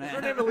pussy, Is her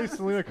man. name at least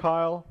Selena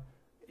Kyle?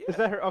 Is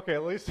that her? Okay,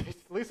 at least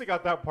I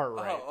got that part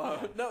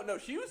right. No,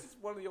 she was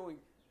one of the only.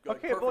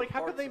 Okay, but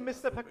how could they miss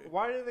that?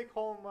 Why did they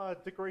call him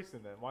Dick Grayson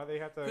then? Why do they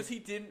have to? Because he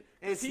didn't.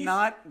 It's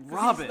not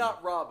Robin. He's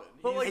not Robin.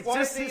 But He's- like, It's why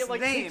just did they his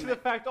like name. take to the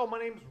fact? Oh, my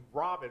name's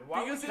Robin.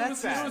 Why because would it you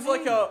was, do that? it was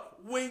like a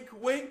wink,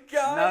 wink,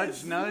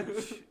 guys. Nudge,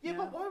 nudge. Yeah,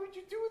 but why would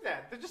you do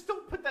that? They just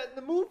don't put that in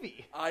the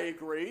movie. I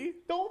agree.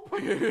 Don't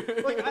put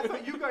like I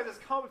thought you guys as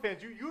comic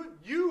fans,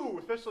 you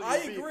especially. I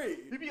you'd be- agree.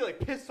 You'd be like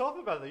pissed off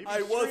about that. You'd be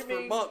I was for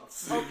screaming-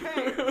 months.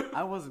 Okay,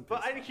 I wasn't.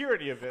 but I didn't hear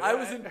any of it. I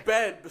was in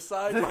bed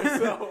beside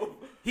myself.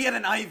 He had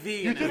an IV.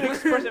 You in can it.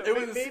 express it. It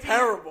was maybe,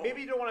 terrible.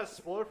 Maybe you don't want to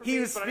spoil it for He me,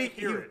 was but I didn't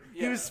speaking. hear it.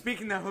 He was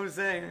speaking to Jose.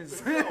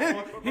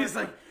 He's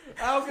like,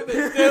 How can they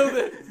do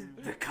this?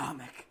 the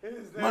comic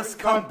It's must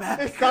not- come back.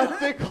 It's not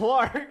Dick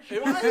Clark.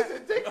 It Why was- is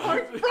it Dick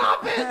Clark?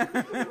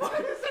 Robin!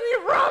 Why isn't he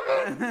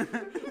Robin?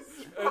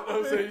 And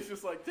Jose's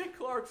just like, Dick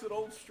Clark's an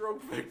old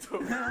stroke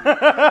victim.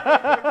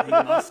 He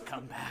must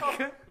come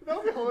back. That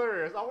would be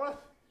hilarious. I want to.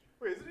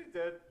 Wait, isn't he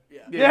dead?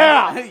 Yeah.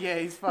 Yeah. yeah,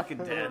 he's fucking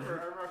I dead.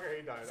 remember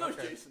he died. So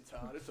Okay. is Jason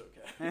Todd. It's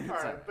okay. All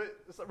right, but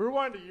so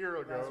rewind a year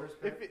ago.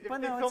 If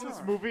But they no, filmed it's this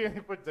alright. movie and they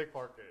put Dick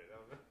Clark in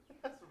it,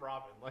 that's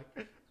Robin.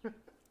 Like,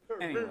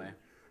 Anyway,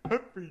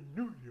 Happy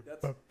New Year.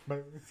 That's-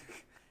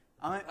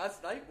 Batman. That's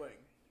Nightwing.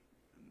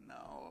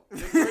 no.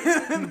 Dick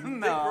Grayson,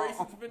 No. Dick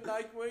Grayson's been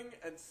Nightwing,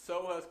 and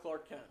so has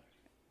Clark Kent.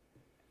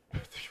 I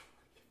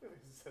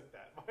said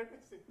that. Why did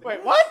I say that?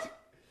 Wait, what?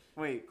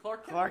 Wait,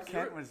 Clark Clark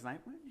Kent Kent was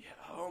Nightwing? Yeah.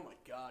 Oh my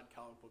God,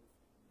 comic book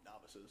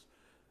novices.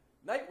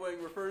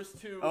 Nightwing refers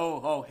to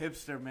Oh,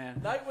 hipster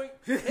man. Nightwing.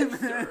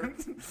 Hipster.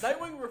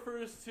 Nightwing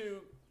refers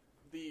to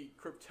the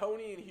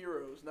Kryptonian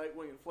heroes,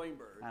 Nightwing and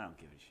Flamebird. I don't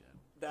give a shit.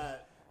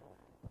 That.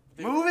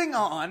 Moving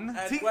on.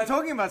 And when-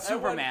 Talking about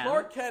and when Superman.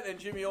 Clark Kent and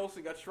Jimmy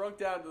Olsen got shrunk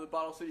down to the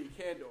Bottle City of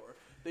Kandor,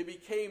 they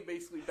became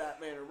basically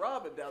Batman and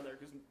Robin down there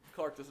because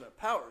Clark doesn't have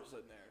powers in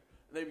there.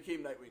 And they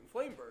became Nightwing and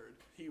Flamebird.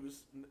 He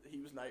was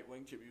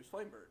Nightwing, Jimmy was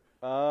Flamebird.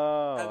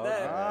 Oh. And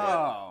then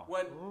Oh.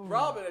 when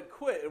Robin had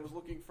quit and was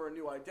looking for a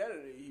new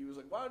identity, he was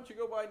like, "Why don't you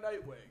go by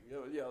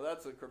Nightwing?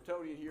 That's a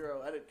Kryptonian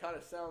hero, and it kind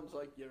of sounds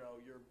like your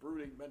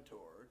brooding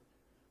mentor,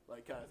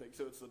 like kind of thing.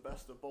 So it's the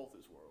best of both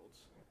his worlds."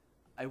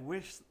 I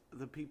wish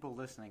the people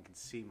listening could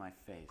see my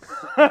face.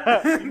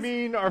 You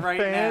mean our Right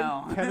fan,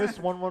 now. Tennis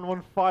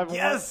 1115?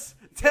 Yes!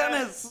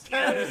 Tennis!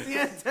 Tennis!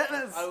 Yeah,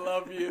 tennis! I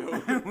love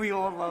you. We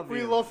all love you.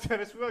 We love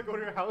tennis. We want to go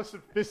to your house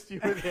and fist you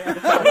with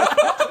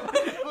the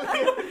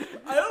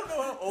I don't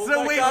know how old So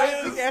that wait, guy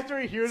I think is. after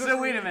he hears So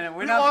us, wait a minute, we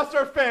we're not- lost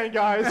our fan,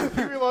 guys. I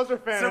think we lost our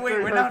fan. So after wait,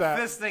 we we're heard not that.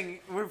 fisting.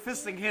 We're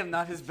fisting him,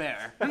 not his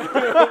bear.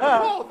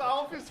 Both.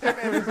 I'll fist him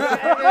and his bear.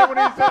 And then when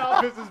he's done,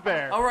 I'll fist his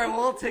bear. All right, well,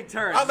 we'll take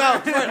turns. I'm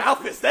out. Right, I'll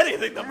fist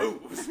anything that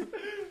moves.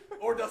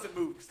 Or doesn't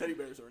move, because teddy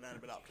bears are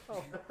inanimate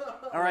objects.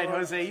 All right,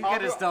 Jose, you I'll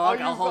get his go-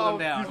 dog. I'll use- hold him I'll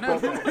down.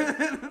 use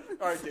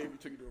both. All right, Dave, you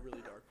took it to a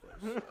really dark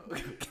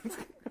place.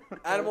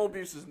 Animal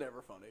abuse is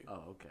never funny.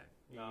 Oh, okay.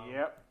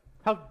 Yep.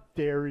 How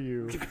dare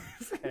you,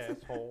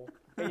 asshole?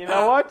 And you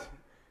know what?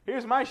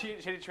 Here's my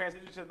shitty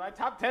transition to my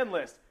top 10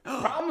 list.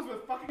 Problems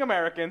with fucking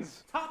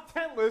Americans. Top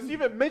 10 list. You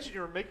even mentioned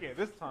you were making it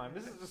this time.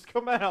 This is just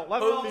come out.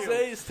 Left field.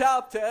 Jose's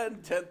top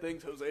 10. 10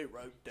 things Jose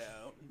wrote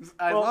down.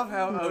 I love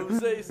how.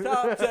 Jose's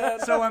top 10.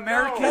 So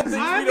Americans. things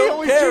I'm we the don't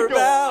only care jingle.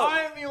 about. I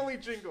am the only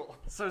jingle.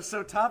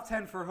 So top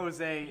 10 for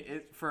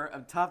Jose. For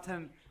top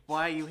 10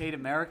 why you hate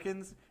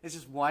Americans. It's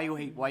just why you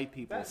hate white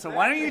people. So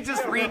why don't you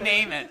just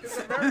rename it?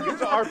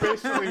 Americans are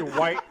basically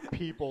white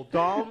people.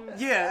 Dumb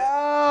Yeah.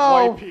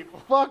 Oh, white people.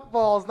 fuck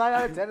balls. 9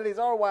 out of 10 of these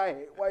are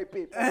white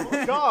people.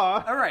 Duh.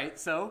 All right.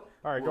 So.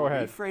 All right, go we'll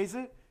ahead. Rephrase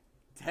it.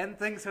 10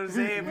 things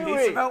Jose hates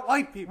wait. about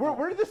white people.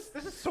 Where did this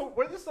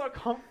all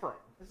come from?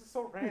 This is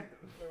so random.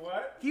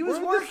 What? He was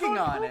Where did this working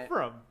song on come it.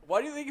 From?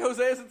 Why do you think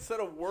Jose hasn't said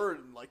a word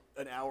in like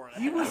an hour and a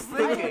He half? was I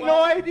thinking. have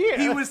no idea.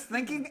 He was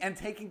thinking and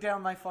taking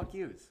down my fuck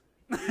yous.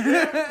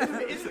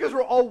 It's because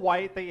we're all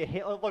white that you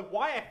hate. Like,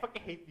 why I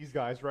fucking hate these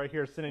guys right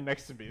here sitting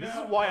next to me. This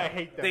is why I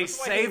hate them. They This is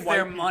why I hate save white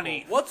their people.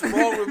 money. What's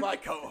wrong with my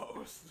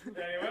co-host?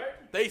 Anyway.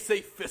 They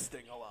say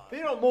fisting a lot. They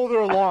don't mow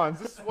their lawns.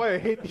 This is why I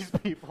hate these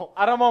people.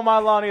 I don't mow my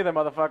lawn either,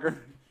 motherfucker.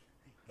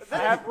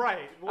 That's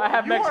right. I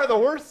have you are the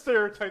worst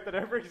stereotype that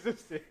ever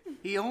existed.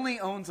 He only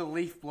owns a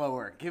leaf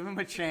blower. Give him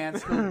a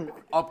chance to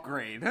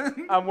upgrade.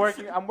 I'm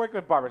working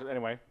with barbers.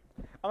 Anyway,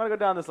 I'm going to go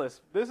down this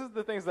list. This is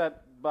the things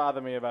that bother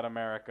me about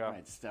America.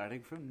 Right,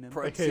 starting from number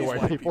Parentheses, Okay,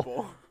 white white people.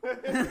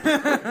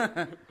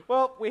 people.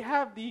 Well, we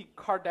have the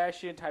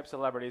Kardashian-type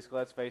celebrities.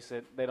 Let's face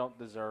it, they don't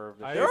deserve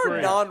the I shit. There agree.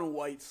 are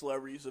non-white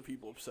celebrities that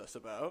people obsess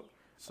about.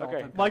 Salt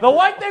Okay. and Like- The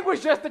white thing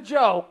was just a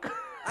joke.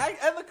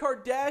 And the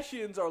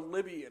Kardashians are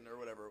Libyan or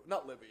whatever.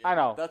 Not Libyan. I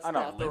know. That's I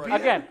know. not the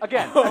right Again.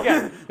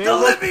 They The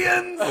look,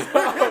 Libyans!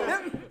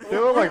 they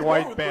look like What's wrong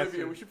white with Libya?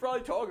 bastards. We should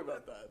probably talk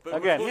about that. But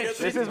Again, we'll get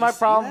this to- is my you see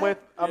problem that? with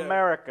Yeah.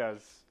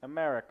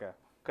 America.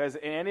 Because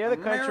in any other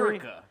country,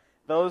 America.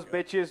 those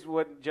bitches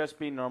would just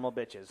be normal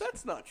bitches.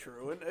 That's not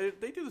true, and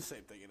they do the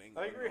same thing in England.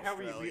 I agree and how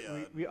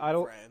Australia, we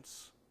and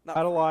France. Not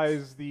idolize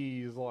France.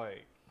 these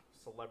like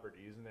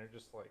celebrities, and they're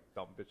just like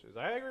dumb bitches.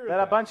 I agree with They're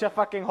that. a bunch of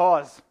fucking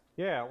whores.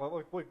 Yeah,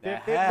 look, they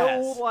That have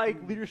no has.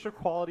 like leadership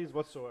qualities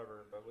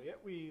whatsoever. But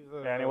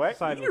yet Anyway.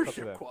 society looks up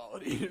to Leadership them.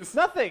 qualities.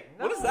 Nothing.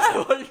 What is no.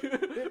 that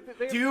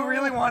like? Do you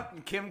really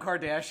want Kim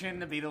Kardashian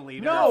to be the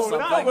leader No, of something?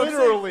 not I'm saying,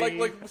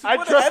 literally. since I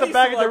when trust any the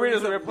bag of celebrities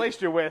Doritos we have-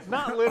 replaced you with.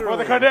 Not For literally.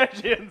 the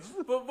Kardashians.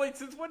 But wait,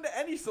 since when do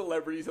any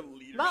celebrities have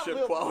Not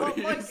leadership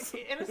qualities?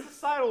 like, in a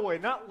societal way,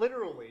 not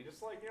literally.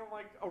 Just like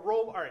like a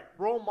role model.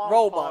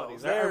 Role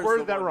qualities. models, I there's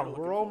worded the that one wrong. you're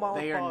looking Role for.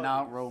 model. They are qualities.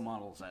 not role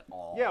models at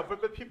all. Yeah,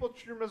 but people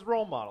treat them as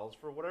role models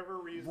for whatever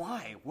reason.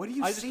 Why? What do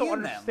you I just see don't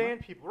in understand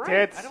them? people. Right?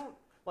 Tits. I don't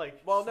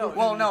like. Well, no.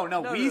 Well, no,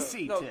 No, we no,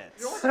 see no.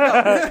 tits. All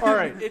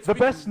right. It's the be-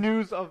 best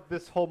news of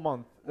this whole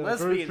month: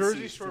 Lesbian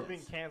Jersey sees Shore tits.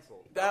 being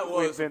canceled. That We've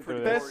was a been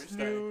pretty through this. glorious Best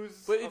day.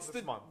 news But of it's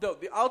this month.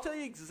 I'll tell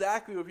you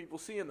exactly what people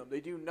see in them. They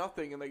do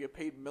nothing and they get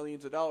paid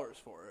millions of dollars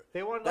for it.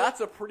 They want.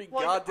 That's a pretty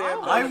Like, goddamn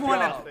I nice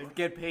want job. to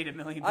get paid $1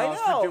 million I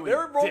for know. doing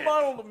They're a role dick.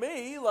 model to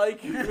me.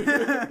 Like,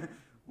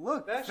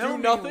 Look, That's do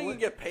filming nothing li- and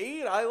get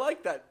paid. I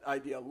like that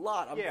idea a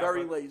lot. I'm Yeah,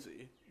 very but-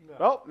 lazy.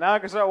 Well, now I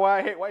can start why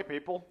I hate white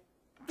people.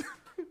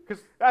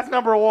 'Cause that's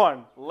number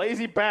one.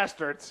 Lazy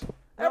bastards.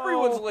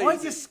 Everyone's lazy.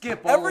 Why'd you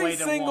skip all the every way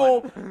to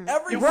single one?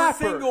 every Rappers.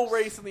 single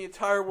race in the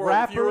entire world.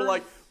 If you were Rappers.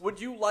 like, would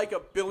you like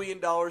 $1 billion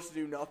to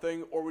do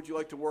nothing, or would you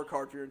like to work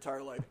hard for your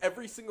entire life?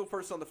 Every single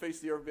person on the face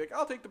of the earth would be like,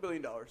 I'll take the $1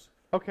 billion.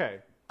 Okay.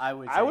 I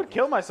would. I would take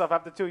kill it. myself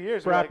after 2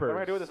 years. Be like, what am I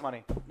Rappers. gonna do with this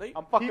money? No,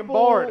 I'm fucking People-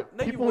 bored.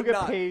 no, you People would get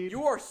not. paid.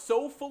 You are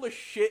so full of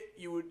shit.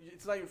 You would.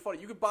 It's not even funny.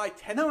 You could buy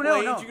 10 No,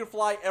 planes. no. You could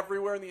fly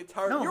everywhere in the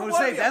entire. No, You're Jose,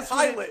 wanting that's a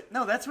what pilot. it,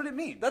 no, that's what it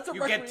means. That's a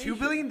you get $2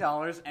 recreation.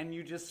 billion and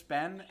you just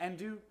spend and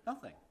do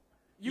nothing.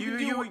 You You, can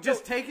do you what-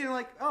 just take it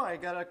like, oh, I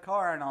got a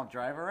car and I'll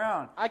drive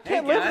around. I Hey,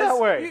 can't live guys, that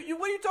way.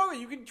 What are you talking about?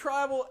 You can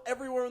travel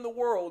everywhere in the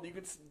world. You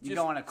can just You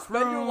go on a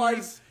spend your life.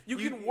 cruise. You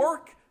You- can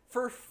work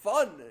for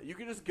fun. You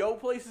can just go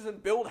places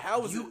and build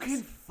houses. You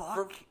can for-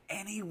 fuck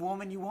any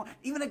woman you want,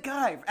 even a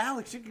guy.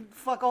 Alex, you can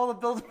fuck all the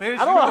Build-A-Bears.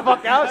 I don't want to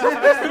fuck Alex. She's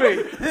nice to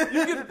me.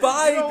 You can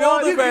buy You know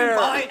what? You Build-A-Bear. can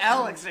buy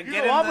Alex and You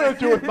get know in what I'm gonna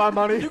do with my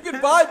money? You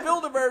can buy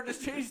Build-A-Bear and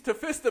just change it to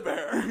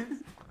Fist-A-Bear.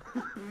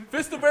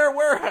 Fist-A-Bear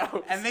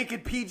Warehouse. and make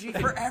it PG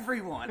for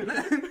everyone.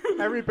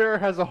 Every bear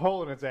has a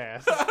hole in its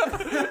ass.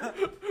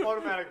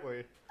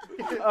 Automatically.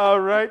 All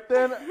right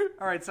then.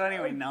 All right, so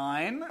anyway,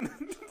 9.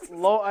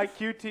 Low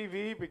IQ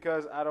TV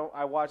because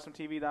I watch some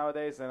TV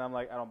nowadays and I'm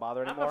like I don't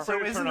bother anymore. afraid So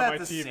to isn't turn on that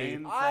my the TV.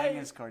 same I- thing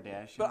as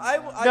Kardashian?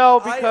 But No,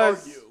 I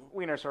because argue.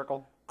 Wiener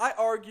Circle. I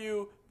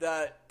argue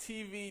that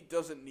TV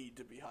doesn't need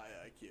to be high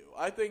IQ.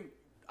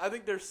 I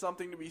think there's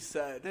something to be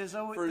said There's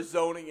always- for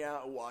zoning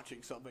out and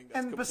watching something that's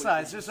and completely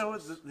besides, there's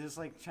useless. always there's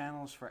like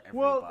channels for everybody.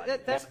 Well,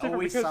 that's there's different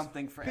always because,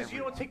 something for because you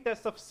everyone. don't take that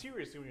stuff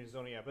seriously when you're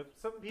zoning out. But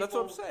some people, That's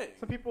what I'm saying.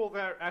 Some people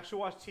that actually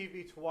watch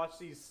TV to watch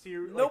these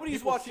series.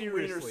 Nobody's watching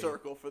Wiener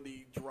Circle for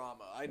the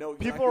drama. I know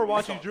exactly People are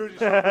what you're watching talking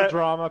Jersey about. Shore for the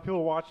drama. People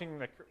are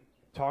watching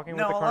talking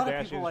No, with a the lot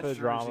of people Kardashians watch for the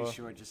drama. Jersey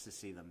Shore just to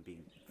see them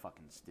being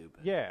fucking stupid.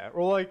 Yeah,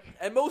 or like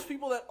And most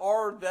people that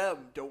are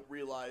them don't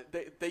realize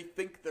they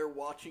think they're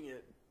watching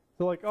it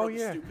they're like, for oh the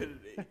yeah.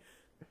 stupidity.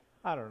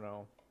 I don't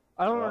know.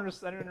 I don't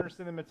understand. I don't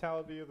understand the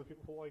mentality of the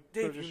people who like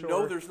Dave, Jersey you Shore.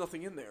 know there's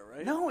nothing in there,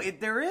 right? No,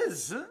 there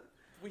is.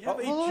 We have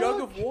Oh, a jug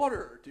look. of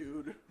water,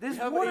 dude. There's we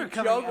have water a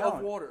coming jug out.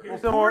 of water. Well,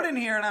 the pour more- it in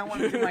here, and I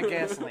want to do my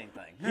gasoline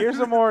thing. Here's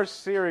a more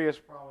serious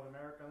problem in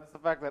America. That's the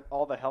fact that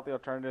all the healthy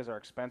alternatives are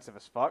expensive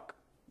as fuck.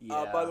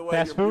 Yeah. By the way,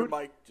 Fast your food?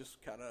 mic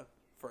just kind of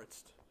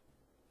fritzed.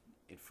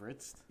 it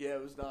fritzed. Yeah,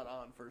 it was not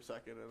on for a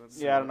second. And then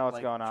Yeah, I don't know what's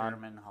Like going on.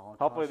 German Holocaust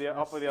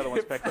Hopefully the other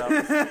one's picked up.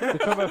 You're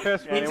talking about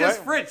fast food. It Anyway.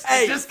 just fritzed.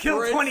 Hey, it just killed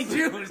Fritz. 20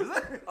 Jews.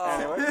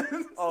 Oh,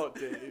 oh,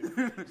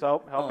 Dave.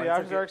 So healthy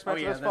options are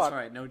expensive oh, yeah, as that's fuck.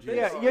 right. No Jews.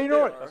 Yeah, you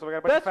know what? That's why we got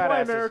a bunch That's of fat why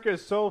asses. America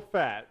is so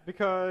fat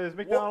because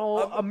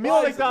McDonald's, Well, a meal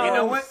at why is McDonald's. You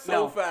know what? So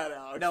No. fat,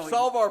 Alex. No,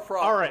 Solve our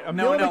problem. All right, a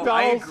No, meal at no, I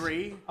McDonald's.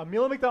 agree. A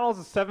meal at McDonald's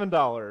is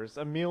 $7.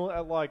 A meal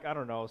at like I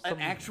don't know some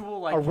An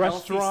actual like a healthy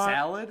restaurant.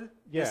 salad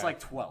Yeah. is like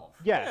 12.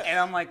 Yes. And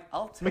I'm like,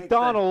 I'll take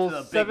McDonald's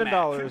the Big Mac.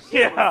 $7.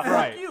 Yeah.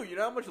 Right. Fuck you. You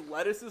know how much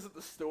lettuce is at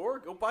the store?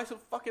 Go buy some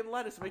fucking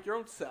lettuce and make your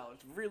own salad.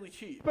 It's really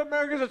cheap. But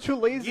Americans are too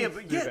lazy Yeah, to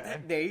but do yeah,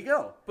 that. there you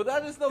go. But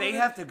that is no. They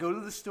have to go to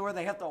the store.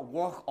 They have to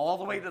walk all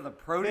the way to the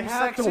produce They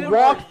have section. to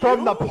walk from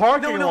you? the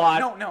parking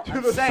lot no. to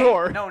I'm the saying,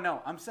 store.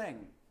 No, I'm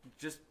saying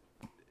just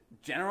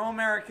general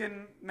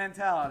American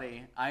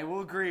mentality. I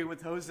will agree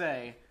with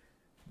Jose.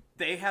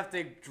 They have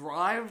to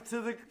drive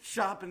to the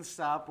shop and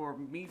stop or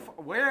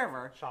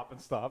wherever. Shop and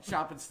stop.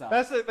 Shop and stop.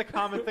 That's the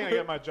common thing I get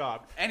at my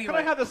job. Anyway. Can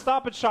I have the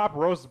stop and shop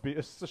roast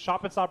beef?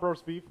 Shop and stop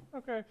roast beef.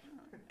 Okay.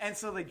 And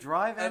so they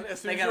drive in. And as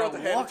soon They as you're gotta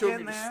about to hand it walk to him, in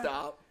you just there.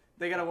 stop.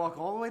 They gotta walk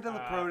all the way to the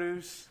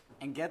produce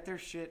and get their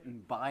shit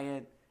and buy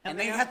it. And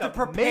they they have have to to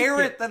prepare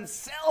make it it.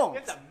 themselves.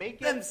 You have to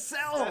make it.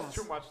 themselves. That's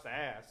too much to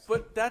ask.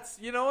 But that's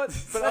what.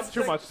 But That's I'm too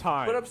saying- much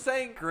time. But I'm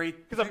saying.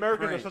 Great. Because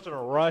Americans great. are such in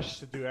a rush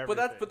to do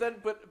everything.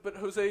 But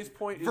Jose's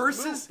point is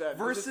Versus- moot then, 'cause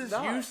versus it's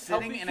not. you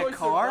sitting Healthy in a choices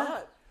are car?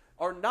 not.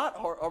 are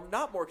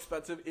not more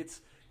expensive.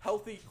 It's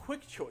healthy,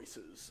 quick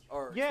choices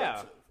are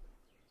expensive.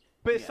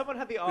 But if someone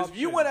had the option, if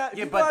you went out,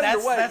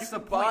 that's the you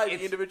point. buy It's,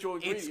 the individual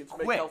ingredients,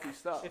 quick. make healthy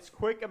stuff. it's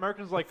quick.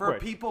 Americans like for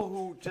quick. people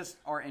who just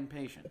are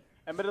impatient.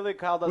 Admittedly,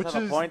 Kyle does Which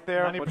have a is point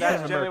there, 90% but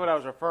that's of generally what I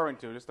was Americans. referring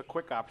to, just the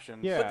quick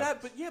options. Yeah.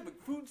 But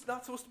food's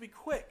not supposed to be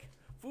quick.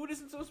 Food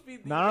isn't supposed to be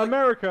Not in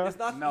America. It's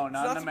not, No, it's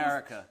not in supposed-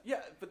 America. Yeah,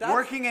 but that's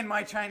Working in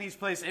my Chinese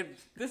place,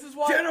 This is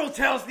why general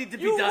tales need to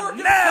be you done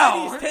work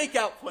now. in a Chinese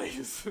takeout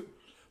place.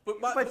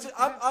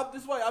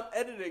 This is why I'm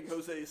editing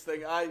Jose's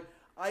thing.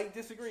 I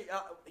disagree.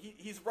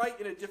 He's right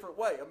in a different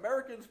way.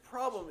 Americans'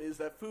 problem is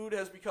that food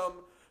has become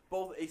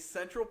both a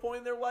central point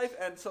in their life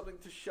and something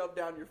to shove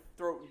down your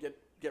throat and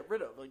get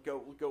rid of, like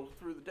go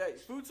through the day.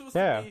 Food's supposed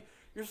to be.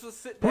 You're supposed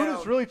to sit down. Food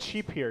is really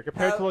cheap here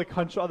compared to like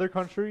other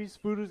countries.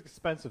 Food is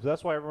expensive.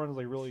 That's why everyone's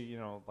like really,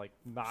 like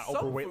not Some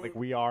overweight food- like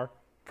we are.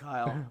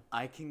 Kyle,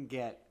 I can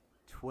get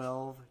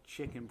 12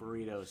 chicken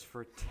burritos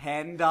for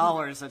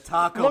 $10 at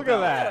Taco Look at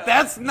Bell. that.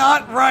 That's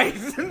not right.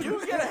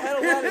 You get a head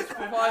of lettuce for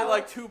probably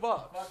like $2.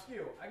 Fuck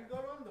you. I can go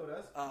to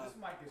Honduras. This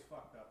mic is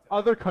fucked up.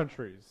 Other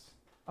countries.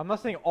 I'm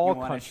not saying all You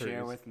want to countries.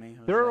 share with me?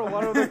 Jose? There are a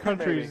lot of other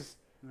countries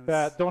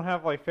that don't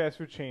have like fast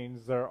food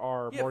chains that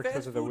are more fast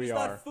expensive than food we is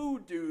are. not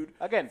food, dude.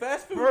 Again,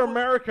 fast food. For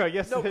America,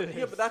 yes, No, it but, is.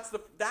 yeah, but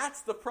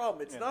that's the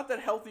problem. It's not that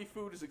healthy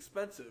food is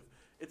expensive.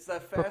 It's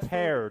that fast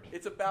Prepared. food.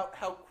 It's about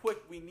how quick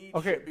we need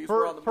Okay, shit because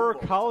we're on the for a move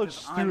all the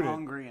college time. I'm student,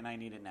 hungry and I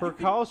need it now. for a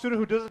college student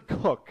who doesn't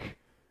cook,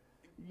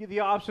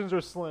 the options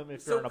are slim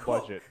if So you're on a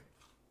cook. budget.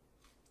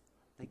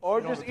 Or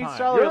You don't just have eat the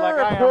celery time. like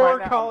You're I a am poor right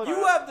now. college.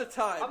 You have the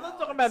time. I'm not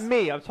talking about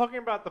me. I'm talking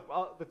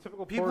about the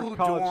typical people poor who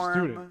college dorm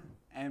student.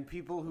 and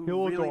people who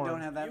People who really dorm.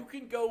 don't have that. You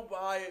can go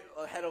buy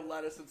a head of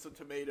lettuce and some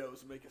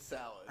tomatoes and make a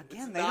salad.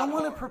 Again, It's they not don't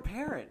want to hard.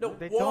 prepare it. No,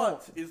 They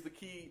want don't. is the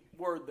key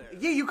word there.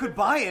 Yeah, you could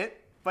buy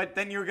it, but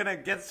then you're gonna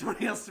get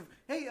somebody else to.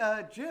 Hey,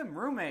 Jim,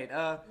 roommate.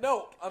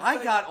 No, I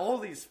saying- got all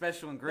these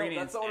special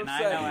ingredients, not what and I'm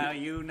I know saying. how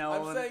you know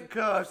I'm how saying, to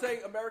cook. I'm saying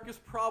America's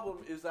problem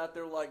is that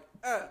they're like,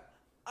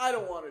 I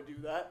don't want to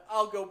do that.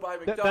 I'll go buy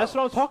McDonald's. That's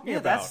what I'm talking Yeah,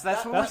 about.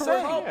 that's what That's we're the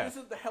saying. problem. Yeah.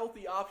 Isn't the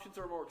healthy options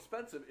are more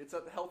expensive? It's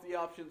that the healthy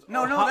options.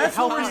 No, are no, that's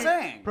what we're healthy,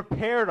 saying.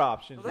 Prepared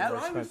options That's are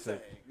what I was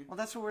expensive. saying. Well,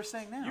 that's what we're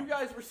saying now. You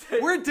guys were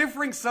saying We're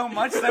differing so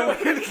much that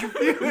we're getting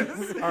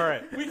confused. All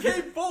right. we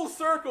came full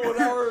circle and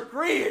now we're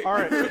agreeing. All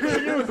right.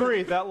 Can you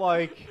agree that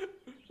like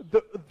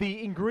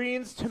the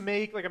ingredients to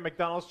make like a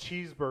McDonald's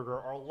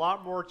cheeseburger are a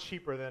lot more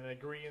cheaper than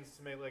ingredients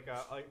to make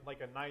like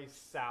a nice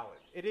salad?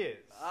 It is.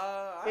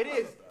 I It don't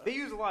is. know that. They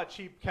use a lot of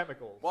cheap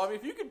chemicals. Well, I mean,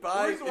 if you could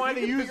buy, reason if why you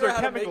they could use figure their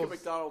out how to make a chemicals-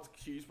 McDonald's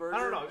cheeseburger. I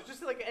don't know. It's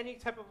just like any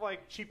type of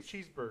like cheap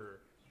cheeseburger.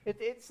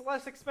 It's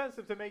less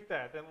expensive to make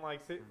that than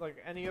like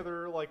any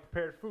other like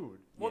prepared food.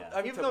 Well, Yeah. I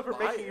mean, Even to though if you're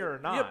buy making it or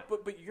Yeah, not.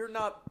 but you're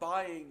not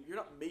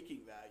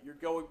making that. You're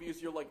going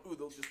because you're like, ooh,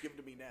 they'll just give it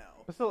to me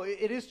now. But still,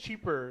 it is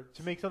cheaper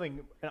to make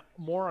something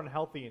more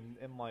unhealthy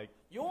and like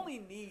You only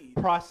need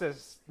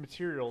processed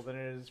material than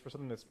it is for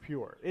something that's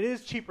pure. It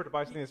is cheaper to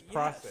buy something that's Yes,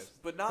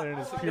 processed but not than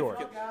it is I like pure.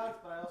 drunk Alex,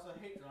 but I also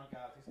hate drunk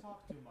Alex. He's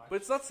talking too much. But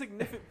it's not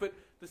significant. But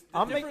the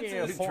I'm difference making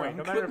a is, point.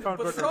 No matter if I'm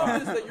but the drunk or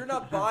problem not. is that you're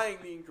not buying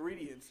the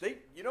ingredients.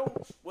 You know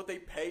what they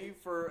pay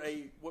for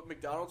what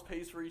McDonald's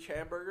pays for each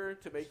hamburger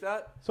to make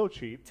that? So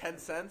cheap. 10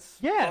 cents,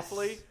 Yes.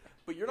 roughly.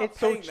 But you're not It's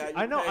so paying cheap. that.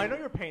 I You're know paying,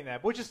 you're paying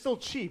that, which is still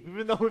cheap,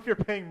 even though if you're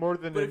paying more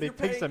than But if it you're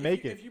takes to paying, make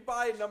if it. if you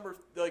buy a number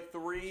like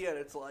 3 and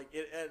it's like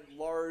and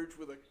large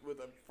with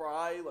a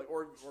fry, like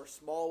or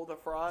small with a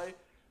fry,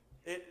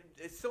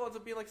 it still ends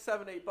up being like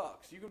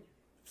 $7-8. You can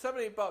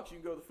 $7-8. You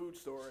can go to the food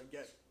store and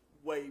get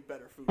way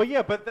better food. But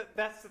yeah,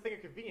 that's the thing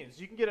of convenience.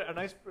 You can get a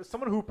nice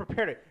someone who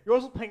prepared it. You're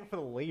also paying for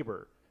the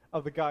labor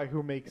of the guy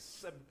who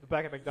makes the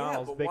back at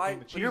McDonald's but baking why-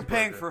 the cheeseburger. You're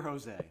paying for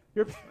Jose.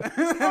 All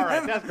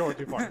right, that's going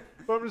too far.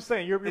 But I'm just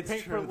saying, you're It's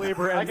paying true, for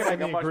labor I and can make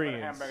the a much better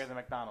ingredients. hamburger than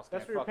McDonald's.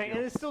 That's Can't what you're fuck paying, you.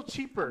 and it's still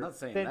cheaper I'm not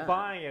saying than that.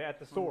 buying it at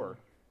the store.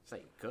 Say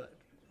you could.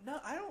 no,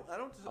 I don't.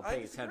 I'll I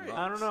pay you disagree. $10.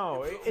 I don't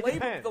know. The It labor,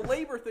 depends. the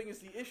labor thing is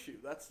the issue.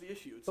 That's the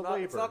issue. It's The not.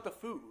 It's labor. not the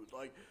food.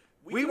 Like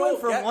We can went all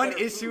from get one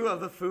better issue food. of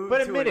the food But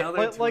to admit it,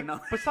 another to like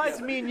another.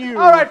 besides me and you.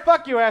 All right,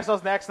 fuck you,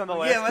 assholes. Next on the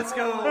list. Yeah, let's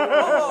go.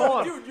 Oh,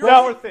 on. dude, One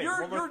more thing,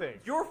 Your, one more your, thing.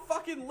 your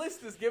fucking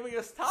list is giving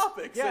us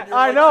topics. Yeah, and you're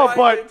I like know, trying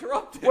but to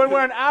interrupt it. when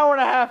we're an hour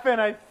and a half in,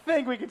 I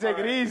think we can take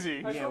All it right. easy.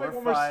 I just Yeah, want to make we're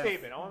one more five.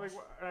 statement.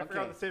 I forgot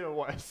Okay. the statement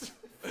was.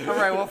 All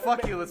right, well,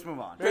 fuck you. Let's move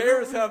on.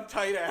 bears have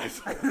tight ass.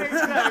 Exactly. It's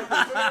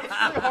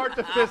really hard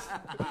to fist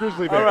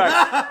grizzly bear. All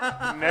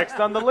right. Next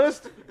on the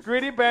list,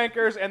 greedy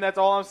bankers, and that's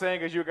all I'm saying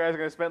because you guys are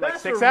going to spend like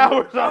That's 6 a-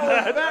 hours on Oh,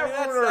 that. that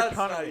ruined our that's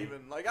not economy.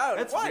 even like I don't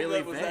That's know why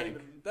really was that vague.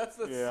 even. That's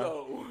Yeah.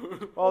 so.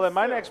 Well, then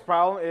my next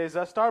problem is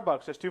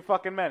Starbucks. There's too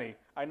fucking many.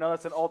 I know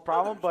that's an old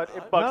problem, but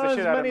it bugs Not the as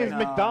shit out of many me. as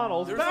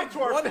McDonald's. There's Back like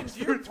to our one in fast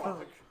Deer food Park.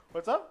 talk.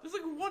 What's up? There's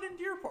like one in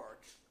Deer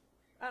Park.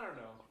 I don't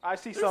know. I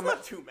see There's some.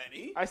 not too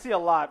many. I see a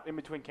lot in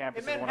between In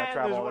campuses when I Manhattan,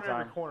 travel there's all one the in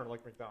every time. corner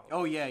like McDonald's.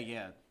 Oh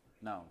yeah.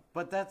 No,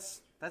 but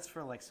that's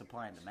for like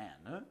supply and demand.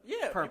 Huh?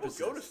 Yeah, Purposes.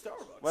 people go to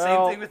Starbucks. Well,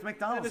 Same thing with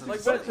McDonald's. like,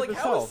 and what- stuff. like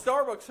how is itself.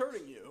 Starbucks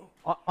hurting you?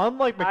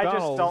 Unlike I just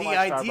McDonald's, don't The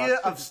like idea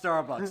Starbucks. of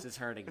Starbucks is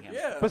hurting him.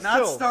 Yeah. But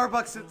Not still.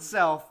 Starbucks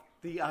itself.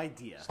 The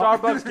idea.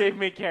 Starbucks gave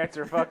me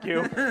cancer. Fuck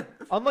you.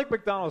 Unlike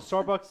McDonald's,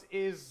 Starbucks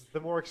is the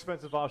more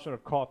expensive option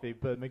of coffee,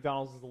 but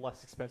McDonald's is the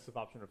less expensive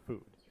option of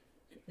food.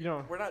 You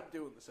know, We're not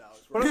doing this,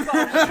 Alex. but We're it's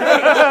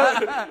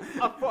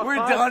not. We're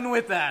done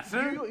with that.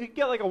 You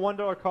get like a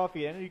 $1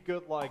 coffee and you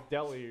good like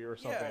deli or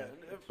something.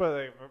 Yeah,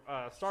 But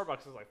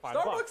Starbucks is like $5.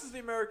 Starbucks is the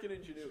American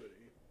ingenuity.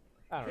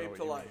 I don't know Came what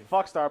to you life. mean.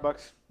 Fuck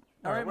Starbucks.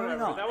 All right, moving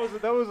whatever. on.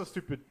 That was a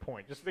stupid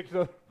point. Just make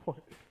another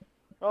point.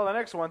 Well, the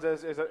next one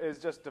is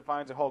just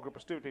defines a whole group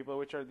of stupid people,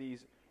 which are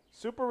these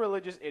super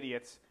religious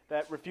idiots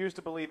that refuse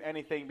to believe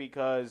anything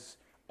because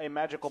a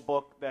magical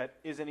book that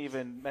isn't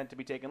even meant to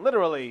be taken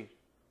literally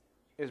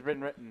is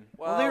been written.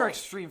 Well, they're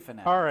extreme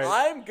fanatics. All right.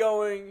 I'm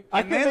going I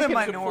And can they're the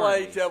make it to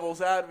minority. play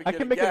devil's advocate I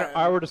can make again. an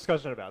hour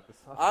discussion about this.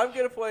 I'm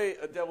going to play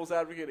a devil's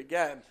advocate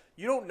again.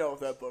 You don't know if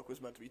that book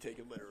was meant to be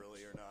taken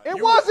literally or not. It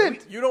You-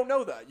 wasn't! You don't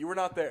know that. You were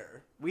not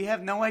there. We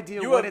have no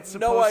idea You what have it's no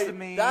supposed idea. to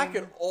mean. That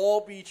could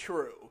all be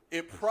true.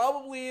 It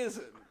probably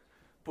isn't,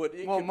 but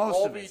it Well, could most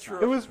all of be it's true.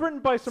 not. It was written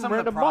by some Some of the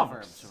random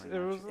proverbs monks. were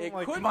It not wasn't It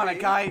like could Come on, a be.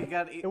 guy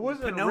got the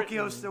wasn't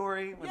Pinocchio written-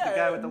 story with Yeah, the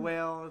guy with the and-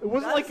 whale. it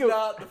wasn't That's like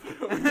not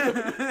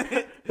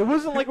the. it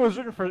wasn't like it was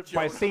written by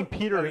Jonah. Saint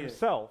Peter Oh, yeah.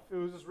 himself. It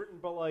was just written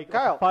by like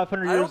Kyle,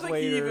 500 I years don't think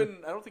later.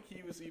 I don't think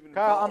he was even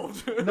Kyle,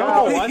 involved.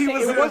 No, He I think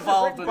wasn't it wasn't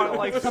involved written with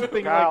by it. like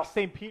something Kyle, like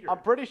Saint Peter. I'm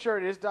pretty sure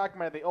it is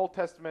documented. The Old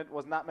Testament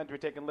was not meant to be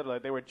taken literally.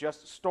 They were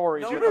just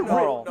stories No, with no, a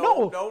moral.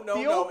 no, No, no,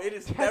 the no. Old It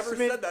has never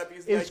Testament said that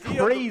because is the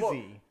idea of the book.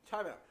 crazy.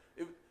 Time out.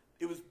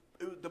 It was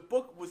the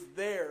book was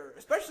there,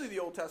 especially the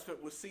Old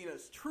Testament was seen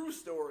as true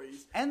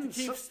stories And to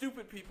keep so-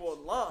 stupid people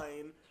in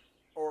line,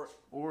 or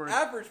Or-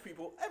 average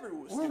people.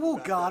 Everyone was Or stupid will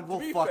back God then, will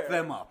to be fuck fair.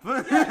 them up.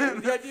 Yeah,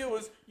 the idea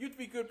was you'd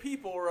be good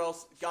people, or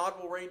else God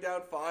will rain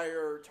down fire,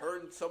 or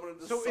turn someone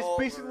into So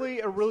salt. it's basically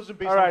a religion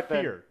based All right, on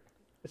then. fear.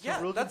 It's a yeah,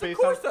 religion that's of based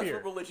course on that's fear.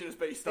 what religion is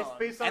based It's on.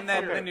 based on And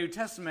then fear. the New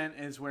Testament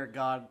is where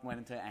God went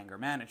into anger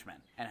management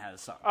and had a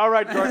son. All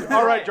right, George.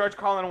 All right, George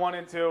Carlin 1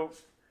 and 2.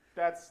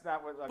 That's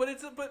not what. Like, But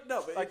it's but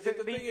like the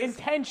the thing is,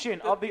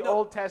 intention of the no.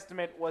 Old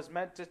Testament was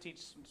meant to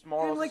teach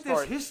morals like, and there's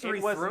stories. history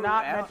It was throughout.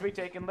 not meant to be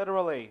taken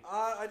literally.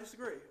 I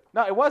disagree.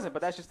 No, it wasn't.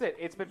 But that's just it.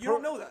 It's been. You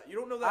don't know that. You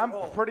don't know that I'm at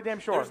all. pretty damn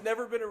sure. There's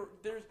never been a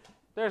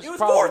There's It was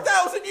probably-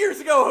 4,000 years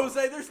ago,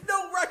 Jose. There's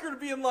no record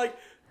of being like,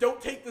 don't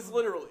take this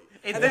literally.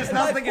 There's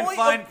nothing in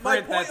fine print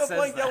my point that of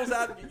playing says that. devil's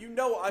advocate, you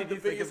know I'm the you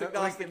think biggest of it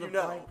like agnostic in the you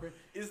know, fine print?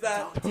 is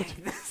that you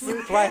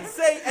Why- can't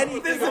say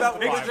anything There's a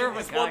about picture religion of a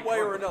is guy one way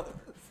or going. another.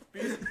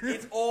 Because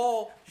it's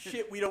all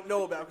shit we don't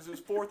know about because it was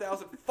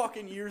 4,000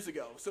 fucking years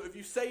ago. So if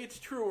you say it's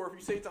true or if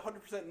you say it's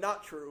 100%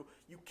 not true,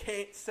 you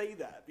can't say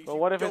that because But you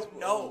what if don't it's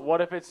know.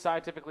 what if it's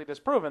scientifically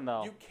disproven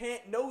though? You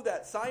can't know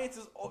that. Science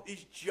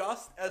is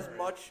just as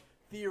much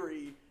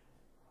theory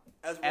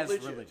as As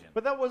religion. religion.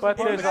 But that wasn't But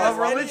part of there's the a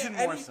problem. religion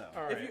more so.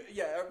 All If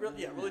right.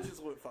 you, religion's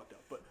a little bit fucked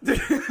up, but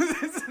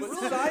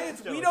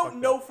science, we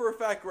don't know for a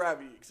fact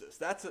gravity exists.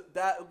 That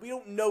we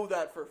don't know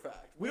that for a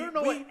fact. We don't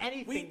know what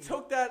anything- We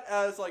took that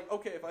as like,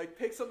 okay, if I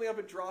pick something up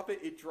and drop it,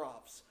 it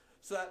drops.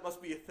 So that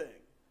must be a thing.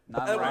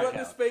 Not and we rock went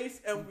into out.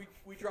 space and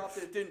we dropped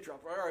it. It didn't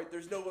drop. All right,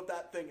 there's no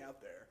that thing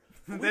out there.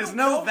 But we There's don't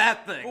no know-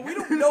 that thing. But we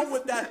don't know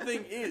what that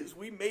thing is.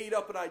 We made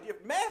up an idea.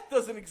 Math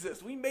doesn't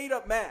exist. We made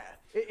up math.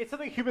 It's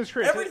something humans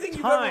create. Everything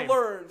you've Time. ever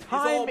learned is all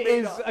Time made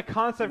is up. a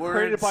concept Words.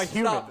 created by Stop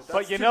humans. it. That's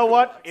But you too know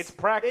what? nuts. It's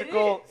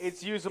practical. It is.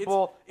 It's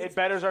usable. It's- it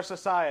betters our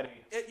society.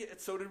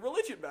 So did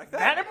religion back then.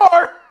 Not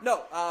anymore.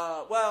 No,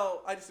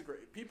 well, I disagree.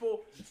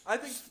 People, I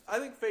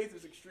think faith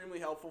is extremely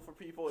helpful for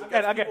people. It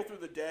Again, gets again. people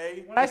through the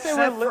day. When I say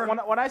Except for-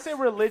 when I say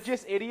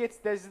religious idiots,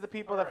 these are the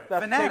people that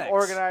Fanatics. take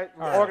organized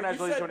You organized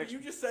religion. said, you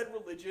just said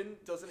religion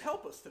doesn't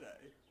help us today.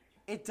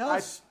 It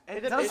does.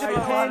 It it does. depends. for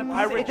a lot of It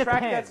I people. retract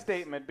that depends.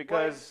 statement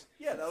because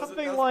Yeah, that was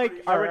Something that was like-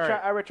 pretty- I All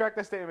right. retract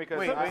that statement because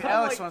Wait, I- wait, Something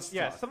Alex like, wants to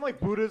yeah, talk. something like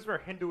Buddhism or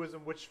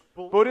Hinduism, which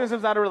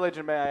Buddhism's not a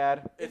religion, may I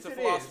add? it's a Yes,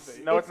 it philosophy.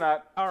 is. No, it's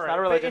not. All It's right, not a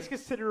but religion. it's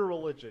considered a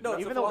religion. No, it's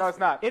Even a though no, it's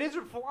philosophy. not. It is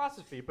a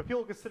philosophy, but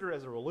people consider it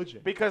as a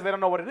religion. Because they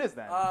don't know what it is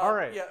then. All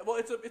right. Yeah, well,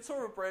 it's sort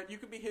of a brand. You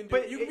could be Hindu.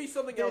 But You could be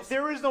something there- else.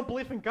 There is no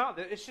belief in God.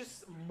 It's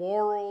just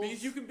morals.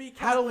 Because you can be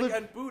how to Catholic live-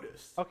 and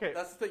Buddhist. Okay.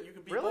 That's the thing. You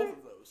can be Really? both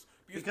of those.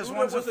 Because Buddha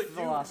one's a was a dude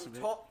philosophy.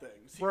 who taught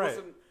things. He Right.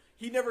 wasn't.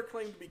 He never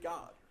claimed to be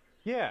God.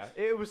 Yeah,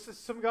 it was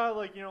just some guy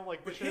like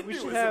like But we should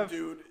Hinduism, have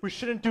dude. we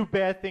shouldn't do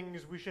bad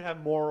things. We should have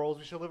morals.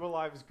 We should live our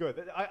lives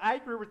good. I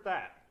agree with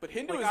that. But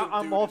Hinduism,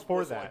 I'm dude, all is for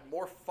was, that. like,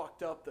 more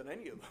fucked up than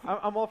any of them.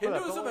 I'm all for that.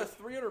 Hinduism but, has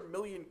 300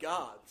 million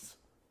gods.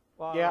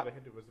 well, Yeah. I don't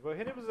know Hinduism, but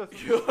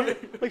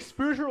Hinduism like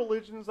spiritual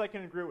religions I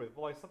can agree with.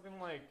 But like something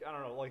like I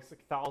don't know, like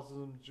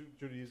Catholicism,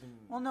 Judaism,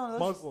 Well, no, that's-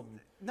 Muslim.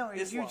 No,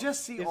 you Islam.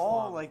 just see Islam.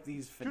 all like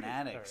these Judaism.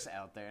 fanatics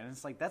out there, and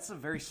it's like that's a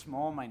very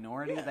small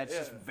minority Yeah, that's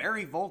just yeah.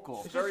 very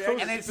vocal, It's very just so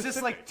and it's just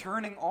specific. like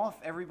turning off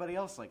everybody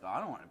else. Like, oh, I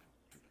don't want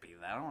to be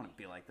that. I don't want to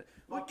be like that.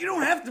 Like, you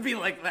don't have to be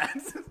like that.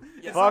 It's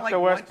not Fuck like the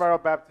white-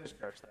 Westboro Baptist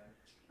Church then.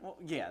 Well,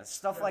 yeah,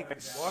 stuff like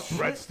Watch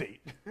Red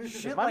State.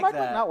 shit Is my like mic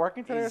that. not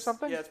working today or is,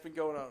 something? Yeah, it's been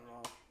going on and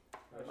off.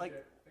 Like, I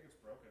think it's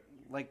broken.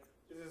 like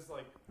Is this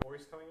like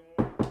voice coming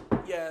in?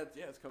 Yeah,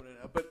 it's coming in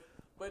now. But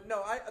But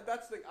no,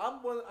 that's the thing.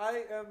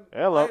 I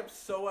Hello. am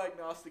so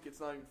agnostic. It's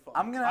not even funny.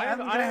 I'm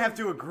gonna have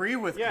to agree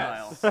with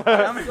Yes. Kyle.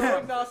 I'm so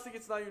agnostic.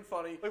 It's not even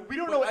funny. Like, we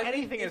don't But know I think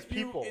anything as if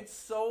you people.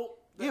 insult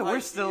the Yeah, we're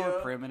still a idea-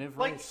 primitive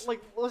Like, race.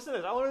 listen to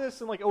this. I learned this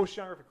in like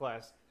oceanography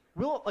class.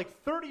 Like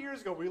 30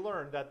 years ago, we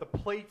learned that the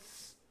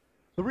plates.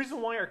 The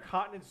reason why our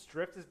continents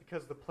drift is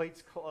because the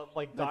plates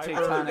like The I diverge. don't think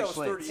tectonic that was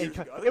 30 plates. years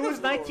ago. I think It that was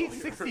a little earlier.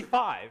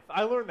 1965.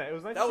 I learned that. It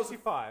was That was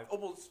 1965.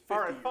 almost 50 All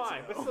right, years fine,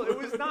 ago. but still, it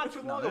was not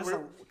too No, long there's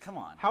ago. come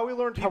on. How we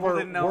learned People how our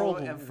didn't know world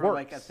for works.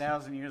 like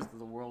 1,000 years that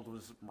the world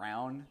was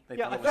round. They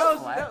Yeah, thought it that was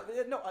was-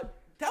 flat.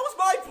 That was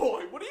my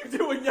point. What are you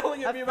doing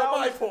yelling at me about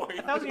my point?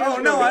 1,000 years Oh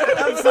ago, no,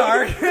 I'm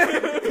sorry.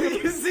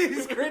 you see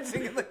he's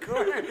cringing in the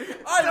corner.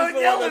 I Don't was the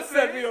yell one that at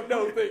said me. we don't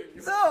know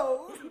things.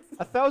 No.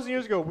 1,000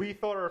 years ago, we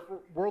thought our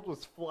world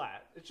was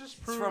flat. It just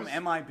It's proves from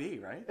MIB,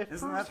 right? It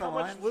Isn't proves that the how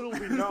line? much little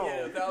we know.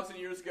 Yeah, 1,000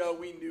 years ago,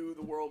 we knew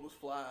the world was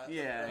flat.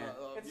 Yeah, And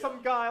yeah.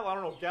 some guy, I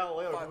don't know,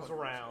 Galileo 500 comes years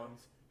around.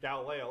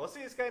 Galileo. Let's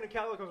say this guy named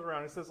Galileo comes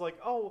around and says like,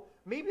 "Oh,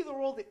 maybe the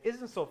world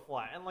isn't so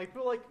flat." And like,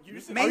 people are like, You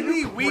said- Maybe "Are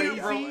you we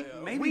crazy?"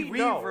 maybe We we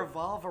know.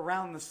 revolve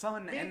around the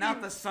sun Maybe- and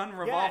not the sun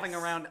revolving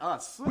yes. around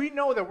us. We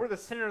know that we're the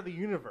center of the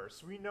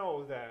universe. We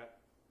know that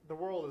the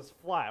world is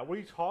flat. What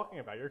are you talking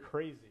about? You're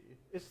crazy.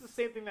 It's the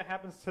same thing that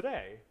happens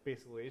today,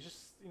 basically. It's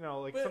just,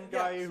 like But some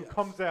guy yes, who yes.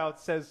 comes out,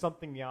 says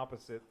something the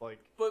opposite, like,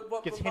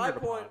 But gets my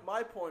hindered point, upon.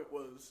 my point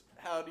was,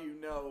 how do you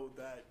know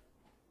that,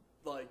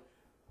 like,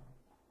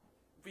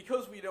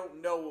 because we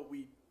don't know what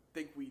we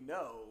think we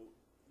know,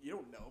 you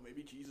don't know.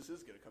 Maybe Jesus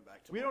is going to come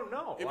back We tomorrow.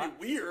 don't know. It'd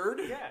be weird.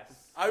 Yes.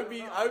 I would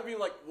be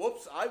like,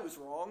 whoops, I was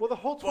wrong. Well, the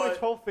whole But-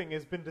 2012 thing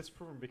has been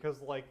disproven because,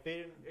 like, they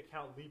didn't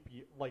account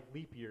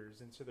leap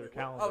years into their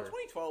calendar. Oh,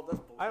 2012,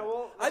 that's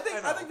bullshit. I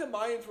I think the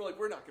Mayans were like,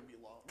 we're not going to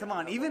be long. Come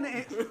on, even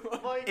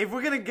Like, if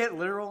we're gonna get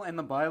literal in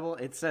the Bible,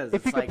 it says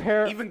If it's you like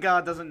compare- even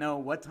God doesn't know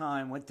what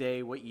time, what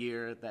day, what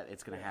year that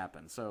it's gonna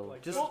happen. So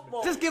Like, just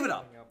well, just give it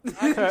up.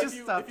 I- Just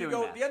stop if you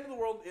doing go, that. the end of the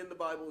world in the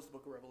Bible is the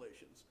Book of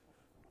Revelations.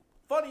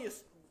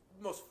 Funniest,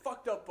 most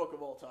fucked up book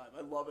of all time.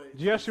 I love it.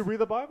 do you actually read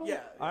the Bible?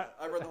 Yeah, I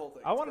read the whole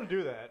thing. I It's want to great.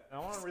 do that. I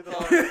want to read the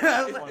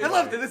Yeah. Bible. I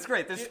loved it. It's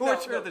great. There's No,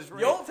 torture. no, There's the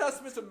rape. Old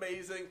Testament's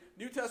amazing.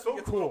 New Testament So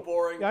gets a cool. little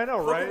boring. Yeah, I know,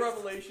 Book right? of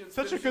Revelations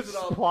Such a finishes good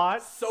it up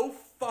plot. So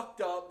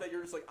fucked up that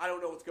you're just like, I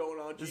don't know what's going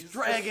on. There's Jesus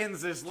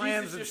dragons. There's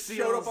lands Jesus of just seals.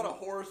 showed up on a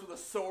horse with a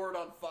sword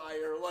on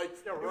fire. Like,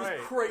 Yeah, it was right.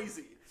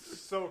 crazy.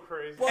 So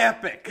crazy. But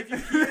Epic. If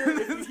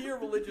you hear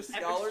religious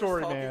Epic scholars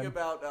story, talking man.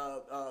 about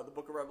the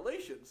Book of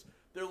Revelations,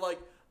 they're like,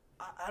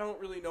 I don't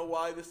really know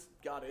why this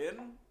got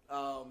in.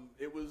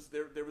 It was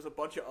there was a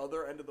bunch of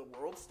other end of the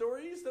world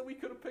stories that we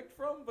could have picked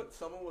from, but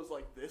someone was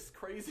like, this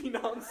crazy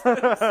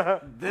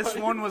nonsense. This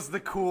one was the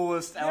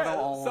coolest out of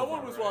all someone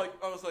of them.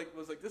 was like,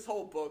 was like, this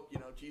whole book,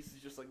 Jesus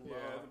is just like love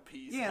Yeah. and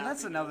peace. Yeah, and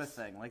that's another happiness.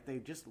 thing. Like they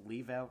just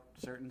leave out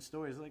certain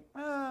stories. Like,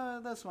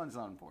 this one's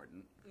not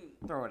important.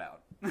 Throw it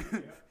out.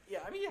 Yeah,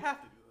 I mean, you have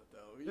to do it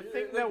though. The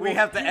thing that we will-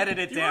 have to edit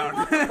it Do you really down.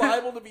 want the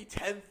Bible to be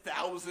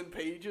 10,000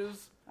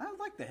 pages? I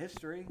like the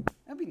history.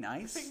 That'd be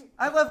nice.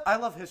 I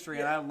love history,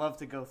 and Yeah. I love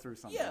to go through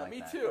something Yeah, like me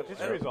that. too.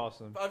 History is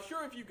awesome. I'm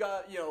sure if you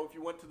got, if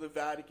you went to the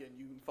Vatican,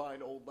 you can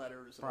find old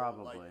letters. And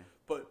Probably.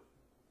 but,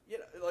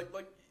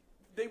 like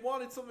they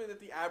wanted something that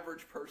the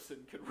average person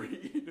could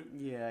read.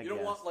 Yeah, I you don't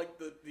guess. want like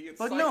the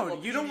But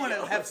no, you don't want to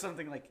encyclopedia. have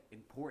something like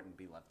important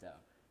be left out.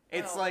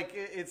 It's No. like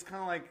it's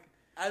kind of like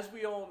As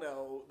we all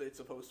know, it's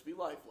supposed to be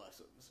life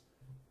lessons.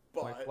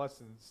 But Life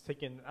lessons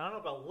taken, I don't know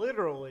about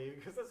literally,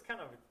 because that's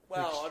kind of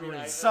Well, I mean,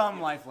 extreme. some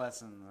life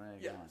lesson.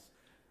 yes.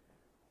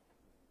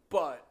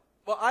 But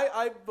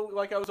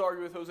like I was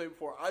arguing with Jose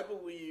before, I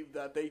believe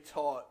that they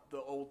taught the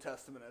Old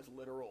Testament as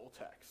literal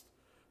text.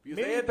 Because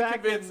Maybe they had to back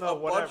convince in the a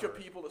bunch whatever. of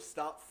people to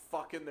stop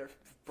fucking their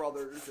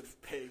brothers and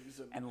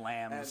pigs And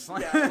lambs. And,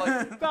 yeah,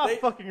 like, Stop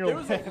fucking your there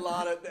was lambs. a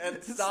lot of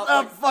and stop.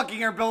 Stop Like, fucking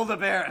your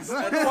Build-A-Bears.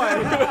 Don't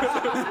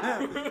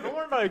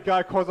worry about a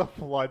guy caused a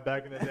flood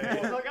back in the day.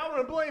 It's like, I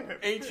want to blame him.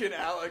 ancient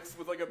Alex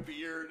with like a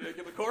beard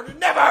in the corner.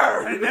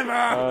 Never.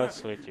 Never.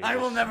 sweet Jesus. I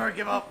will never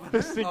give up.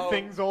 Fisting Oh.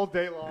 things all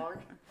day long.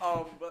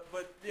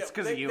 But yeah, It's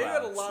 'cause they, of you, they had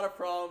a Alex. lot of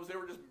problems. They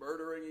were just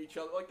murdering each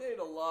other. Like they had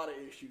a lot of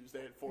issues.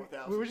 They had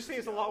 4,000. We were just saying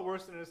it's a lot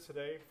worse than it is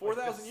today.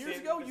 4,000 Like, years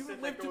the ago, sin- you the would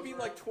sin live that to goes be around.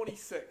 like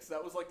 26.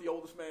 That was like the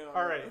oldest man on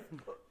All right.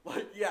 Earth.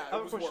 Like, yeah, I it have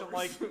a was question. worse.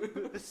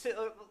 Like, the sin,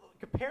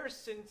 compare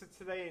sin to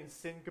today and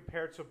sin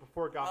compared to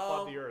before God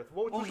flooded the earth.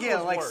 What Well, which yeah,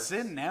 was like worse?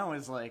 sin now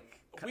is like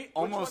Which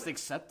almost one-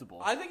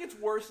 acceptable. I think it's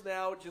worse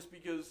now just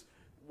because,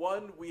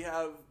 one, we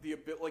have the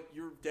ability, like,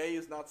 your day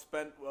is not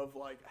spent of,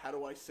 like, how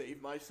do I save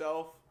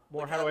myself?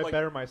 More, Like, how do I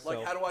better myself?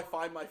 Like, how do I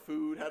find my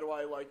food? How do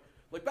I, like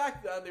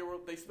back then,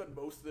 they spent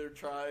most of their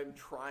time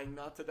trying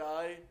not to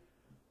die.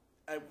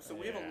 And so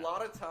we have a Yeah.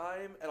 lot of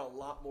time and a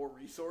lot more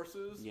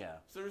resources. Yeah.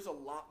 So there's a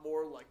lot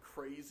more, like,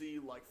 crazy,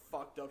 like,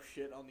 fucked up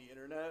shit on the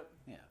internet.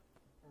 Yeah.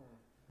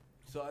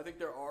 So I think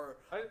there are...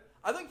 I-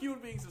 I think human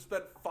beings have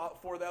spent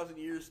 4,000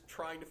 years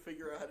trying to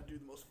figure out how to do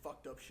the most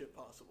fucked up shit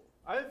possible.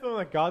 I have a feeling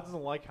that God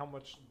doesn't like how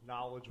much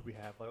knowledge we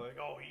have. Like,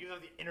 oh, you have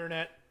the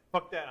internet.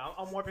 Fuck that.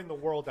 I'm wiping the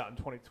world out in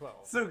 2012.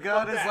 So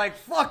God is that. like,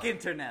 fuck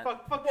internet.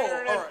 Fuck the Whoa,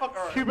 internet. alright, Fuck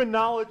alright. human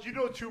knowledge. You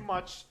know too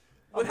much.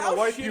 I'm With gonna how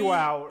wipe shitty, you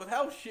out. with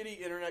how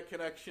shitty internet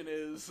connection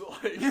is,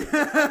 like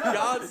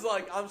God's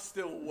like, I'm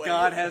still way.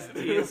 God has ahead.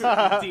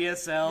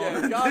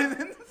 DSL.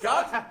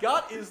 Yeah,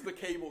 God is the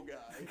cable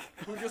guy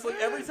who just like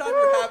every time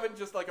you're having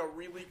just like a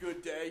really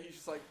good day, he's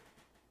just like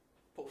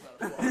pulls out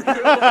a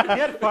phone. He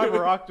had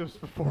fiber octaves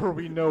before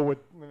we know what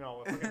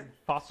fucking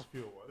fossil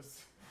fuel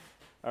was.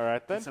 All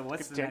right then. So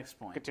what's the next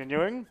point?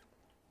 Continuing.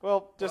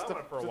 Well, just that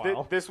went for a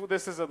while.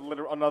 this is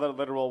another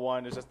literal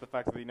one. Is just the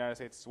fact that the United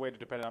States is way too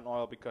dependent on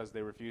oil because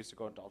they refuse to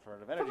go into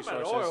alternative energy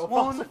about sources. oil.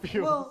 Well, Fossil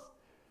fuels. well,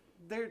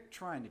 they're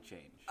trying to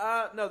change.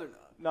 No, they're not.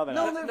 No, they're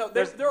No, not.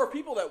 they're- There are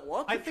people that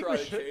want I to think try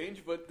we to should-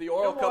 change, but the know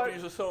oil what?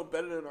 companies are so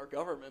embedded in our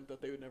government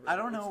that they would never. I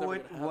don't it's know never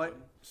what gonna what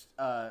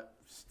happen.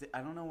 I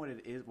don't know what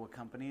it is, what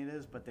company it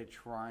is, but they're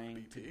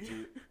trying to BP?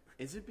 do.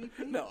 Is it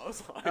BP? No, I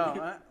was like,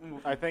 Oh,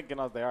 I think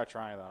they are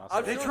trying though.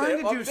 I'm They're sure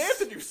trying to do they have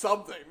to do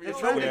something. They're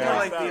because trying to nobody do knows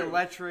like that. the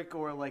electric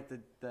or like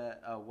the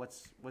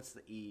what's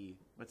the E?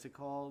 What's it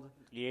called?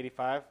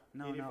 E85,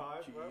 No,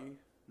 85, GE.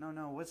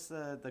 no. What's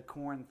the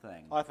corn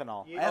thing?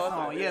 ethanol. Yeah.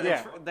 Ethanol. Yeah,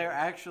 Yeah. they're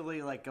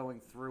actually like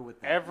going through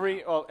with that.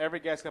 Every now. every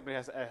gas company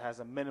has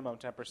a minimum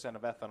 10%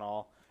 of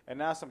ethanol, and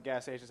now some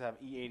gas stations have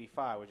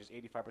E85, which is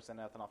 85%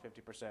 ethanol,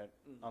 50%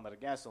 unleaded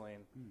gasoline.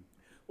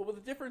 Well, but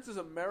the difference is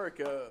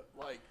America,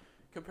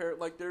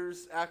 like,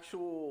 there's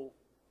actual,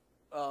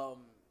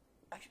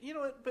 actually, you know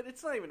what, but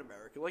it's not even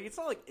America. Like, it's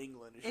not like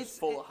England. It's just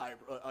full of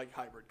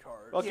hybrid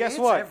cars. Well, Yeah, guess it's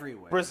what?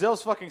 everywhere.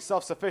 Brazil's fucking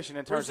self-sufficient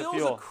in terms Brazil's of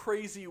fuel. a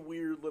crazy,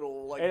 weird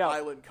little, like, You know,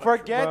 island country.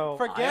 forget, Well,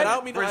 And I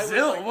don't mean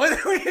Brazil. island, What?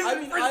 I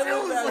mean Brazil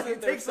island is as like in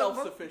it they're takes up-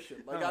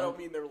 self-sufficient. Like, I don't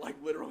mean they're, like,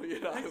 literally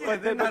an island. Yeah,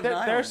 they're not an they're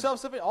island.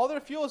 self-sufficient. All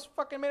their fuel is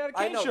fucking made out of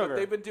I cane know, sugar. but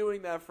they've been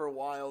doing that for a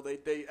while.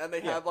 They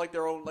have like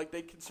their own, like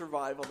they can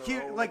survive on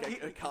their own,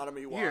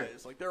 economy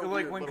wise. Like they're like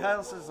weird when little Kyle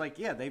world. says like,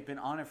 yeah, they've been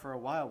on it for a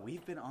while.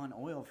 We've been on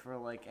oil for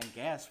and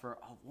gas for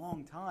a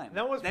long time.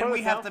 That was then part of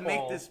we the have to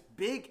downfall. make this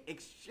big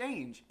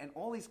exchange, and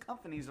all these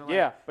companies are like,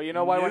 Yeah, but you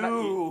know why we're not?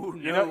 "No,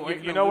 You no, know, we're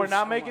you gonna know we're lose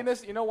not so making much."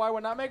 this. You know why we're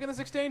not making this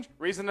exchange?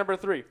 Reason number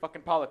 3: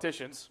 fucking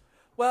politicians.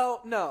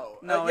 Well, no.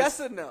 No, Yes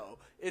and no.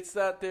 It's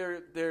that they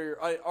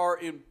are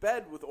in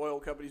bed with oil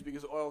companies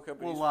because oil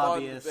companies fund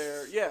lobbyists.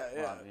 their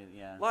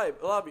Yeah.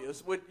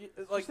 lobbyists. Would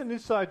like Just an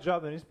inside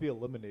job that needs to be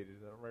eliminated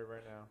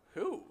right now.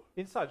 who?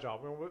 Inside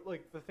job,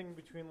 like the thing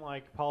between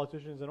like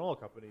politicians and oil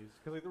companies.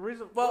 Because like the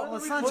reason, Well,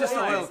 it's the not reason- just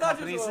well, oil it's not just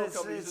companies, oil it's-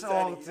 companies, it's it's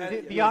all- any- it's-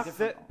 any- the Yeah,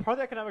 opposite part of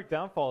the economic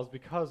downfall is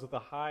because of the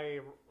high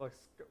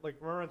like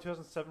remember in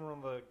 2007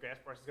 when the gas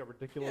prices got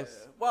ridiculous.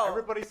 Yeah. Well-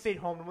 everybody stayed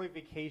home to make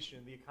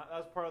vacation. That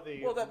was part of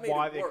the Well, that made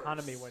why it the worse.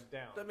 economy went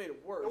down. That made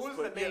it worse. It wasn't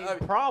but, the main I mean,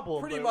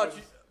 problem. Pretty but it much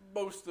was-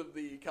 most of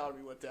the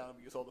economy went down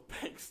because all the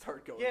banks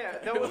started going. Yeah,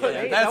 bad. that was Like,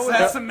 the main-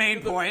 That's the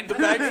main point. The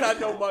banks had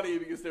no money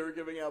because they were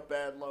giving out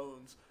bad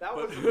loans. That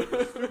But- was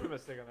a stupid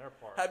mistake on their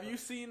part. Have you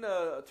seen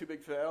Too Big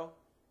to Fail?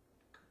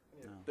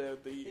 No.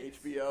 The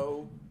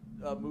HBO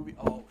movie.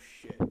 Oh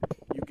shit,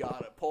 you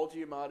got it. Paul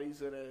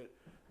Giamatti's in it.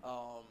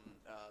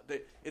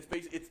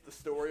 It's the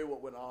story of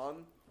what went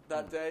on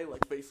that day.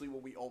 Like basically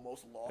when we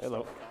almost lost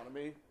Hello. our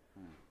economy,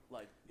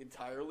 like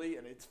entirely,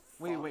 and it's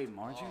Wait, fucked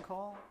margin up.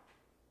 call?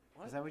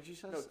 What? Is that what you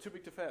said? No, Too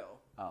Big to Fail.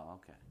 Oh,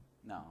 okay.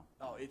 No.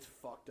 Oh, it's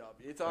fucked up.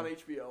 It's on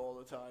HBO all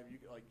the time. You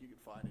can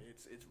find it.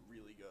 It's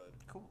really good.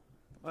 Cool.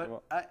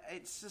 But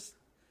it's just,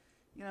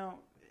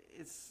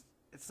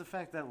 it's the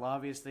fact that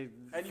lobbyists And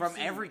you from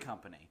see- every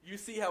company. You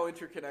see how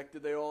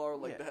interconnected they all are.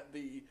 Like Yeah.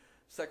 the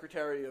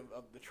Secretary of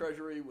the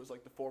Treasury was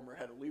like the former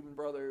head of Lehman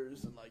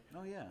Brothers, and like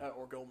Oh yeah.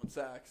 or Goldman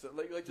Sachs.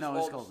 Like just No, all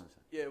it's just- Goldman Sachs.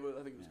 Yeah, I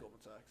think it was Yeah.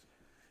 Goldman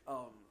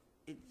Sachs.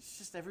 It's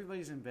just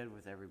everybody's in bed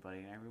with everybody,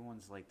 and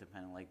everyone's like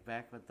dependent. Like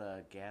back with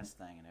the gas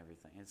thing and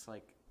everything, it's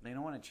like they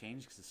don't want to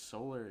change because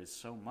solar is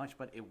so much,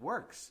 but it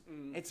works.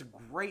 It's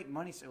great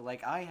money. So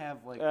like I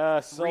have like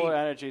Solar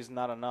energy is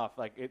not enough.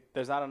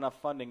 There's not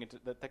enough funding.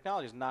 The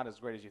technology is not as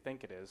great as you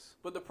think it is.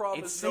 But the problem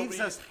It is saves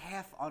nobody. us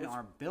half on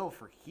our bill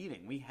for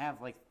heating. We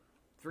have like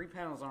 3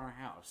 panels on our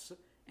house,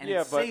 and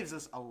Yeah, it but saves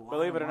us a lot.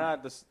 Believe of it or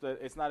money. not,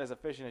 it's not as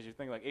efficient as you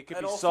think. Like it could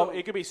And be also-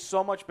 it could be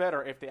so much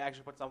better if they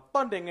actually put some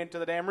funding into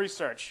the damn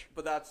research.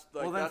 But that's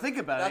like, Well, then that's, think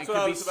about it. that's It what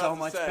could I be was so about to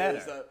much say, better.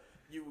 Is that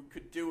you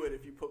could do it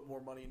if you put more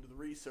money into the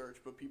research,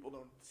 but people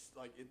don't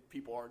like it,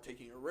 people aren't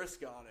taking a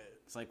risk on it.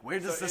 It's like,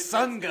 where does So the it's-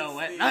 sun it's go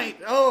at the- night?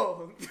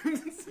 Oh,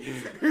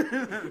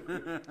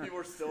 People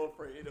are still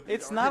afraid of. the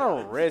It's dark not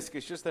a times. risk.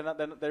 It's just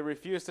they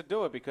refuse to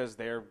do it because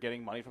they're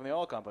getting money from the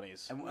oil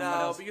companies. And what No,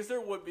 else? because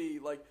there would be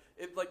like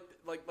if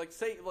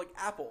say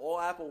Apple. All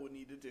Apple would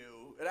need to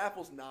do, and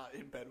Apple's not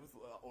in bed with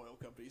oil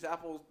companies.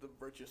 Apple's the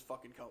richest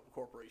fucking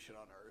corporation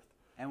on earth.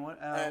 And what?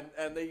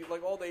 And they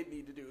like all they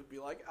need to do is be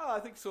like, oh, I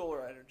think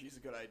solar energy is a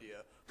good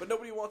idea, but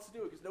nobody wants to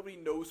do it because nobody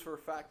knows for a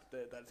fact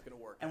that it's going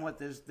to work. And out. what?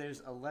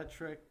 There's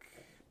electric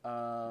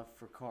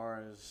for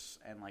cars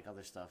and like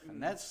other stuff,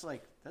 and that's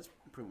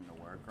proven to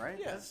work, right?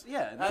 Yeah. That's They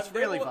have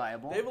really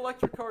viable. They have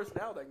electric cars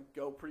now that can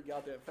go pretty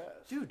goddamn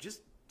fast. Dude,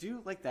 just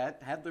do like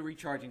that. Have the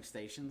recharging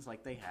stations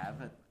like they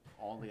have at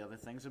all the other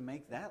things and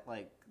make that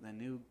like the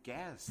new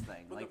gas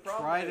thing. But like the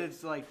problem try is-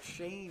 to like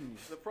change.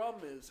 The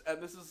problem is,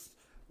 and this is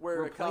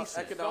where Replace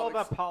it. It's all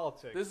economics. about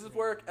politics. This is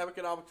where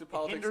economics and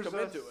politics hinders come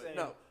into us it. and-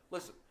 No,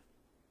 listen,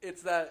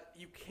 it's that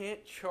you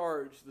can't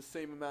charge the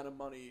same amount of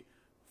money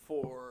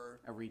for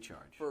A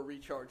recharge. a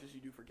recharge as you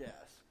do for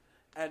gas,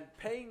 and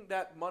paying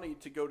that money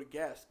to go to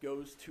gas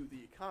goes to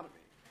the economy.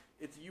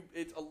 It's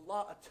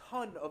a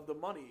ton of the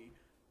money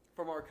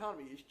from our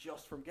economy is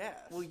just from gas.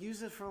 We'll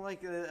use it for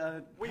like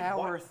a Wait,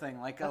 power what? thing,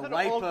 like I a thought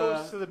it all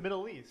goes to LIPA. the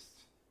Middle East.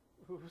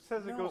 Who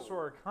says it goes No. to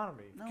our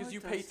economy? No, because it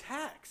you pay does.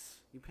 tax.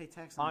 You pay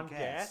tax On on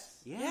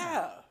gas?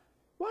 Yeah.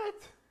 What?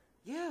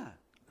 Yeah.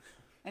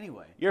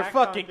 Anyway. You're Tax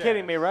on fucking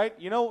kidding me, gas. right?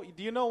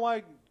 Do you know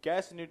why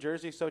gas in New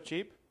Jersey is so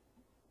cheap?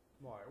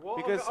 Why? Well,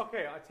 Because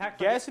okay, tax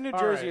Gas in New all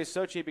Jersey right. is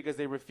so cheap because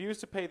they refuse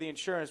to pay the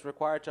insurance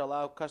required to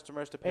allow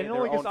customers to pay And it their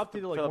only own, gets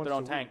updated like fill up once their a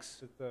own week.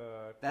 tanks.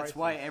 That's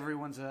why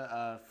everyone's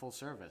a full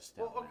service.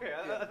 down Well, there.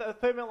 okay. I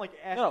thought you meant like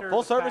after No,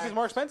 full the service fact, is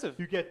more expensive.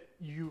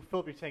 You fill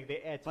up your tank.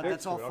 They add. But tax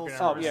that's all to it. full Okay, service.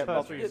 never mind. yeah,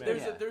 That's but what you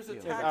meant. There's a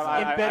Yeah.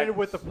 tax. Embedded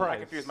with the I price.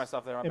 confused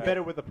myself there.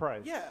 Embedded with the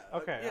price. Yeah,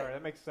 Okay. yeah. All right.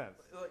 That makes sense.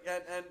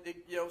 And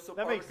it, so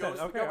That part makes of it goes sense. to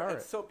the Okay, government, all and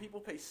right. so people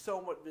pay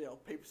so much,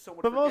 pay so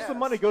much. But for most gas. of the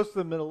money goes to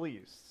the Middle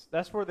East.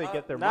 That's where they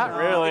get their not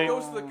money. really. It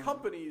goes to the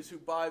companies who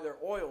buy their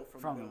oil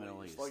from the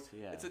Middle East. Like,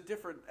 yeah. it's a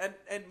different,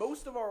 and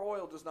most of our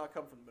oil does not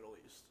come from the Middle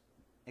East.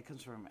 It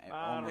comes from I don't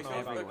almost know about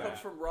It everywhere. comes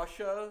from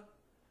Russia,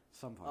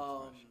 Some parts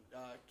of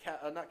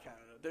Russia. not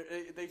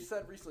Canada. They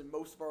said recently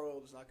most of our oil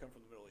does not come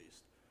from the Middle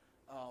East.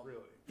 Really?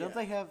 Don't yeah.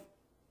 they have?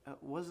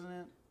 Wasn't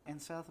it in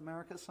South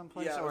America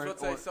someplace? Yeah, I was or, about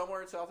to say or-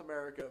 somewhere in South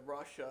America,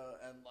 Russia,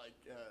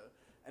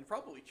 and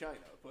probably China.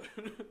 But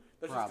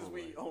that's just because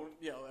we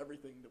Probably. own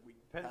everything that we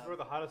Depends have. where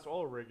the hottest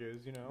oil rig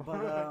is, But,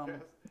 I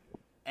guess.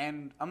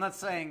 and I'm not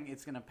saying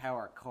it's going to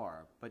power a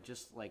car, but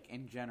just like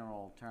in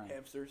general terms.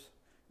 Hamsters,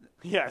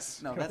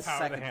 Yes. No, that's the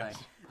Power the second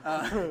hamster.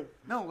 thing.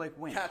 No, like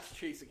wind. cats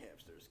chasing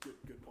hamsters.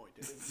 Good point,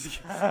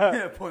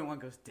 David. Point one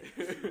goes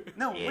dick.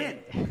 No,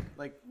 wind.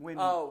 Like wind.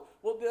 Oh,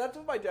 well, that's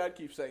what my dad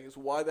keeps saying is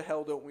why the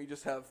hell don't we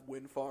just have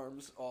wind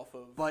farms off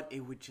of... But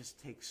it would just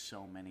take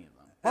so many of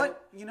them. And-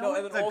 But you know no, what?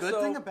 and The then good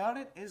also- thing about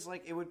it is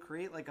like it would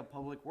create like a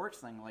public works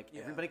thing. Like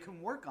Yeah. everybody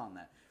can work on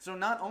that. So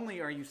not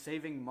only are you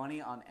saving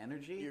money on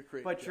energy, You're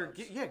creating but you're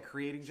jobs.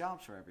 creating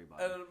jobs for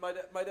everybody. And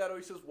my dad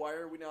always says, why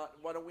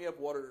don't we have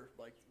water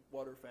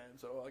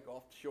fans or like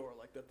offshore,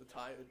 like that the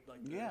tide,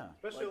 like the- Yeah.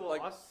 Especially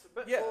like, us.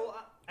 But, yeah. well,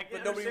 I But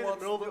can nobody understand wants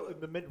the middle to do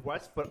of the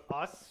Midwest, but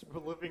us, we're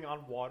living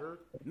on water.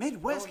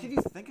 Midwest, can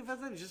you think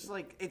about that? It's just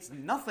like it's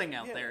nothing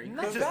out yeah, there. You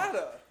could just-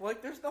 Nevada,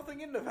 like there's nothing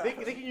in Nevada.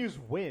 They can use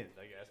wind,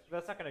 I guess. But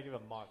that's not going to give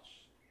them much.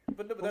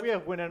 but no, But we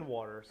have wind and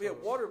water. So we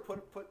have water.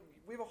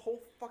 We have a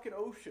whole fucking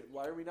ocean.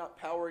 Why are we not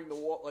powering the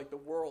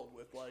world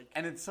with like?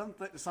 And it's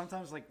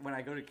sometimes like when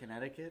I go to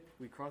Connecticut,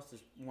 we cross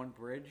this one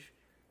bridge,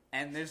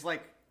 and there's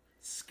like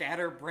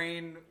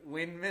scatterbrain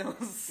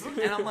windmills,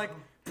 and I'm like,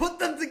 put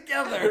them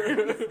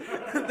together.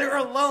 They're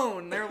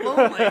alone. They're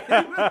lonely.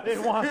 They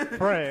want They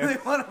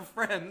friends. want a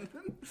friend.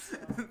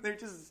 They're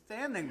just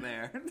standing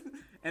there,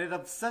 and it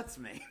upsets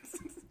me.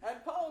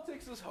 And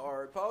politics is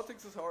hard.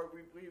 Politics is hard.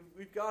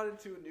 We've got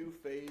into a new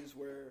phase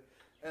where,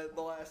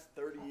 the last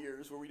 30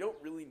 years, where we don't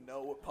really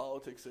know what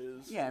politics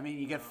is. Yeah, I mean,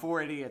 you get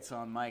four idiots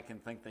on mic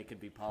and think they could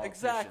be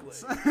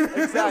politicians.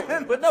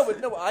 Exactly. But no.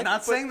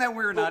 Not saying that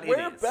we're not we're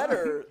idiots.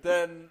 better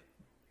than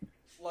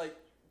like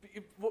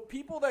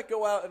people that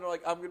go out and are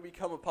like, I'm going to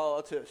become a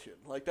politician.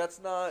 Like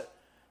that's not.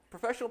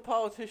 Professional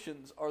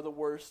politicians are the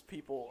worst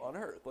people on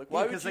earth. Like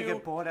why would because you? they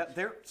get bought out.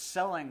 They're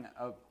selling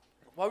a.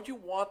 Why would you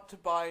want to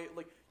buy?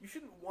 Like you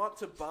shouldn't want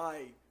to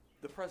buy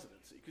the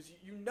presidency because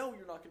you know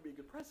you're not going to be a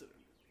good president.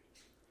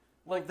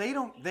 Like they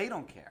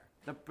don't care.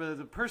 The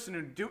person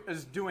who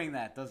is doing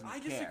that doesn't care. I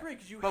disagree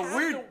because you. But have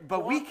we're to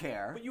but we want-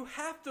 care. But you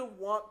have to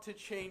want to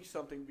change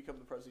something to become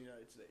the president of the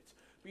United States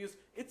because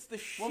it's the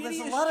Well, there's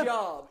a shittiest lot of-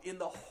 job in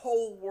the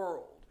whole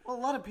world. Well, a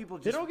lot of people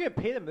They just don't get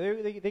paid them.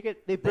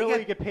 They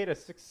barely get paid a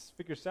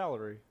six-figure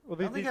salary. Well,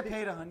 don't they get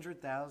paid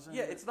 $100,000.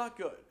 Yeah, it's not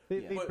good. They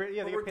But- they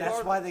get but paid.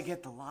 That's why they regardless-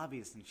 get the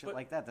lobbyists and shit But-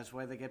 like that. That's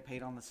why they get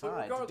paid on the But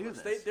side to do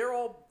regardless, this. they're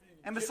all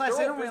And besides,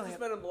 they they're all don't really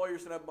businessmen and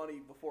lawyers and have money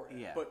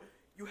beforehand. Yeah. But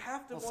you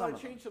have to Well, some want of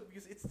to them. change something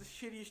because it's the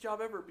shittiest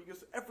job ever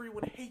because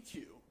everyone hates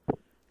you.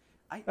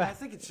 I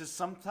think it's just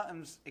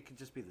sometimes it could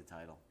just be the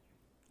title.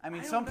 I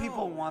mean, I some don't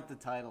people know, want the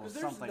title of Because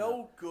there's something.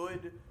 no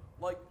good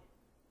like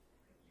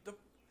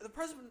the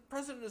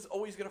president is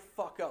always going to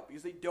fuck up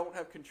because they don't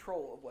have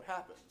control of what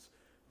happens.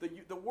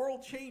 The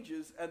world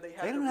changes and they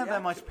have. They to don't have that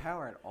react much to it.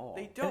 power at all.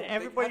 They don't. And They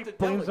everybody have to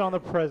blames it on the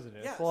delegate.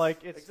 president. Yes,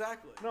 Like it's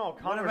exactly. no. What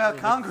Congress about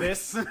doesn't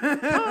Congress? exist.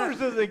 Congress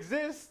doesn't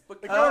exist.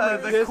 But The the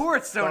government The exists.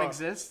 courts don't Uh,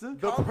 exist. The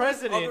Congress, other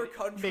president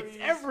countries- makes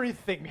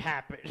everything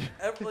happen.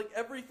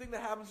 Everything that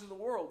happens in the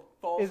world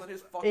falls on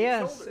his fucking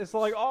yes, shoulders. it's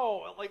like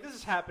like this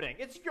is happening.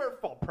 It's your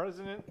fault,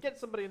 president. Get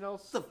somebody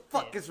else. What the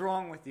fuck is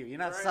wrong with you? You're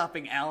not Right.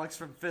 stopping Alex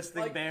from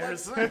fisting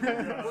bears.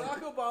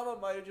 Barack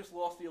Obama might have just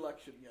lost the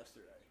election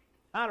yesterday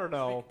I don't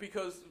know.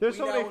 because There's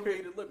we so now many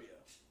invaded Libya,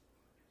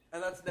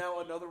 and that's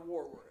now another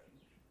war we're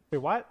in. Wait,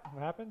 what?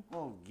 What happened?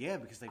 Well, yeah,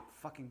 because they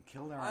fucking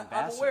killed our I'm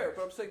ambassador. aware,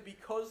 but I'm saying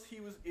because he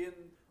was in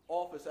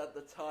office at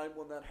the time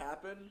when that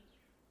happened,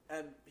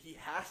 and he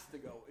has to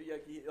go.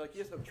 He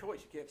has no choice.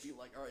 You can't be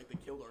like, all right, they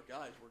killed our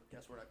guys.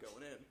 Guess we're not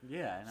going in.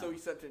 Yeah, I know. So he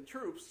sent in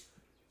troops.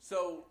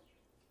 So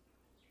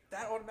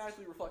that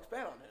automatically reflects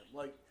bad on him.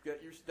 Like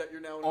that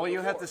you're now. In All a you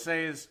have war. to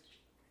say is,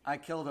 "I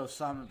killed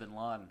Osama bin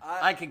Laden.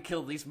 I can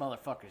kill these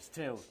motherfuckers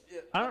too." Yeah,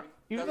 I don't.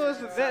 Even that's-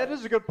 though that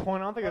is a good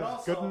point. I don't think But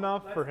it's good also,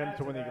 enough for let's him add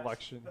to win the that,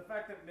 election. The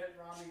fact that Mitt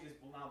Romney is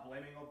now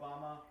blaming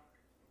Obama,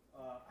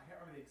 I can't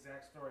remember the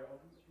exact story.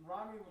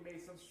 Romney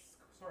made some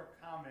sort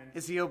of comment.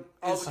 Is he? the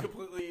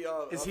completely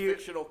is a he-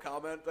 fictional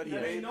comment that he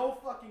that made. made no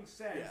fucking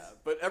sense. Yeah,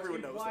 but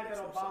everyone to knows imply that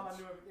that makes no Obama sense.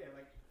 knew everything.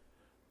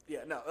 Yeah,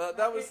 like, Yeah, no,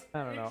 that was.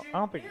 I don't know. If I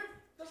don't think.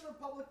 the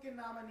Republican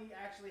nominee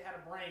actually had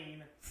a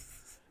brain,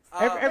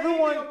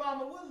 Everyone, maybe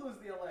Obama would lose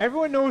the election.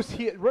 everyone knows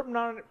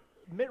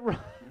Mitt Romney.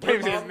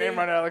 Maybe his name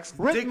right, Alex.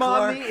 Rick Dick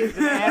Romney Clark. is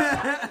an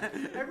asshole.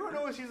 Everyone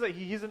knows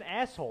he's an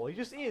asshole. He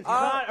just is. He's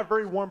not a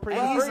very warm person.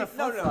 and He's he's a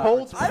very a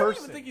cold person. I don't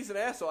even think he's an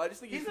asshole. I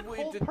just think He's a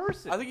completely cold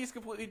person. I think he's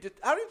completely.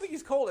 I don't even think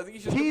he's cold. I think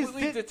he's just He's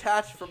completely di-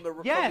 detached from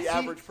the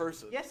average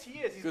person. Yes, he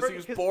is. Because he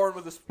was born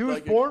with this. He was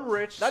like, born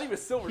rich. Not even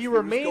silver. He spoon,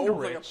 remained it was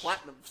gold, rich. Like a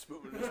platinum spoon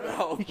in his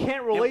mouth. He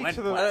can't relate went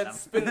to the. And platinum. then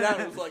spit it out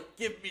and was like,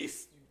 "Give me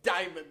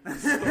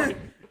diamonds. Like,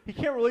 He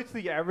can't relate to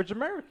the average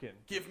American.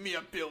 give me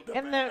a builder."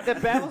 And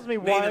that baffles me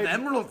made of why.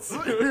 emeralds.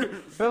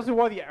 Baffles me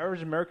why the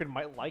average American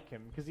might like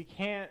him because he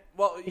can't.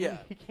 Well, He, yeah.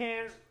 he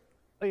can't.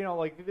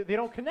 Like they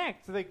don't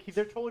connect. They're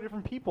totally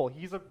different people.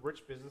 He's a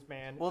rich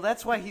businessman. Well,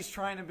 that's why he's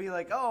trying to be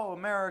like, oh,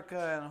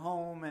 America and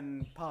home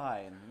and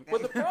pie. And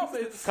But the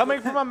problem is Coming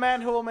from a man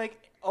who will make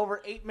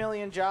over 8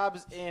 million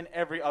jobs in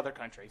every other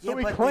country. So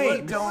he but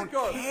claims. they don't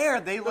Regardless,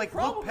 care. They the look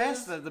problem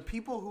past is- the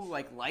people who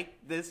like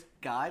this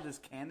guy, this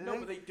candidate. no,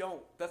 but they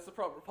don't. That's the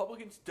problem.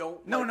 Republicans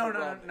don't. No, like no, Mitt no,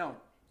 no, Romney. no.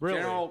 Really?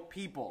 General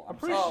people. I'm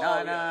pretty saying. sure-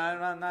 No, no,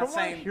 I'm not From what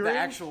I'm saying the hearing-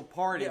 actual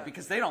party Yeah.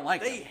 because they don't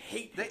like They him.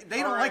 hate They him.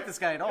 don't All like right. this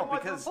guy at all You know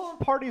what? because the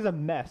Republican Party's a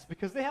mess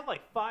because they have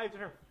like 5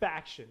 different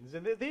factions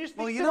and they just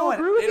Well, they you don't know what?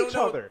 agree with They don't each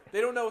know. other. They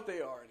don't know what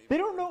they are anymore. They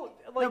don't know,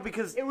 like, No,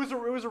 because- it was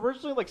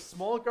originally like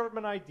small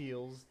government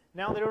ideals.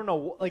 Now they don't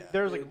know, like, Yeah,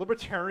 there's they- like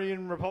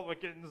libertarian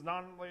Republicans, Which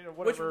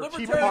whatever,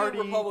 Tea libertarian Party.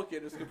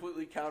 Republican is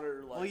completely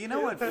counter. Like, Well, you know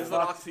what is an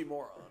fucked-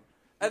 oxymoron.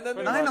 And then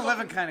there's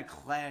 9/11 kind of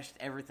clashed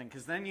everything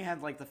because then you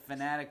had like the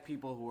fanatic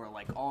people who were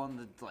like on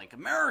the like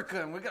America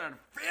and we're gonna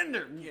defend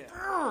it. Yeah.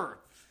 Brr.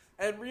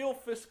 and real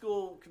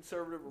fiscal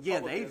conservative Yeah,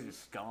 Republicans. they've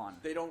just gone.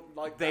 They don't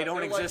like. They that. don't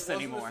They're exist like,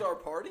 anymore. Wasn't this our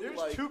party? There's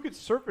like, too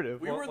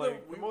conservative. we but, were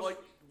like, the most, like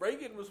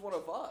Reagan was one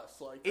of us.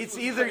 Like It's this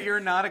was either like-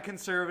 you're not a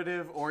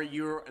conservative or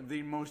you're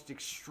the most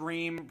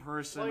extreme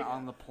person Like,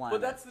 on the planet.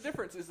 But that's the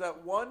difference. Is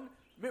that one?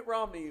 Mitt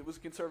Romney was a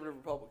conservative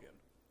Republican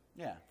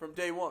yeah. from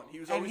day one. He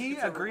was And always he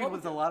conservative agreed with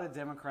a Republican. lot of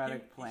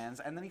Democratic He- plans,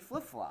 and then he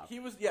flip flopped. He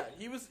was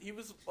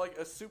like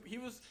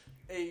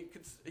a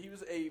he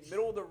was a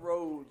middle of the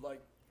road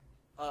like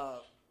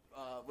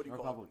what do you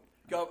call it?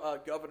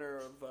 Governor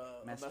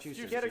of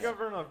Massachusetts. he had a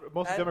governor of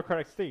most And-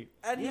 Democratic state.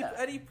 And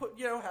Yeah. he put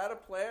had a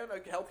plan, a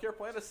healthcare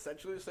plan,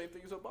 essentially the same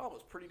thing as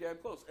Obama's, pretty damn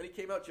close. And he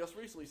came out just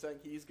recently saying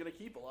he's going to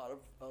keep a lot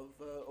of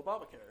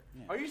Obamacare.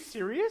 Are you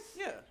serious?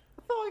 Yeah,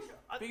 I feel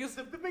like Because-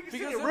 the biggest because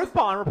thing there was- rip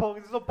on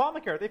Republicans is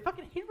Obamacare. They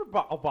fucking hate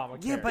Obamacare.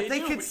 Yeah, but They they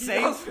do, could but he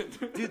say,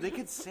 doesn't. dude, they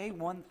could say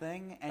one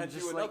thing and, And do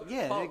just like, another.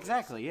 yeah, Politics.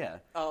 exactly, yeah.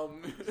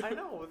 I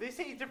know they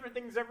say different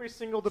things every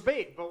single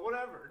debate, but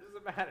whatever, it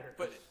doesn't matter.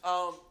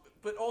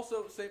 but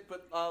also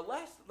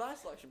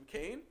last election,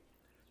 McCain,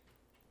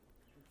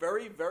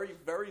 very very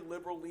very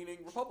liberal leaning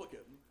Republican,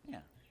 Yeah.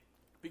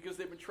 because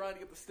they've been trying to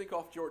get the stink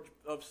off George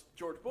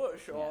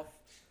Bush off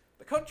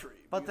the country.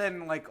 But Because-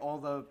 then, like, all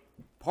the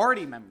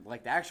party members,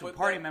 like, the actual But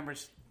party then-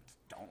 members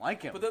don't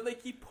like him. But then they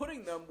keep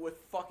putting them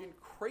with fucking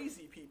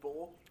crazy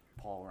people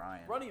Paul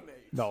Ryan. running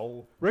mates.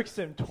 no, Rick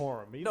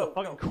Santorum. He's No, a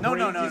fucking no. crazy No,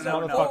 no, no,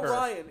 no. Paul motherfucker.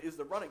 Ryan is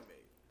the running mate.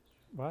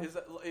 What? Is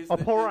Oh,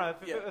 the- Paul is- Ryan.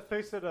 yeah.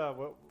 They said That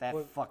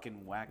what-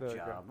 fucking whack the-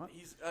 job.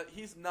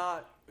 He's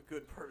not a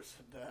good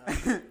person. To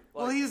have.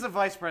 Well, Like, he's the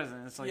vice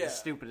president. It's like Yeah. the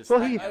stupidest Well,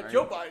 thing he- ever.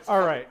 Joe Biden's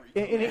All fucking right.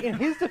 retarded. In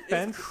his It's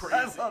defense, crazy.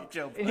 I love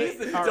Joe In Biden. He's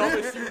the All right.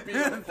 dumbest human being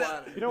on the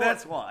planet. You know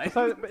That's what? why.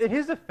 So, in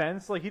his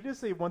defense, like he did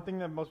say one thing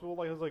that most people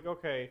like was like,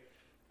 okay,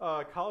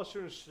 college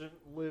students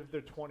shouldn't live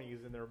their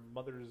 20s in their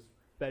mother's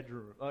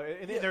bedroom,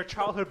 in their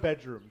childhood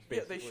bedrooms. Yeah,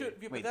 Basically. they should.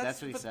 Yeah, Wait, but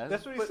that's what he but- said?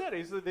 That's what he But said.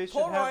 He said they should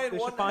Paul Ryan they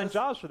should one find has-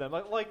 jobs for them.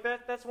 Like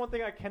that. That's one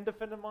thing I can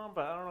defend him on,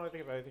 but I don't know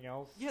anything about anything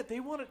else. Yeah, they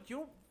want to.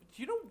 Do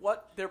you know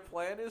what their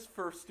plan is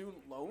for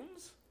student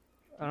loans?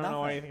 I don't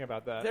know Nothing. anything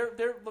about that.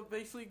 They're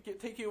basically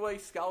taking away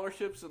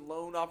scholarships and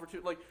loan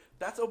opportunities. Like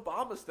that's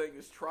Obama's thing,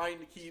 is trying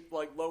to keep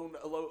like loan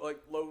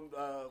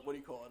what do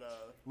you call it?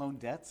 Loan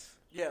debts?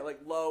 Yeah, like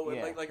low and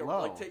Yeah, like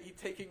low. taking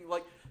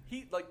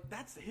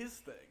that's his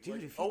thing. Dude,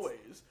 like, if he's-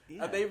 always.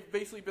 yeah. And they've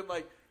basically been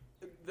like,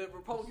 the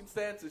Republican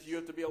stance is you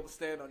have to be able to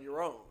stand on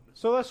your own.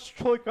 So that's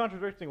totally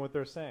contradicting what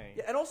they're saying.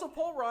 Yeah, and also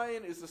Paul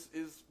Ryan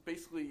is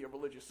basically a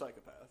religious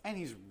psychopath. And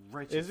he's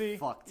rich Is as he?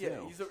 fuck too.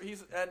 Yeah,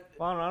 he's and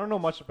Well, I don't know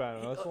much about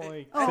him. That's the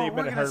only Oh, statement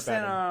we're I gonna heard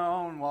stand on about him.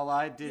 our own while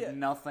I did Yeah.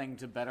 nothing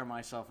to better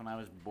myself when I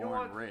was born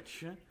what?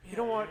 rich. You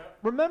know what?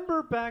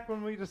 Remember back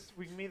when we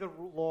made the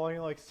law,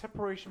 like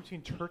separation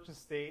between church and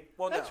state?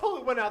 Well, that no.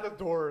 totally went out the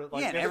door.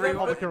 Like, Yeah, and in every-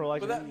 Republican but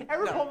relations. that-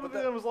 Every no, Republican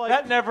but that- was like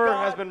That never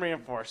God. has been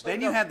reinforced.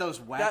 Then you had those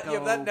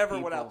wacko that never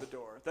people. went out the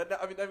door.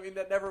 I mean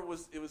that never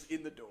was. It was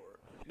in the door.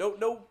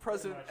 No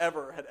president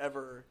ever had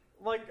ever.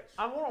 Like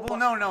I want. Well,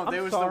 no. I'm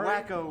There was sorry.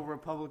 the wacko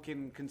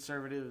Republican,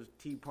 conservative,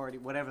 Tea Party,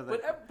 whatever.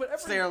 But every-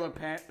 Sarah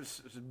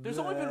There's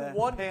only been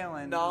one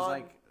Palin non- was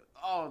like,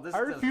 oh, this. I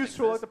doesn't refuse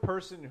to elect exist. the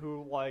person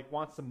who like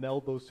wants to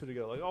meld those two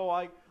together.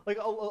 Like,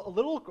 a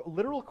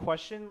literal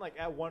question like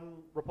at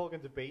one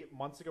Republican debate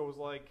months ago was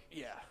like,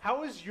 Yeah.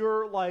 how is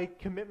your like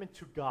commitment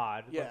to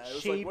God? Yeah, like, it was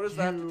like, shaped what does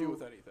that have to do you?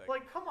 with anything?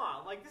 Like, come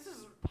on, like this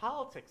is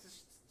politics.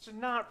 This should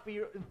not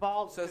be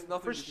involved Says in nothing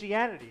to do-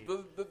 Christianity.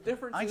 The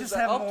difference I is just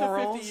that have up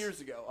morals.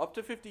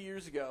 to 50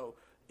 years ago,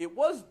 it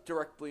was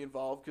directly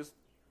involved because,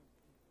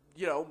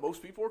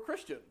 most people were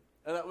Christian,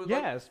 and that was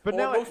Yes, like, but or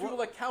now most it- people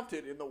that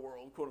counted in the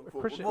world, quote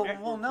unquote. Christian- were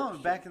Well, no.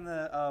 Christian. Back in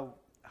the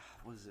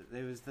was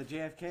it was the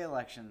JFK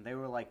election. They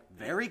were like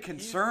very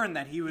concerned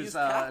that he was he's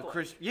Catholic.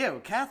 Christian. Yeah,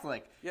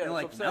 Catholic. Yeah, They're that's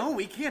like, what I'm saying. no,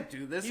 we can't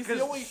do this He's because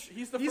the only-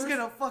 he's the he's first-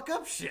 gonna fuck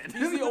up shit.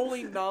 He's the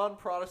only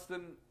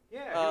non-Protestant.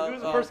 Yeah, he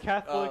was the first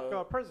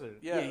Catholic president.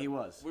 Yeah, Yeah, he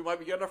was. We might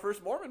be getting our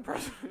first Mormon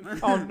president.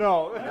 Oh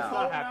no, that's No.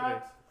 not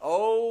happening.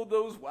 Oh,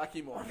 those wacky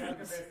Okay,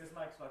 Mormons. this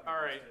mic's fucking All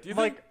right. Do you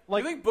Like- think?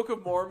 like- do you think Book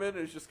of Mormon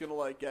is just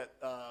gonna get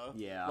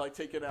Yeah.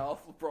 taken off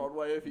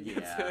Broadway if he gets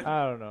Yeah. in?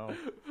 I don't know.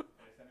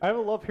 I have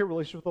a love-hate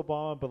relationship with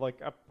Obama, but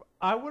like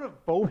I would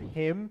have voted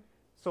him.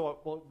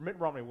 So Mitt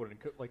Romney wouldn't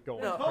go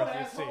in No. the Vote,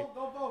 presidency. asshole!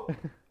 Don't vote.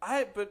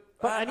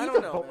 But I need don't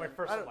to know, vote man. my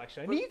first I don't-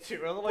 election. I but need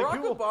to. Like, Barack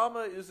people,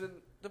 Obama isn't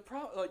the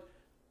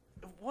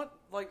what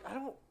I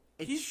don't.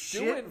 It's He's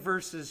shit doing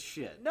versus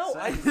shit. no. So-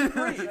 I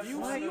disagree. That's You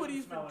why see it what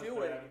he's doesn't been smell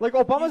as doing. bad. like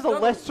Obama's He's the done a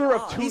lesser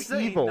of lot. two He's the-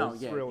 evils, no,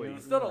 yeah, really.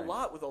 He's done a Right.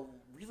 lot with a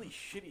really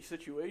shitty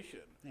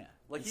situation. Yeah.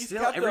 Like And he's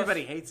still kept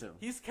everybody us- hates him.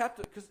 He's kept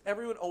it because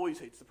everyone always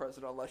hates the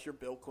president unless you're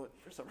Bill Clinton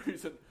for some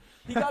reason.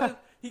 He got his,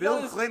 he Bill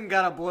got his, Clinton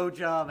got a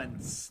blowjob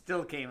and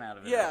still came out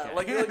of it. Yeah, okay.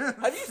 like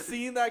have you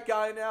seen that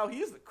guy now?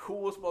 He's the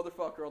coolest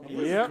motherfucker on the He's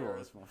planet. Yep. the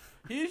coolest one.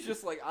 He's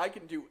just like I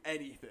can do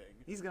anything.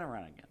 He's gonna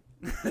run again.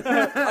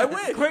 I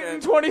wish. Clinton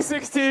and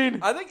 2016.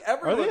 I think Are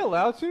everyone. they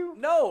allowed to?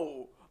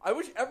 No, I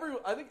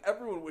think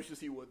everyone wishes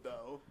he would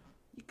though.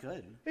 You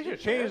could. They should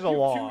change the You-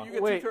 law. You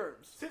get Wait. 2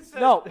 terms.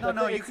 No,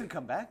 No, you it's- can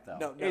come back though.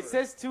 No, never. It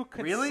says 2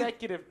 Really?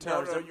 consecutive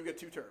no, terms. you get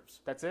 2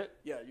 terms. That's it.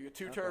 Yeah, you get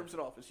 2 terms in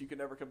office. You can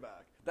never come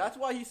back. That's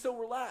why he's so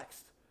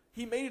relaxed.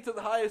 He made it to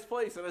the highest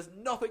place and has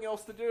nothing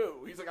else to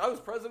do. He's like, I was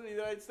president of the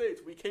United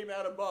States. We came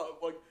out above.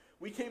 Like,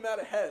 we came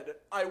out ahead.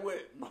 I win.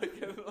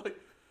 Like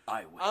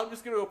I will. I'm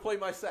just going to go play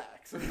my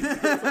sax. I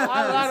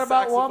lied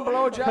about one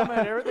Saxophone. blowjob,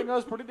 man. Everything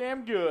else pretty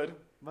damn good.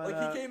 But,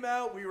 Like, he came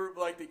out, we were,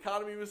 like, the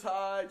economy was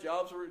high,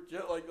 jobs were, what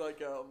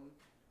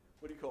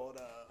do you call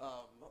it,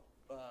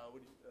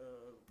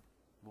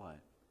 what?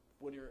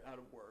 when you're out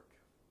of work.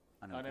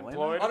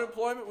 Unemployed?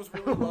 Unemployment was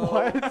really low.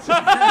 What? We're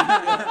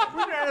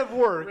out of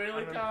work.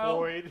 Really,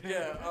 Kyle? Unemployed.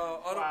 Yeah,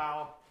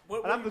 Wow.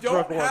 when And I'm you the don't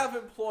drug lord. have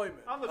employment.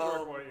 I'm the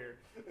drug lord here.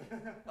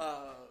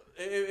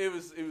 It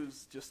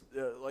was just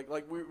like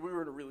we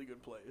were in a really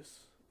good place.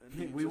 And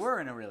he We just-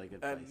 were in a really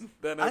good place. and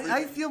then I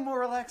everything, feel more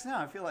relaxed now.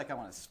 I feel like I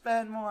want to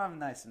spend more. I'm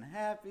nice and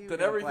happy. then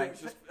We're playing-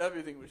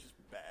 everything was just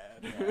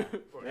bad. Yeah.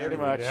 Pretty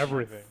much.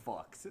 Everything.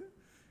 fucked.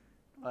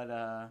 But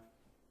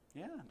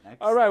yeah.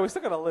 Next. All right, we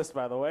still got a list,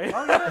 by the way.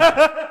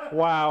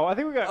 Wow. I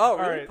think we got. Oh, all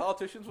really? right.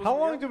 Politicians? How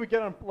long do do we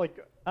get on? Like,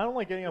 I don't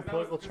like getting on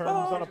political terms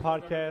on a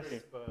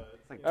podcast, but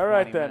It's like All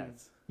right, 20 then.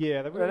 minutes.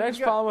 yeah. The next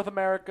problem with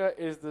America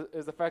is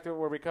the fact that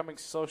we're becoming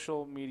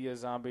social media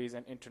zombies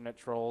and internet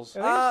trolls.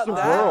 I think it's the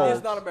that world.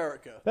 is not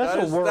America. That's That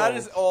the is- world. That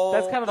is all.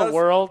 That's kind of that the is-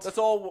 world. That's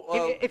all.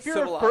 if you're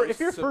civilized if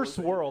you're first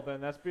civilization. world,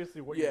 then that's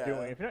basically what Yeah. you're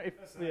doing. If you're not,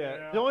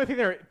 Yeah. the only thing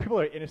people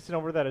are innocent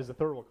over that is the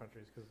third world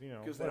countries because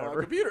because they don't have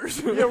whatever.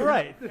 computers. Yeah,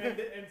 right.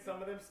 And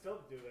some of them still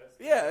do this.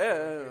 Yeah.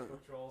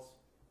 Facebook trolls.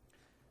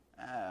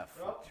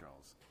 Fuck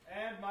trolls.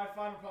 And my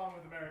final problem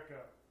with America,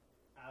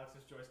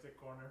 Alex's joystick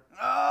corner.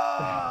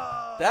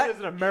 Oh, That is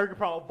That an American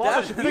problem.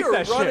 Obama should we fix are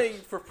that running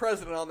shit. for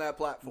president on that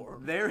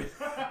platform. there.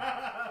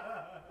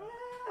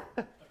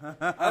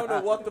 I don't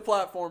know what the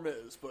platform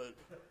is, but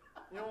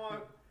You know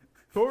what?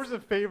 Whoever's in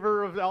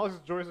favor of Alex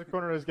Joyce's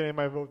corner is getting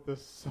my vote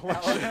this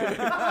election.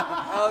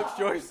 Alex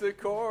Joystick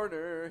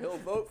Corner, he'll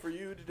vote for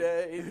you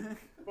today.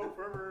 Vote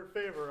forever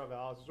in favor of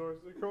Alex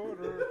Joyce's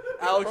corner.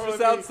 Alex Follow just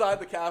me. outside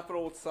the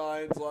Capitol with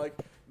signs like,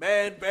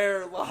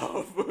 Man-bear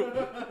love.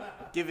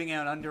 Giving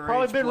out underage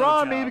Probably been blowjobs.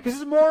 Rami because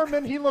he's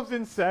Mormon. He loves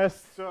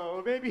incest,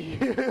 so maybe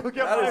he'll get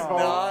That my is vote.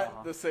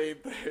 not the same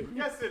thing.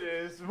 Yes, it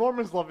is.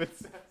 Mormons love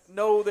incest.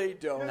 No, they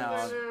don't.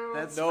 No,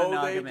 that's No, they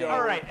monogamy. don't.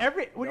 All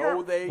right,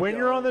 when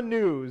you're on the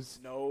news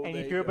No, and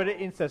you they hear about an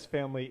don't. incest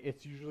family,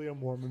 it's usually a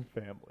Mormon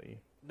family.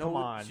 No, Come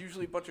on, it's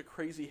usually a bunch of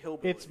crazy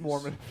hillbillies. it's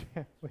Mormon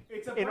family.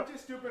 It's a In- bunch of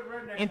stupid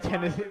rednecks. in that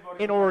Tennessee, randomly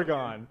voted in for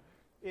Oregon,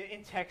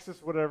 in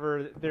Texas,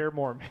 whatever, they're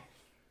Mormon.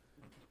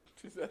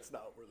 That's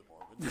not where the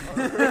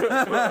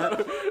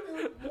Mormons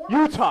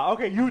are. Utah,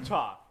 okay,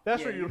 Utah.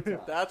 That's Yeah, where you.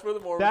 Utah. That's where the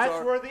Mormons That's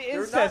are. where the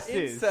They're incest not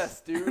is.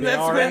 incest, dude. They That's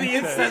are where the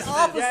incest. incest the is.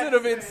 opposite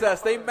of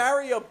incest. They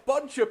marry a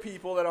bunch of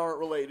people that aren't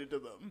related to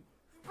them.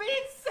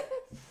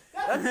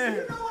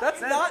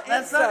 That's not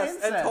that's incest. not And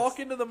incest. talk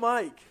into the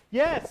mic.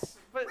 Yes,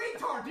 but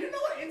Retard, do you know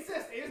what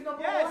incest is,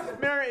 number yes, one?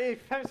 having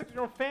sex with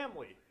your own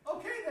family.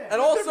 Okay, then. And If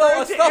also, they're a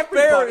married to stuffed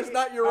bear everybody- is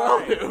not your All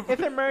right, relative. If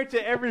they're married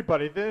to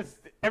everybody, then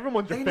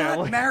everyone's your They're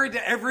family. not married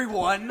to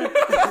everyone.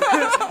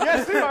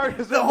 Yes, they are.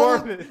 Because the they're whole,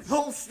 Mormons.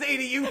 whole state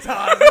of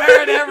Utah is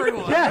married to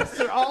everyone. Yes,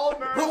 they're all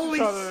married to Holy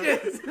each other.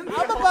 shit.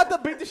 I'm about to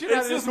beat the shit out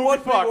It's of this just one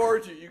movie big fuck.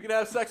 orgy. You can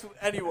have sex with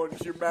anyone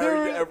because you're married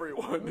There- to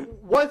everyone.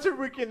 Once a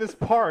week in this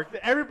park,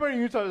 everybody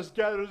in Utah just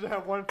gathers to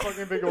have one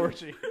fucking big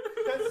orgy.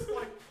 That's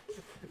like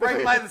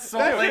Right by the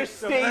Salt That's Lake. their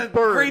state The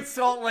bird. Great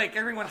Salt Lake.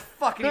 Everyone's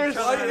fucking There's- each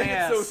Why other do in you the think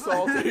ass. it's so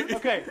salty?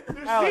 okay.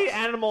 Their Alex. state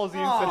animal is the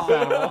incest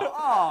animal.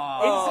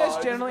 Aw. Incest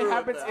I generally just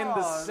happens ruined in that. the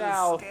Oh, the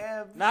South,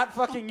 scab. not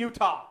fucking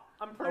Utah.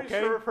 I'm pretty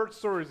Okay. sure I've heard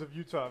stories of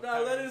Utah.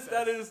 No,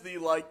 that is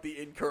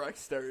the incorrect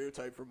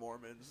stereotype for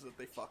Mormons that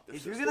they fuck their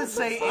If you're sisters.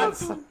 gonna say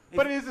incest,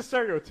 But it is a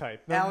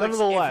stereotype. Alex,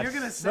 Nonetheless, if you're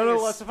gonna say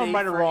nonetheless, a if I'm state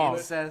right or for wrong.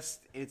 incest,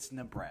 it's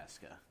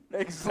Nebraska.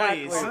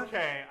 Exactly. Please.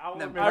 Okay, I will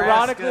admit Nebraska.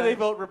 Ironically, they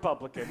vote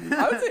Republican.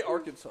 I would say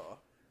Arkansas.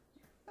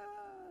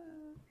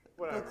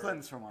 Bill whatever.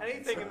 Clinton's from Arkansas.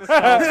 Anything in the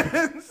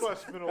South slash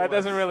Middle That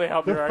doesn't West. really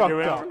help They're your fucked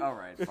argument. up. All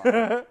right, fine.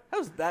 How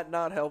does that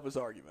not help his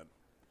argument?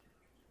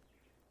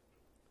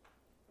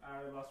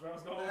 I lost where I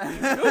was going.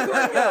 It looks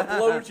like he got a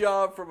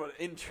blowjob from an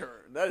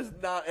intern. That is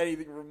not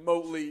anything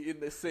remotely in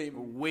the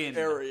same Win.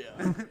 area.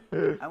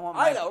 I want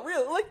my I know,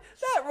 really, like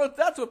that.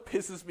 That's what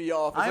pisses me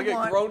off. It's I like a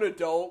want- grown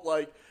adult,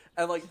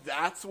 and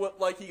that's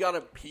what he got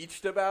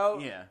impeached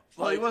about. Yeah.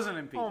 Well, he Like- wasn't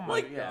impeached. Oh my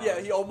Like, God. yeah,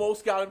 he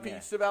almost got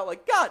impeached about.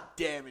 Like, god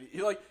damn it!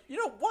 You're like, you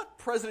know what?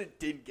 President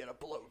didn't get a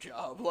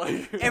blowjob.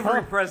 Like,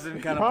 Every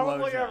president got a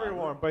Probably blowjob.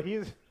 everyone, but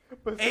he's.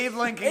 But Abe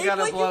Lincoln Abe got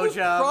a Lincoln was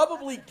blowjob.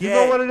 probably gay. You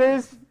know what it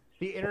is?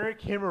 The internet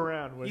came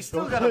around when He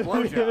still Bill got a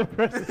Clinton became blowjob.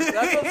 president.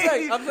 That's what I'm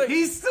saying. I'm saying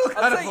He's still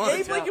got I'm a saying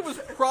Abe blowjob. Lincoln was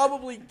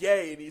probably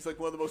gay, and he's like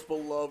one of the most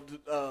beloved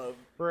Right.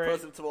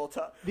 presidents of all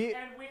time. The-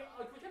 And we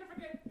can't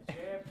forget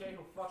JFK,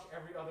 who fucked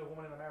every other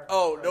woman in America.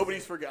 Oh,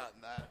 nobody's forgotten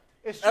that.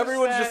 it's just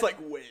Everyone's that- just like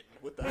win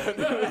with that.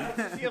 It's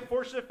just the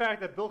unfortunate fact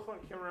that Bill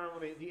Clinton came around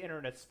when the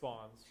internet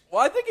spawns.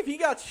 Well, I think if he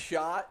got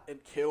shot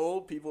and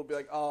killed, people would be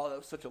like, "Oh, that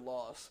was such a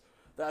loss."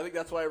 I think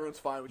that's why everyone's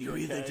fine with You JFK.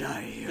 either die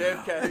a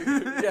hero.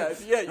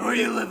 JFK. yeah. Or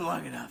you live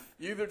long enough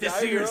You either to die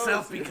see a hero or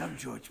yourself see- become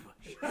George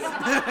Bush.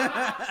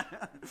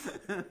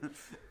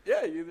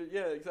 Yeah,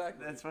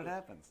 exactly. That's what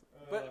happens.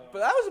 But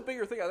that was a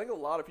bigger thing. I think a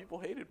lot of people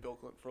hated Bill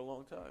Clinton for a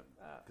long time.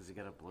 Because he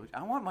got a blowjob.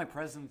 I want my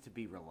president to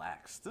be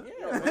relaxed.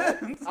 Yeah,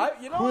 man.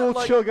 You know Cool, what,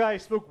 like, chill guy,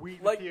 smoke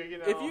weed like with you. You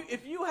know.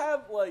 if you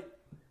have like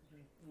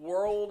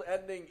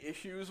world-ending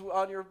issues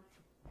on your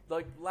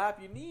lap,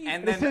 you need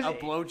And This then is- a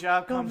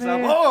blowjob comes up.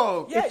 man.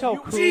 Oh, Yeah, it's so you-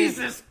 cool.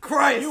 Jesus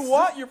Christ! you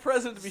want your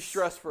president to be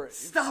stress-free.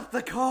 Stop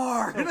the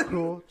car! so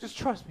cool. Just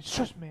trust me,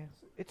 man.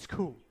 It's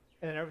cool,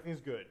 and then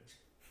everything's good.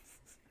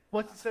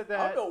 Once he said that,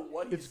 I don't know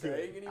what he's it's good.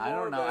 saying anymore. I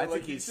don't know. but, I think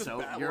like, he's just so.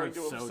 babbling You're to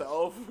so.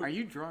 himself. Are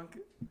you drunk?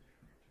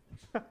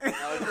 You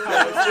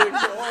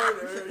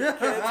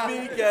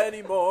can't speak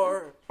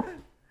anymore.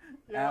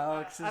 Yeah,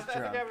 Alex is I think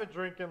drunk. I have a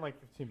drink in like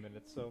 15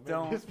 minutes, so maybe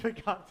Don't. it's been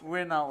gone.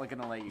 We're not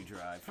going to let you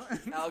drive.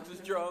 Alex is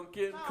drunk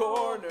in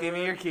corner. Give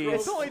me your keys.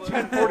 It's only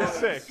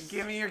 10:46.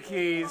 Give me your It's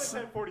keys.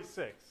 only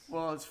 10:46.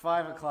 Well, it's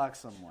 5 o'clock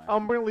somewhere.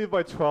 I'm gonna leave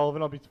by 12,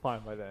 and I'll be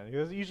fine by then.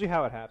 That's usually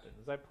how it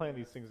happens. I plan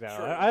these things out.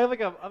 Sure. I have I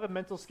have a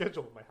mental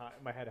schedule in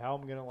my head how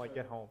I'm gonna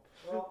get home.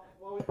 Well,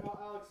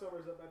 Alex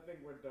sobers up. I think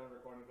we're done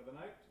recording for the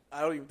night.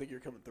 I don't even think you're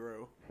coming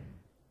through.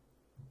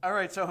 All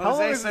right, so How long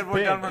Jose has said this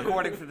we're done been?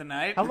 recording for the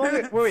night. How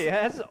long? Wait,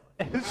 is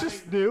this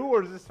just new,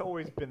 or has this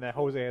always been that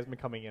Jose has been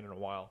coming in a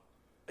while?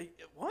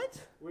 What?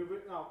 We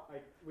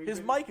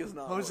His mic is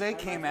not. Jose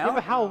came Yeah, but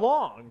out. how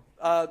long?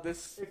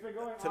 This. It's been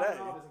going Today. on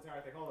and off this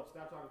entire thing. Hold up.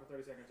 Stop talking for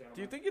 30 seconds, gentlemen.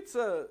 Do you think it's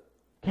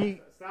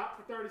Stop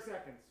for 30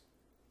 seconds.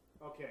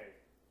 Okay.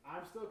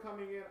 I'm still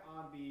coming in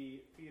on the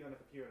feed on the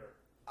computer.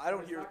 I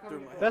don't It's hear not it coming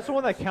through my in. That's the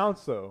one that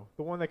counts, though.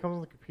 The one that comes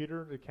on the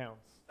computer, it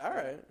counts. All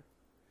right.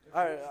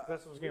 All right.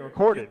 That's what's getting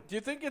recorded. Do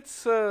you think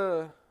it's?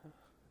 I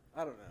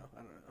don't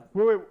know.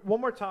 Wait, one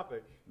more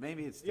topipic.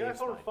 Maybe it's The Dave's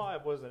iPhone mic.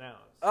 5 was announced.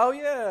 Oh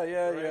yeah.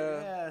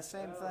 Yeah,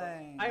 same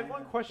thing. I have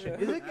one question.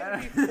 Yeah. Is it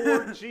going to be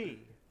 4G?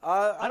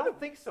 I I don't. don't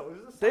think so.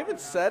 Is this They haven't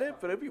said it,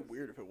 but it'd be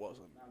weird if it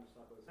wasn't.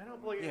 I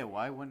don't believe. Yeah,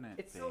 why wouldn't it?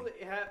 It's be? still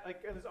it had,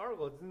 like in this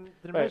article. It didn't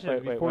Wait, mention it wait,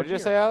 would be wait. 4G What did you or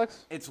say, not.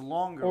 Alex? It's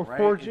longer, Or right?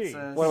 4G. It's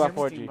a What about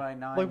 16 4G? by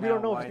 9 Like, we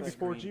don't know if now it's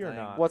gonna be 4G or widescreen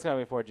not. What's going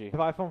to be 4G? The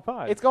iPhone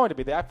 5. It's going to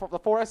be. The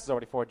 4S is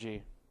already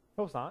 4G.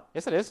 No, it's not.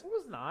 Yes, it is. No,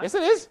 it's not. Yes,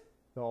 it is.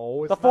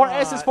 No, it's The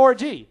 4S is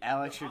 4G.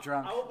 Alex, you're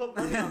drunk. I will put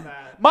money on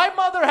that. My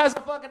mother has a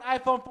fucking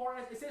iPhone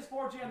 4S. It says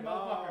 4G on the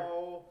motherfucker.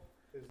 No,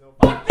 there's no.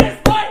 Fuck this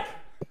mic!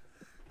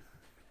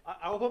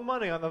 I will put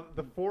money on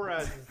the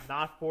 4S is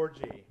not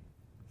 4G.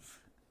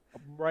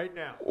 Right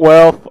now.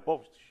 Well,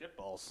 oh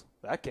shitballs!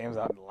 That game's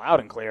out loud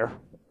and clear.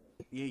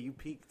 Yeah, you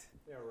peaked.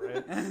 Yeah,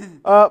 right.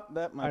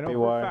 That I might know be for a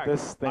why fact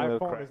this thing will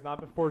iPhone crack. has not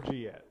been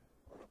 4G yet.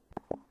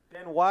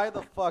 Then why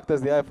the fuck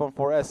does the iPhone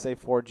 4S say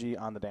 4G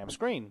on the damn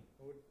screen?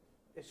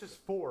 It's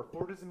just 4.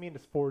 4 doesn't mean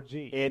it's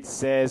 4G. It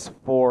says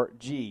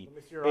 4G. Let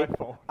me see your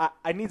iPhone.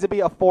 I need to be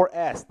a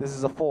 4S. This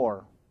is a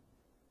 4.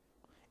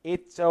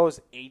 It shows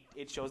 8.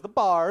 It shows the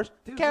bars,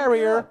 the Dude,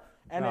 carrier, look it up.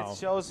 and No. it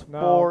shows No,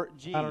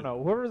 4G. I don't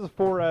know. Whoever has a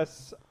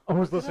 4S,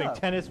 who's listening, up.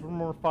 tennis from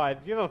number 5.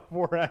 If you have a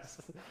 4S,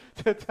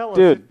 to tell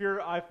Dude. us if your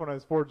iPhone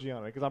has 4G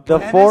on it. Because I'm The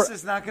Dennis four-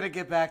 is not going to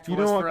get back to you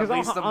us know what? for at Because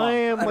least a month. I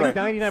am like Right.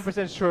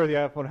 99% sure the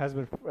iPhone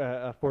hasn't been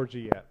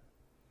 4G yet.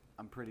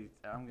 I'm going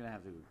to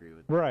have to agree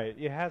with Right,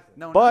 it hasn't.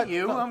 No, But- not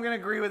you. I'm going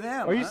to agree with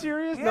him. Are you huh?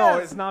 serious? Yes. No,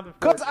 it's not been 4G.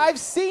 Because I've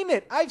seen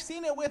it. I've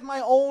seen it with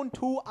my own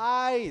 2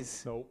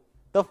 eyes. Nope.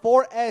 The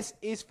 4S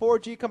is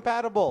 4G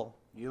compatible.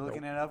 You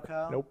looking it up,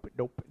 Kyle? Nope.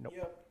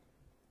 Yep.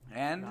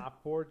 And?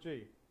 Not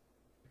 4G.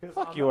 Because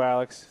Fuck on you, the-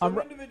 Alex. Some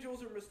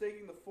individuals are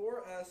mistaking the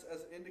 4S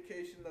as an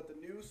indication that the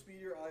new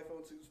speedier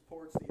iPhone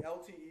supports the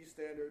LTE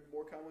standard,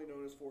 more commonly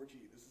known as 4G.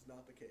 This is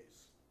not the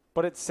case.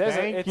 But it says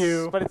Thank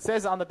you. But it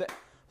says on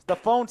the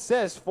phone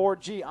says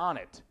 4G on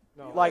it.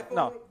 No.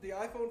 The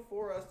iPhone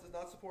 4S does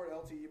not support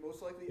LTE.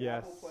 Most likely, Yes.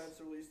 Apple plans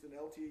to release an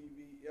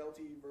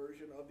LTE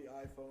version of the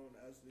iPhone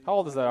as the. How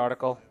old is that iPhone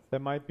article? 5.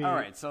 That might be. All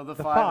right, so the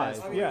the 5S.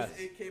 5, I mean, yes.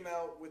 it came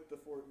out with the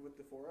 4S. That's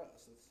the point.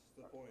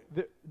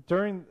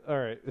 All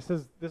right,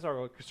 this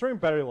article concerning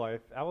battery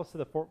life. Apple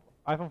said the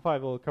iPhone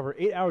 5 will cover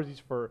 8 hours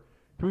each for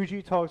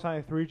 3G talk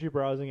time, 3G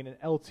browsing, and an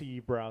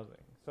LTE browsing.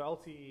 So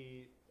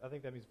LTE, I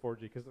think that means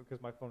 4G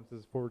because my phone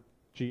says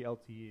 4G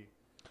LTE.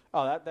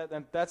 Oh,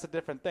 that's a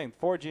different thing.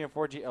 4G and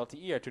 4G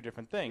LTE are 2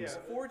 different things.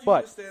 Yeah, 4G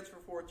But- just stands for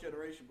fourth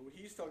generation, but what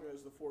he's talking about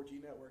is the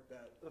 4G network.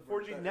 The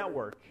 4G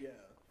network. Yeah.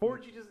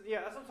 4G just that's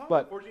what I'm talking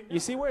But about. 4G network. you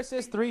see where it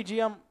says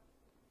 3G on?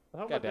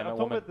 I'm Goddamn it, talking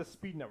woman. about the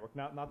speed network,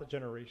 not the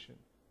generation.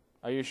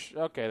 Are you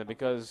okay? Then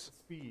because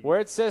Speed. where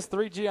it says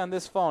 3G on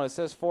this phone, it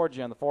says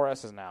 4G on the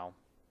 4S's now,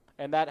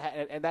 and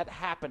that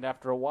happened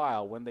after a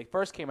while. When they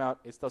first came out,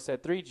 it still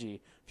said 3G. A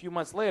few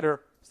months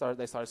later,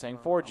 they started saying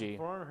 4G.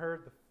 From what I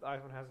heard, the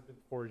iPhone hasn't been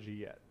 4G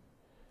yet.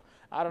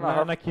 I don't know.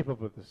 I'm not keep up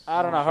with this.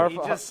 I don't know. He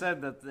just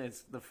said that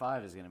the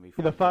 5 is going to be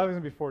 4G. The 5 is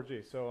gonna be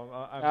 4G, so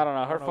I don't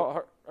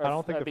know. I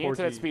don't think the the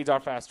internet 4G speeds are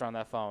faster on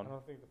that I phone.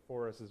 don't think the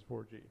 4S is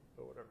 4G,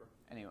 but whatever.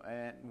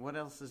 Anyway, what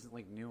else is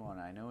like new on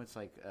it? I know it's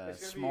like It's gonna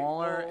be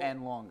smaller all-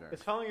 and longer.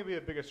 It's finally gonna be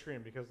a bigger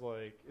screen because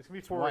like it's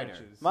gonna be 4 wider.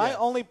 inches. My Yes.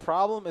 only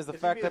problem is the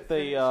It's gonna fact be that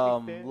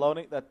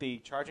the the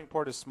charging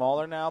port is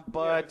smaller now,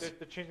 but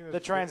they're changing the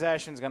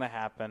transaction's gonna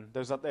happen.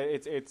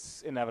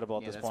 It's inevitable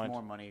at Yeah, this that's point.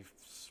 more money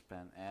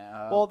spent.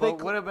 Well, but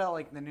they what about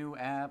like the new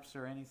apps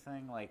or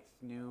anything like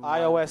new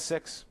iOS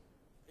 6.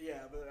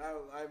 Yeah, but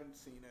I haven't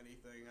seen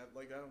anything.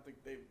 I don't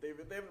think they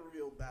haven't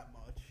revealed that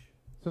much.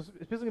 So it's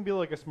basically gonna be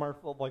like a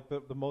smartphone, like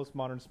the most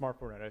modern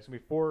smartphone right now. It's gonna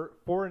be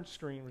 4-inch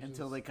screen, which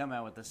until is, they come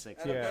out with the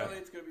 6. And Yeah. apparently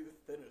it's going to be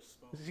the thinnest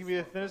phone. This is gonna be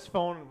the thinnest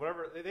phone,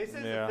 whatever they say. It's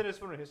Yeah. the thinnest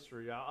phone in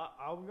history.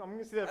 I'm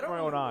gonna see that I with don't my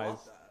really own eyes.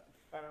 want that.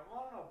 I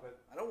don't know, but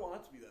I don't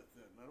want it to be that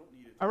thin. I don't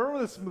need it. I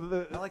remember this.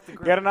 I like the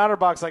grip. Get an outer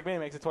box like me,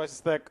 makes it twice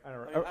as thick. I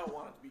don't I know. don't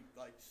want it to be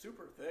like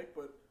super thick,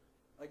 but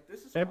like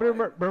this is. Anybody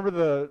fine. remember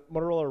the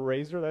Motorola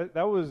Razr?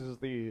 That was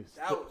the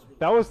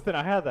That was really thin.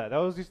 I had that. That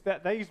was just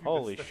that used to be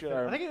Holy the shit,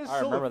 thin- I think it is I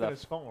still the remember that.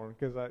 thinnest phone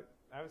because I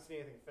haven't seen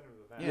anything thinner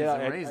than that. Yeah, Yeah,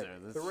 it's a I- razor.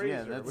 the That's, Razr,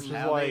 yeah, that's which is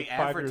how like they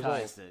 5 years old.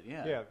 advertised it.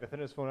 Yeah. Yeah, the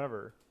thinnest phone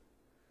ever.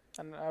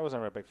 And I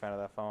wasn't a big fan of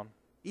that phone.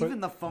 Even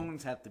the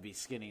phones have to be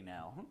skinny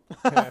now.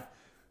 Yeah.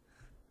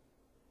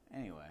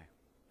 Anyway.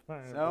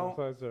 Alright, So-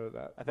 besides,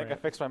 that I think I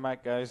rant. fixed my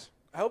mic, guys.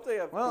 I hope they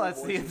have. Well, cool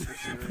that's the voices for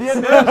Siri.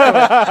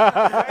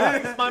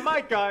 Thanks, my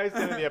mic, guys.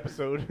 End of the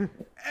episode.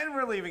 And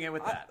we're leaving it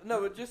with that. No,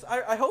 but just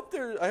I hope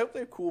they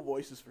have cool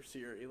voices for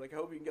Siri. Like I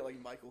hope you can get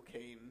like Michael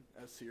Caine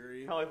as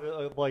Siri.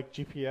 like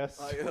GPS.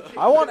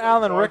 I want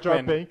Alan Jar Jar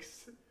Rickman.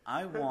 Binks.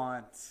 I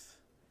want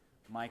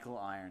Michael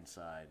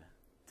Ironside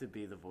to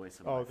be the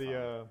voice of Oh, my the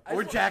phone. I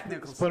Or just Jack want-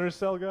 Nicholson. Splinter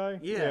Cell guy.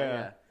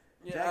 Yeah.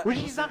 Yeah, Which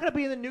he's not gonna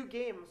be in the new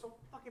game. I'm so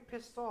fucking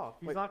pissed off.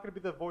 He's Wait. not gonna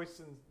be the voice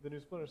in the new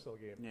Splinter Cell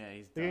game. Yeah,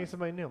 he's They're getting done.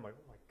 somebody new. I'm like,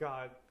 oh my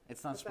god.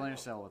 It's not What the Splinter hell?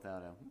 Cell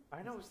without him.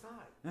 I know it's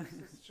not.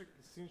 It's such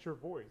a signature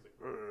voice.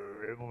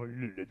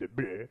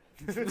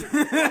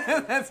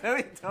 That's how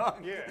he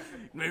talks. Yeah.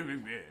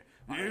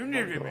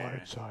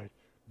 Inside.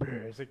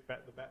 It's like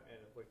the Batman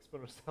of like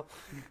Splinter Cell.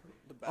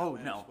 the Oh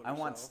Batman no, Splinter I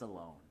want Cell.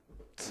 Stallone.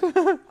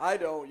 I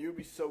don't. You'd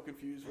be so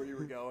confused where you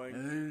were going.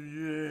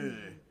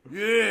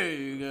 Yeah,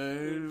 you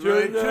guys.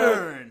 Turn Right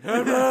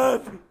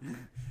left. turn.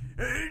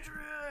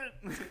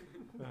 Adrian.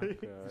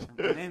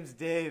 My name's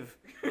Dave.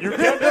 And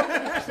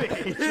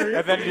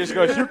then he just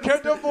goes, "You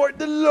can't avoid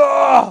the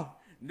law."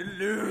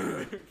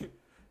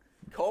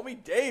 Call me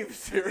Dave,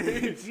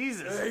 Siri.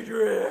 Jesus.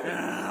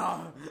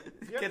 Adrian.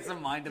 Gets a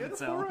mind of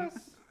its own.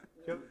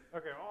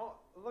 Okay,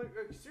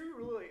 Siri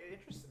really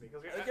interested me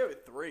because I gave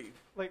it 3.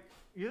 like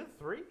you did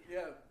 3.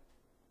 Yeah.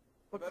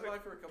 Look, Been by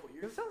for a couple it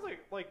years. sounds like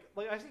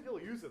I see people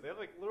use it. They have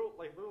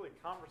literally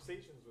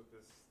conversations with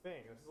this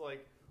thing. It's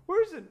like,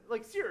 where's it?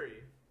 Like Siri.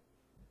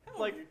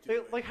 How are you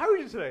doing? How are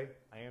you today?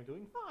 I am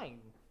doing fine.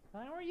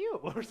 How are you?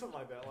 Or something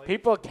like that. Like,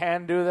 People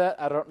can do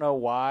that. I don't know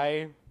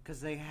why. Because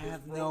they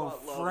have Because no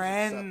robot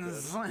love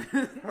is friends.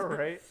 all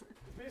right. It's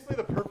basically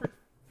the perfect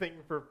thing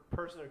for a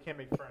person who can't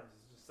make friends.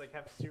 Is just like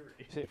have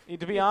Siri. See,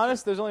 to be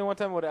honest, there's only one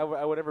time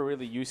I would ever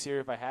really use Siri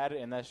if I had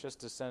it, and that's just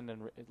to listen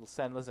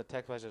to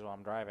text messages while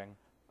I'm driving.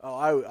 Oh,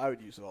 I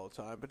would use it all the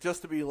time, but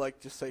just to be like,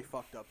 just say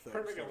fucked up things.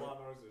 Perfect a lot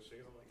of noises.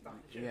 I'm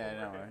like, Yeah,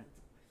 I know,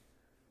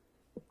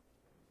 right?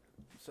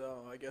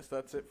 So I guess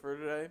that's it for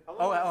today.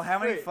 Oh, how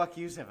many fuck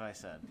yous have I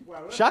said?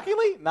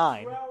 Shockingly,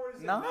 9. 2 hours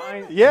and 9?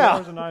 9 Yeah. 2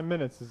 hours and 9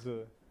 minutes is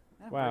That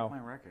wow.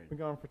 broke my record. Been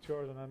going for 2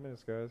 hours and 9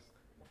 minutes, guys.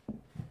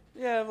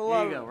 Yeah, a Here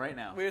lot you of, go, right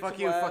now. we had Fuck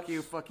some you, laughs. fuck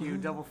you, fuck you,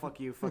 double fuck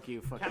you, fuck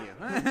you, fuck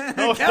you.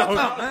 Those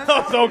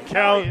don't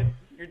count.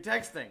 You're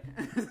texting.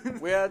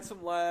 We had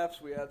some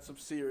laughs. We had some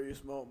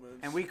serious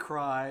moments. And we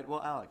cried.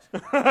 Well, Alex.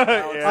 Alex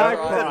Yeah,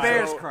 cried. The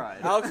Bears So- cried.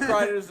 Alex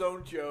cried at his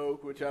own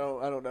joke, which I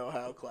don't know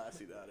how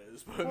classy that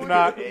is, but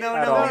Not No, at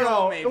no, all. we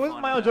all made It wasn't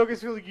fun my of own that. joke.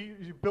 It's like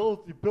you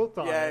built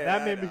on Yeah, it. yeah,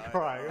 That made I me know,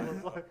 cry. I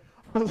know.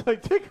 I was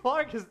like, Dick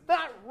Clark is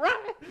not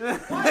right.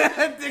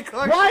 Dick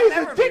Clark Why should is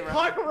never it be Dick wrong.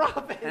 Clark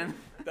Robin? And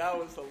that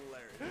was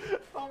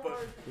hilarious. Oh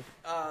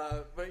my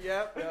But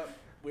yeah,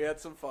 we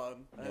had some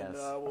fun, and Yes.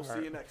 we'll see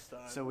Alright. you next time.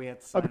 so we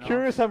had to I'm sign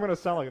curious how I'm gonna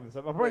sound like in this.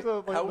 I'm Wait,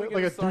 probably how are we like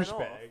gonna a sign off?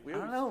 douchebag. We off.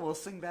 I don't know. We'll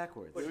sing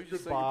backwards. We would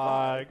just say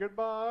Goodbye.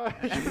 Goodbye.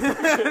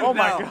 Oh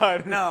my No,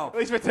 god. no. At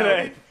least for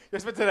today.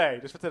 Just for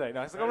today.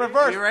 No, it's like a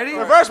reverse. You ready?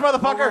 Reverse,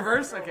 motherfucker.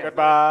 Reverse? Okay.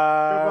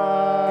 Goodbye.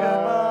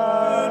 Goodbye.